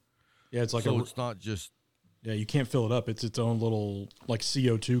 Yeah, it's like so a it's not just yeah. You can't fill it up. It's its own little like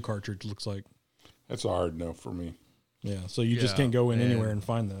CO2 cartridge. Looks like. That's a hard no for me. Yeah, so you just Yeah, can't go in and- anywhere and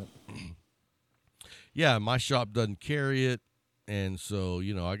find that. yeah. My shop doesn't carry it, and so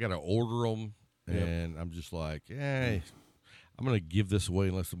you know I got to order them, and I'm just like, hey, I'm gonna give this away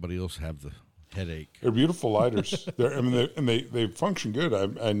unless somebody else have the headache. They're beautiful lighters. They function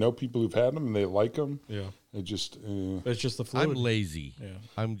good. I know people who've had them and they like them. Yeah, It just it's just the fluid. I'm lazy. Yeah.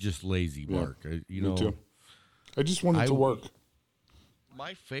 I'm just lazy, Mark. You me know, too. I just want it to I- work.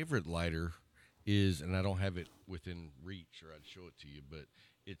 My favorite lighter is, and I don't have it within reach, or I'd show it to you, but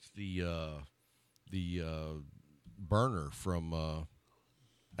it's the burner from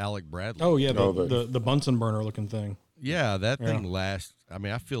Alec Bradley. Oh yeah, the Bunsen burner looking thing. Yeah, that thing lasts. I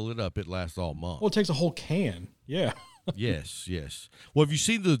mean, I fill it up; it lasts all month. Well, it takes a whole can. Yeah. Yes. Well, have you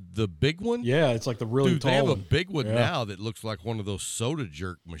seen the big one? Yeah, it's like the really tall. They have one. a big one now that looks like one of those soda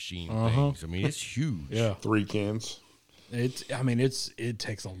jerk machine things. I mean, it's huge. Yeah, 3 cans. It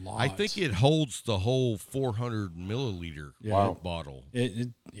takes a lot. I think it holds the whole 400 milliliter bottle.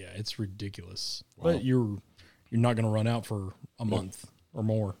 It's ridiculous. Wow. But you're not going to run out for a month or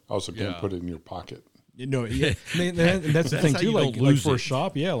more. Also, can't put it in your pocket. No, yeah, that's the thing too. Like for a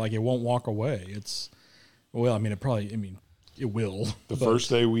shop, like it won't walk away. Well, I mean, it will. The first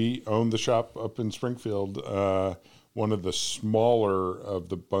day we owned the shop up in Springfield, one of the smaller of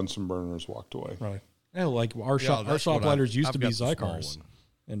the Bunsen burners walked away. Right. Yeah, like our shop lighters used to be Cigars,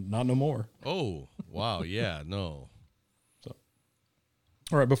 and not no more. Oh, wow. Yeah, no. So,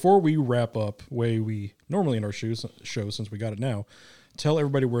 all right, before we wrap up, way we normally in our show, since we got it now, tell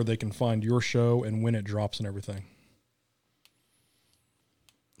everybody where they can find your show and when it drops and everything.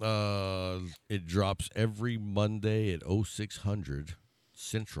 It drops every Monday at 0600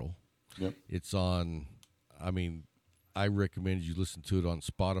 Central. Yep. It's on, I recommend you listen to it on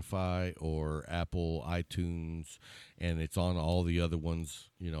Spotify or Apple, iTunes, and it's on all the other ones.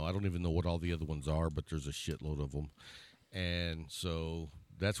 I don't even know what all the other ones are, but there's a shitload of them. And so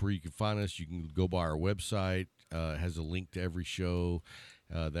that's where you can find us. You can go by our website. It has a link to every show.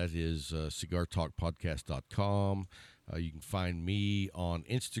 That is cigartalkpodcast.com. You can find me on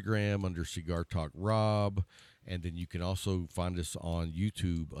Instagram under Cigar Talk Rob, and then you can also find us on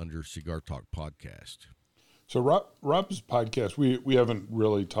YouTube under Cigar Talk Podcast. So Rob's podcast, we haven't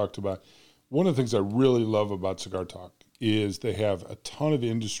really talked about. One of the things I really love about Cigar Talk is they have a ton of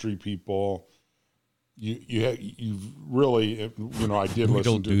industry people. You've really, I did listen to. We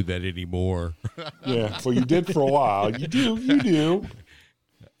don't do that anymore. Yeah, well, you did for a while. You do.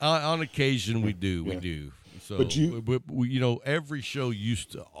 On occasion, we do. So, but every show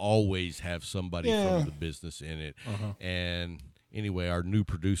used to always have somebody from the business in it. And anyway, our new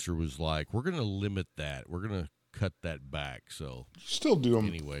producer was like, we're going to limit that. We're going to cut that back. So you still do them.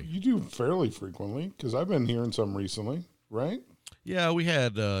 Anyway. You do fairly frequently because I've been hearing some recently, right? Yeah, we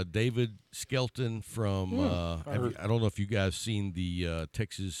had David Skelton from, I don't know if you guys seen the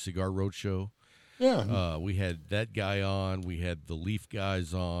Texas Cigar Roadshow. Yeah. We had that guy on. We had the Leaf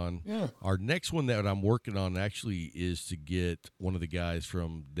guys on. Yeah. Our next one that I'm working on actually is to get one of the guys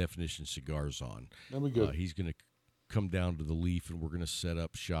from Definition Cigars on. That'd be good. He's going to come down to the Leaf, and we're going to set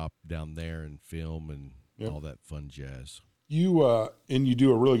up shop down there and film and all that fun jazz. You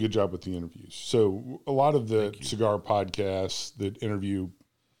do a really good job with the interviews. So a lot of the cigar podcasts that interview,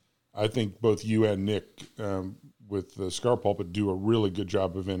 I think both you and Nick with the Cigar Pulpit do a really good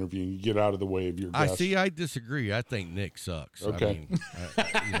job of interviewing. You get out of the way of your guests. I disagree. I think Nick sucks. Okay.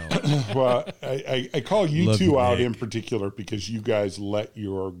 Well, I call you two out in particular because you guys let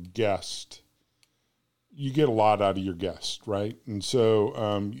your guest. You get a lot out of your guest, right? And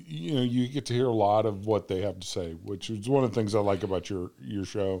so, you get to hear a lot of what they have to say, which is one of the things I like about your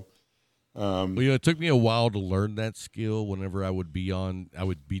show. It took me a while to learn that skill. Whenever I would be doing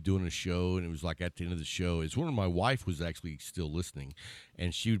a show, and it was like at the end of the show, it's when my wife was actually still listening,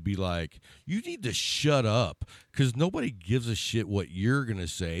 and she would be like, "You need to shut up because nobody gives a shit what you're gonna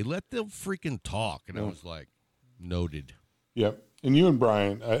say. Let them freaking talk." And I was like, "Noted." Yep. And you and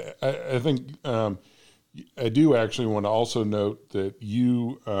Brian, I think. I do actually want to also note that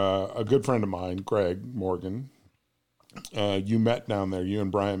you, a good friend of mine, Greg Morgan, you met down there. You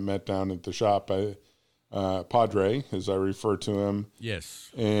and Brian met down at the shop, Padre, as I refer to him.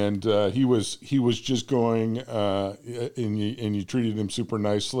 Yes. And he was just going, and you treated him super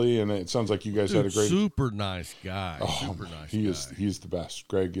nicely. And it sounds like you guys had a great, super nice guy. He's the best.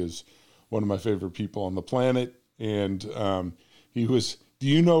 Greg is one of my favorite people on the planet, and he was. Do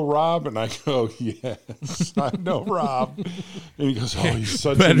you know Rob? And I go, yes, I know Rob. And he goes, oh, he's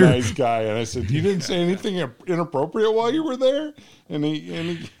such a nice guy. And I said, you didn't say anything inappropriate while you were there? And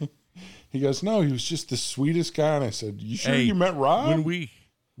he goes, no, he was just the sweetest guy. And I said, you sure you met Rob?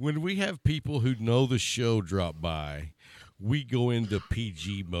 When we have people who know the show drop by, we go into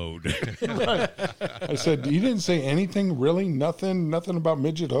PG mode. Right. I said, you didn't say anything, really? Nothing about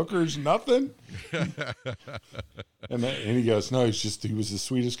midget hookers, nothing? And he goes, no, he was the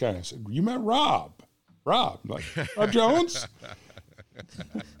sweetest guy. I said, you met Rob. I'm like, Rob Jones?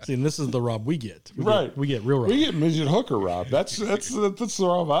 See, and this is the Rob we get. We get real Rob. We get midget hooker Rob. That's the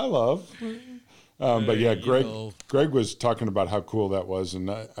Rob I love. But yeah, Greg, you know. Greg was talking about how cool that was, and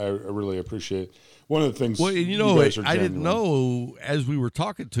I really appreciate it. One of the things, Well, you know, guys are I didn't genuine. know as we were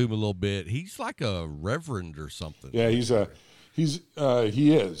talking to him a little bit. He's like a reverend or something. Yeah, he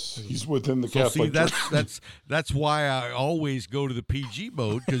is. He's within the So see, Catholic Church. that's why I always go to the PG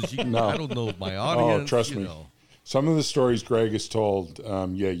mode because I don't know my audience. Oh, trust me. Know. Some of the stories Greg has told,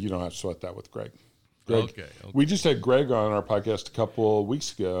 you don't have to sweat that with Greg. Okay. We just had Greg on our podcast a couple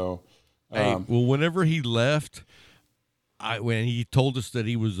weeks ago. Hey, well, whenever he left, when he told us that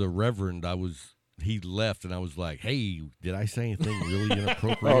he was a reverend, he left, and I was like, "Hey, did I say anything really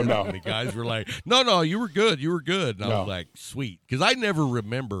inappropriate?" Oh, no. And the guys were like, "No, you were good. You were good." And I was like, "Sweet," because I never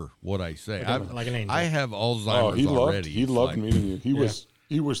remember what I say. Like an angel. I have Alzheimer's already. He loved meeting you.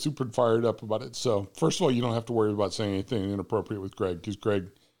 He was super fired up about it. So first of all, you don't have to worry about saying anything inappropriate with Greg because Greg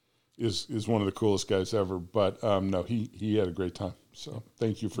is one of the coolest guys ever. But no, he had a great time. So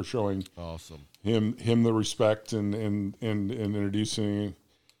thank you for showing him the respect and introducing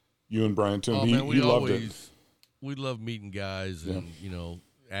you and Brian to him. He loved it. We love meeting guys and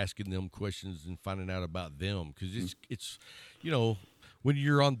asking them questions and finding out about them because it's when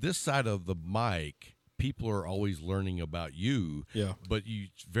you're on this side of the mic, people are always learning about you. Yeah. But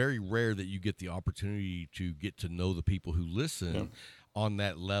it's very rare that you get the opportunity to get to know the people who listen on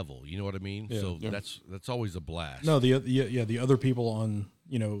that level. You know what I mean? Yeah. So that's always a blast. No, the other people on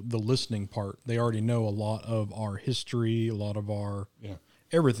the listening part, they already know a lot of our history, a lot of our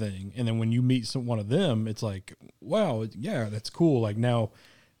everything, and then when you meet one of them, it's like, wow, yeah, that's cool. Like now,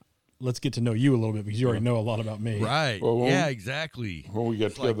 let's get to know you a little bit because you already know a lot about me. Right? Well, exactly. When we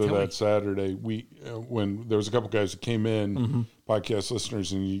got together that Saturday, when there was a couple guys that came in, podcast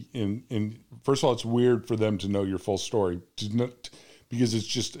listeners, and first of all, it's weird for them to know your full story because it's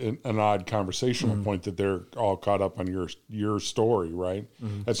just an odd conversational point that they're all caught up on your story, right?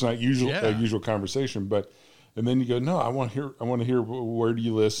 That's not a usual conversation, but. And then you go, no, I want to hear where do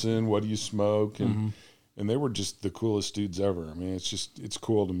you listen, what do you smoke, and they were just the coolest dudes ever. I mean, it's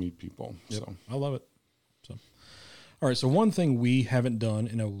cool to meet people. Yep. So I love it. So, all right. So one thing we haven't done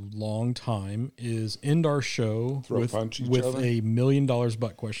in a long time is end our show with a $1 million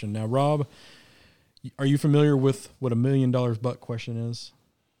butt question. Now, Rob, are you familiar with what $1 million butt question is?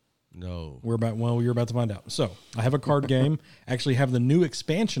 No. You're about to find out. So I have a card game. Actually have the new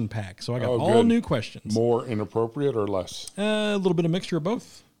expansion pack. So I got all new questions. More inappropriate or less? A little bit of mixture of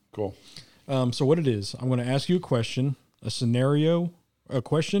both. Cool. So what it is, I'm going to ask you a question, a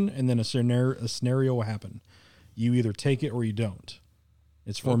question, and then a scenario will happen. You either take it or you don't.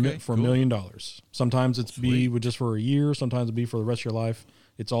 It's for $1 million. Sometimes it's just for a year. Sometimes it'll be for the rest of your life.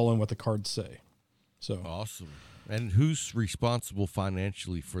 It's all in what the cards say. So awesome. And who's responsible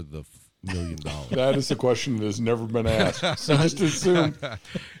financially for the $1 million? That is a question that has never been asked. So just assume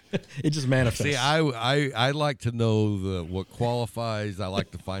it just manifests. See, I like to know what qualifies. I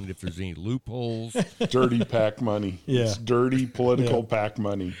like to find if there's any loopholes. Dirty PAC money. Yeah. It's dirty political PAC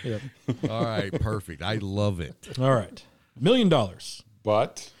money. Yep. All right, perfect. I love it. All right. $1 million.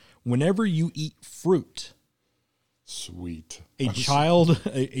 But whenever you eat fruit, sweet. A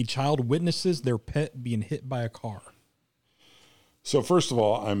child witnesses their pet being hit by a car. So first of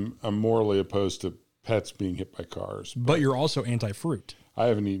all, I'm morally opposed to pets being hit by cars. But you're also anti-fruit. I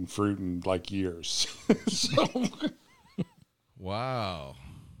haven't eaten fruit in like years. Wow.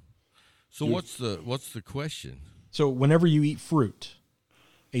 So what's the question? So whenever you eat fruit,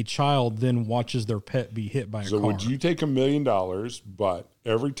 a child then watches their pet be hit by a car. So would you take $1 million, but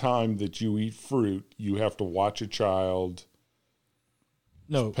every time that you eat fruit, you have to watch a child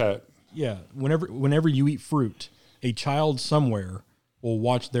pet? Yeah. Whenever you eat fruit, a child somewhere will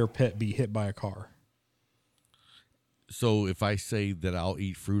watch their pet be hit by a car. So if I say that I'll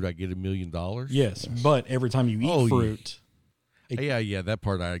eat fruit, I get $1 million? Yes, but every time you eat fruit. Yeah, that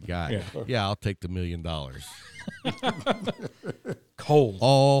part I got. Yeah, I'll take the $1 million. Cold.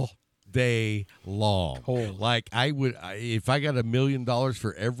 All day long. Cold. Like I would, if I got $1 million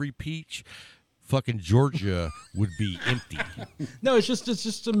for every peach, fucking Georgia would be empty. No, it's just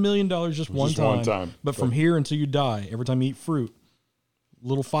 $1 million one time. But from here until you die, every time you eat fruit,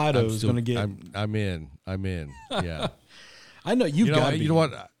 little Fido's going to get. I'm in. Yeah. I know you've got. You know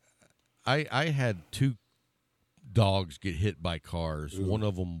what? I had 2 dogs get hit by cars. Ooh. One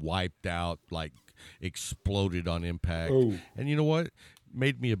of them wiped out, like exploded on impact. Ooh. And you know what?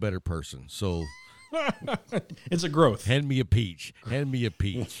 Made me a better person. So it's a growth. Hand me a peach. All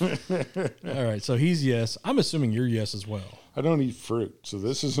right. So he's yes. I'm assuming you're yes as well. I don't eat fruit, so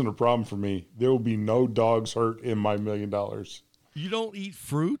this isn't a problem for me. There will be no dogs hurt in my $1 million. You don't eat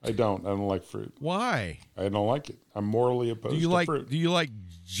fruit? I don't like fruit. Why? I don't like it. I'm morally opposed to fruit. Do you like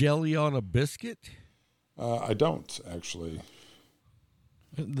jelly on a biscuit? I don't, actually.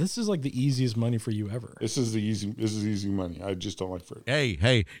 This is like the easiest money for you ever. This is easy money. I just don't like fruit.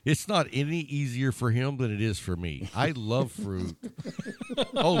 Hey, it's not any easier for him than it is for me. I love fruit.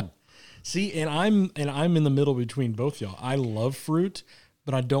 Oh, see, and I'm in the middle between both y'all. I love fruit,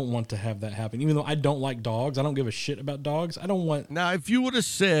 but I don't want to have that happen. Even though I don't like dogs, I don't give a shit about dogs. I don't want. Now, if you would have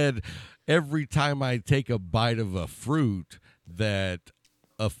said every time I take a bite of a fruit that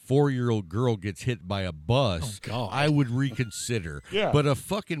a 4-year-old girl gets hit by a bus, I would reconsider. Yeah. But a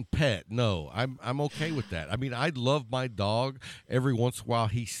fucking pet, no, I'm okay with that. I mean, I love my dog. Every once in a while,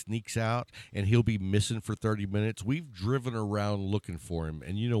 he sneaks out and he'll be missing for 30 minutes. We've driven around looking for him,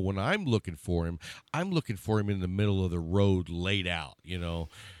 and when I'm looking for him in the middle of the road, laid out.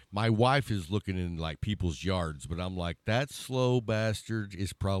 My wife is looking in like people's yards, but I'm like, that slow bastard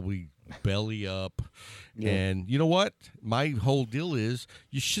is probably belly up. Yeah. And you know what? My whole deal is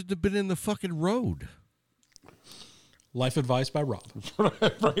you shouldn't have been in the fucking road. Life advice by Rob.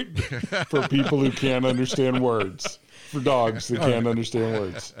 Right? For people who can't understand words. For dogs that can't understand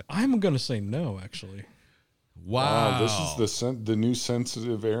words. I'm going to say no, actually. Wow. This is the new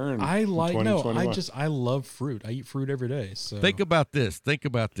sensitive Aaron. I love fruit. I eat fruit every day. So Think about this.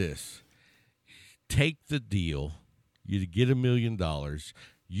 Take the deal. You get $1 million.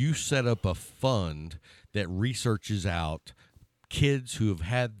 You set up a fund that researches out kids who have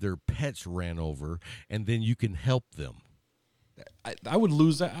had their pets ran over, and then you can help them. I would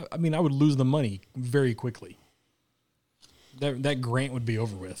lose that. I mean, I would lose the money very quickly. That grant would be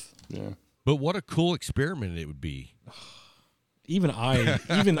over with. Yeah. But what a cool experiment it would be. Even I,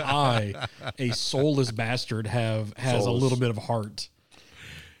 a soulless bastard, has a little bit of heart.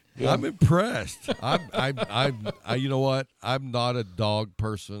 Yeah. I'm impressed. You know what? I'm not a dog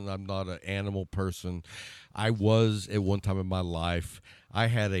person. I'm not an animal person. I was at one time in my life. I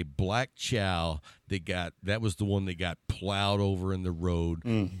had a black chow that was the one that got plowed over in the road.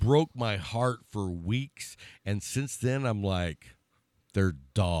 Broke my heart for weeks. And since then, I'm like, they're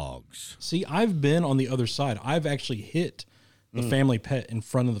dogs. See, I've been on the other side. I've actually hit the family pet in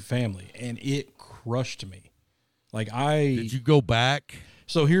front of the family, and it crushed me. Did you go back?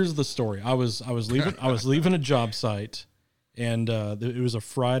 So here's the story. I was leaving a job site, and it was a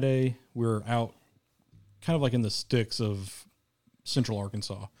Friday. We were out, kind of like in the sticks of Central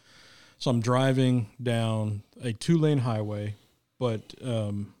Arkansas. So I'm driving down a 2-lane highway, but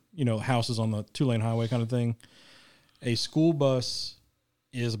houses on the 2-lane highway kind of thing. A school bus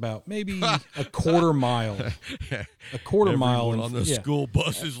is about maybe a quarter mile. Everyone on the school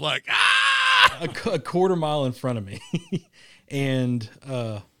bus is like, ah! A quarter mile in front of me. And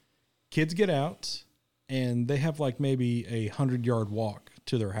kids get out, and they have like maybe a 100-yard walk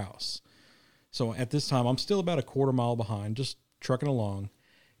to their house. So at this time, I'm still about a quarter mile behind, just trucking along.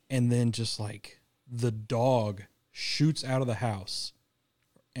 And then just like the dog shoots out of the house.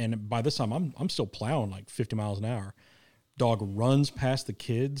 And by this time, I'm still plowing like 50 miles an hour. Dog runs past the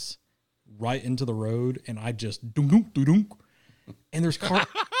kids right into the road, and I just dunk, and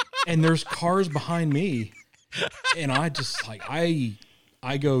there's cars behind me, and I just like I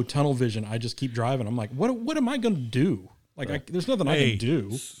go tunnel vision. I just keep driving. I'm like, what am I going to do? Like, there's nothing I can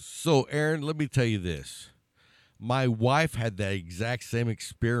do. So, Aaron, let me tell you this. My wife had that exact same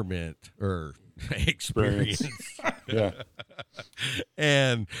experience. Yeah.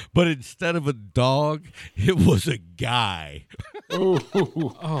 But instead of a dog, it was a guy. Oh.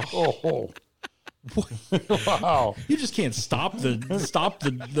 Wow. You just can't stop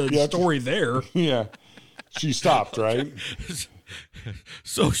the story there. Yeah. She stopped, right?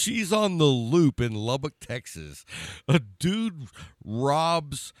 So she's on the loop in Lubbock, Texas. A dude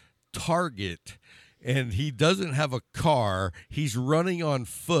robs Target, and he doesn't have a car. He's running on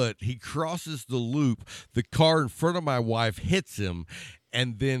foot. He crosses the loop. The car in front of my wife hits him,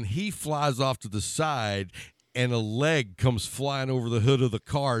 and then he flies off to the side, and a leg comes flying over the hood of the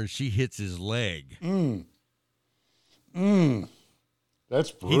car, and she hits his leg.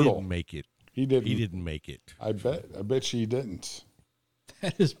 That's brutal. He didn't make it. He didn't make it. I bet she didn't.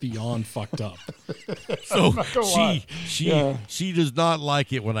 That is beyond fucked up. So she does not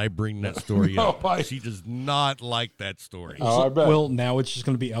like it when I bring that story up. She does not like that story. Oh, I bet. Well, now it's just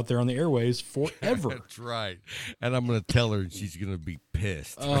going to be out there on the airways forever. That's right. And I'm going to tell her, and she's going to be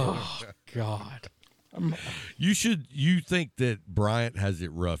pissed. Oh, God. You think that Bryant has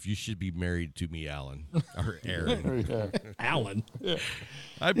it rough. You should be married to me, Alan. Or Aaron. Yeah. Alan. Yeah.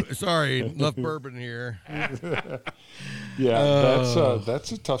 I'm sorry, enough bourbon here. Yeah,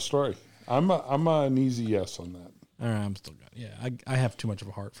 that's a tough story. I'm an easy yes on that. I'm still good. Yeah, I have too much of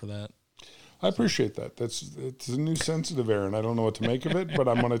a heart for that. I appreciate that. It's a new sensitive Aaron. I don't know what to make of it, but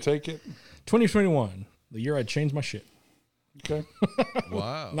I'm going to take it. 2021, the year I changed my shit. Okay.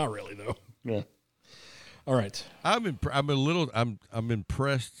 Wow. Not really though. Yeah. All right. I'm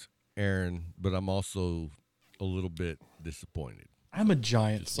impressed, Aaron, but I'm also a little bit disappointed. I'm a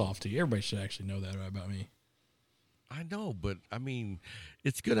giant softie. Everybody should actually know that about me. I know, but I mean,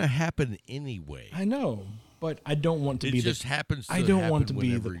 it's going to happen anyway. I know, but I don't want to It be just happens to I don't happen want to be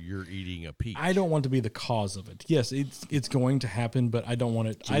whenever you're eating a peach. I don't want to be the cause of it. Yes, it's going to happen, but I don't want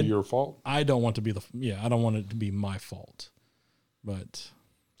it. It's your fault. I don't want to be I don't want it to be my fault. But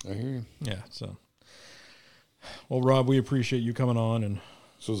I hear you. yeah, so. Well, Rob, we appreciate you coming on and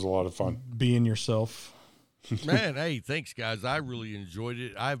This was a lot of fun. being yourself. Man, hey, thanks, guys. I really enjoyed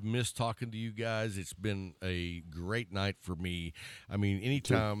it. I've missed talking to you guys. It's been a great night for me. I mean,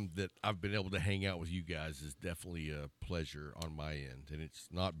 anytime that I've been able to hang out with you guys is definitely a pleasure on my end, and it's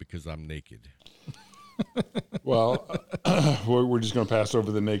not because I'm naked. Well, we're just going to pass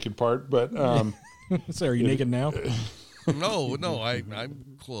over the naked part, but So, are you naked now? No,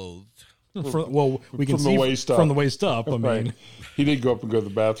 I'm clothed. We can from see the waist up. from the waist up. I mean, right. He did go up and go to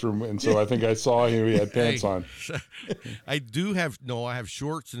the bathroom, and so I think I saw him. He had pants on. I have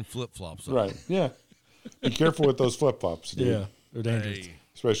shorts and flip-flops on. Right. Yeah. Be careful with those flip-flops, dude. yeah, they're dangerous. Hey,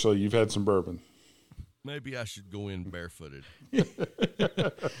 Especially you've had some bourbon. maybe I should go in barefooted.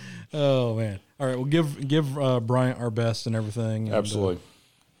 Oh man! All right, well, give Bryant our best and everything. And, Absolutely.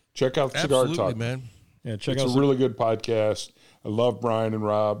 Check out Cigar Absolutely, Talk. man. yeah, check It's out. a really good podcast. I love Brian and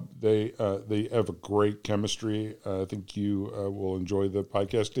Rob. They have a great chemistry. I think you will enjoy the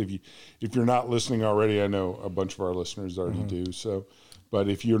podcast. If you're not listening already, I know a bunch of our listeners already do. So, but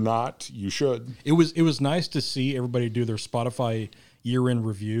if you're not, you should. It was nice to see everybody do their Spotify year-end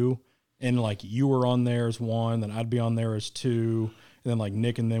review, and like you were on there as 1, then I'd be on there as 2, and then like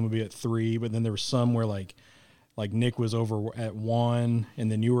Nick and them would be at 3. But then there was some where like Nick was over at 1,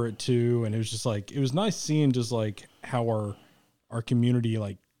 and then you were at 2, and it was just like it was nice seeing just like how our community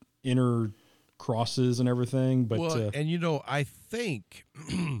like intercrosses and everything. But and I think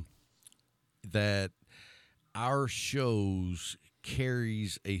that our shows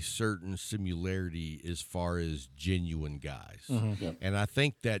carries a certain similarity as far as genuine guys. Yep. And I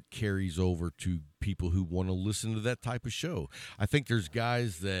think that carries over to people who want to listen to that type of show. I think there's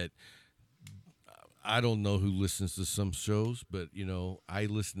guys that I don't know who listens to some shows, but I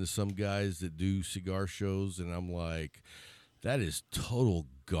listen to some guys that do cigar shows, and I'm like, that is total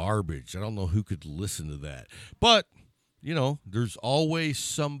garbage. I don't know who could listen to that. But, there's always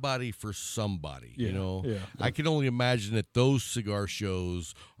somebody for somebody, Yeah. I can only imagine that those cigar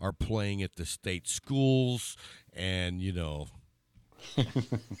shows are playing at the state schools and,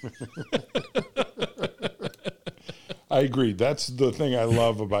 I agree. That's the thing I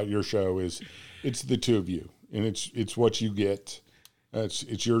love about your show is it's the two of you, and it's what you get.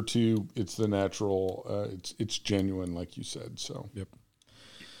 It's your two. It's the natural. It's genuine, like you said. So yep.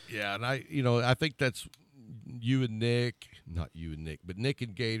 Yeah, and I think that's you and Nick, not you and Nick, but Nick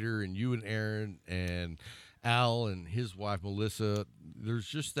and Gator, and you and Aaron and Al and his wife Melissa. There's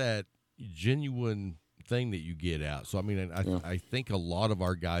just that genuine thing that you get out. So I mean, I think a lot of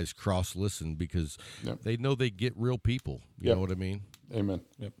our guys cross listen because they know they get real people. You know what I mean? Amen.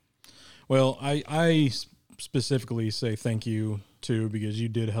 Yep. Well, I specifically say thank you too, because you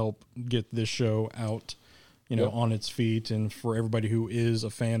did help get this show out, on its feet. And for everybody who is a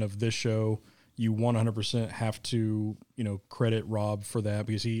fan of this show, you 100% have to, credit Rob for that,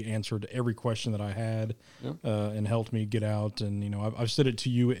 because he answered every question that I had and helped me get out. And, I've said it to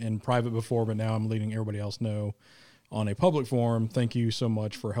you in private before, but now I'm letting everybody else know on a public forum. Thank you so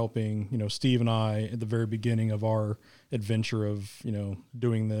much for helping, Steve and I at the very beginning of our adventure of,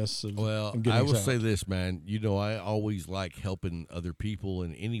 doing this. Well, I will say this, man, I always like helping other people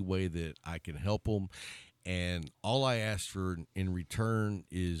in any way that I can help them. And all I ask for in return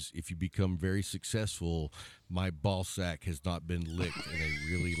is if you become very successful, my ball sack has not been licked in a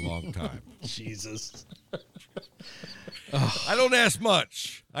really long time. Jesus. I don't ask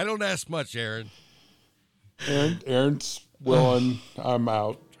much. Aaron. Aaron's willing. I'm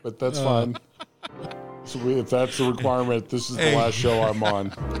out, but that's fine. So if that's the requirement, this is the last show I'm on.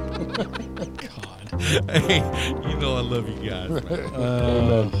 God. Hey, I love you guys,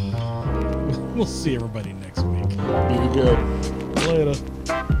 man. We'll see everybody next week. Be good. Later.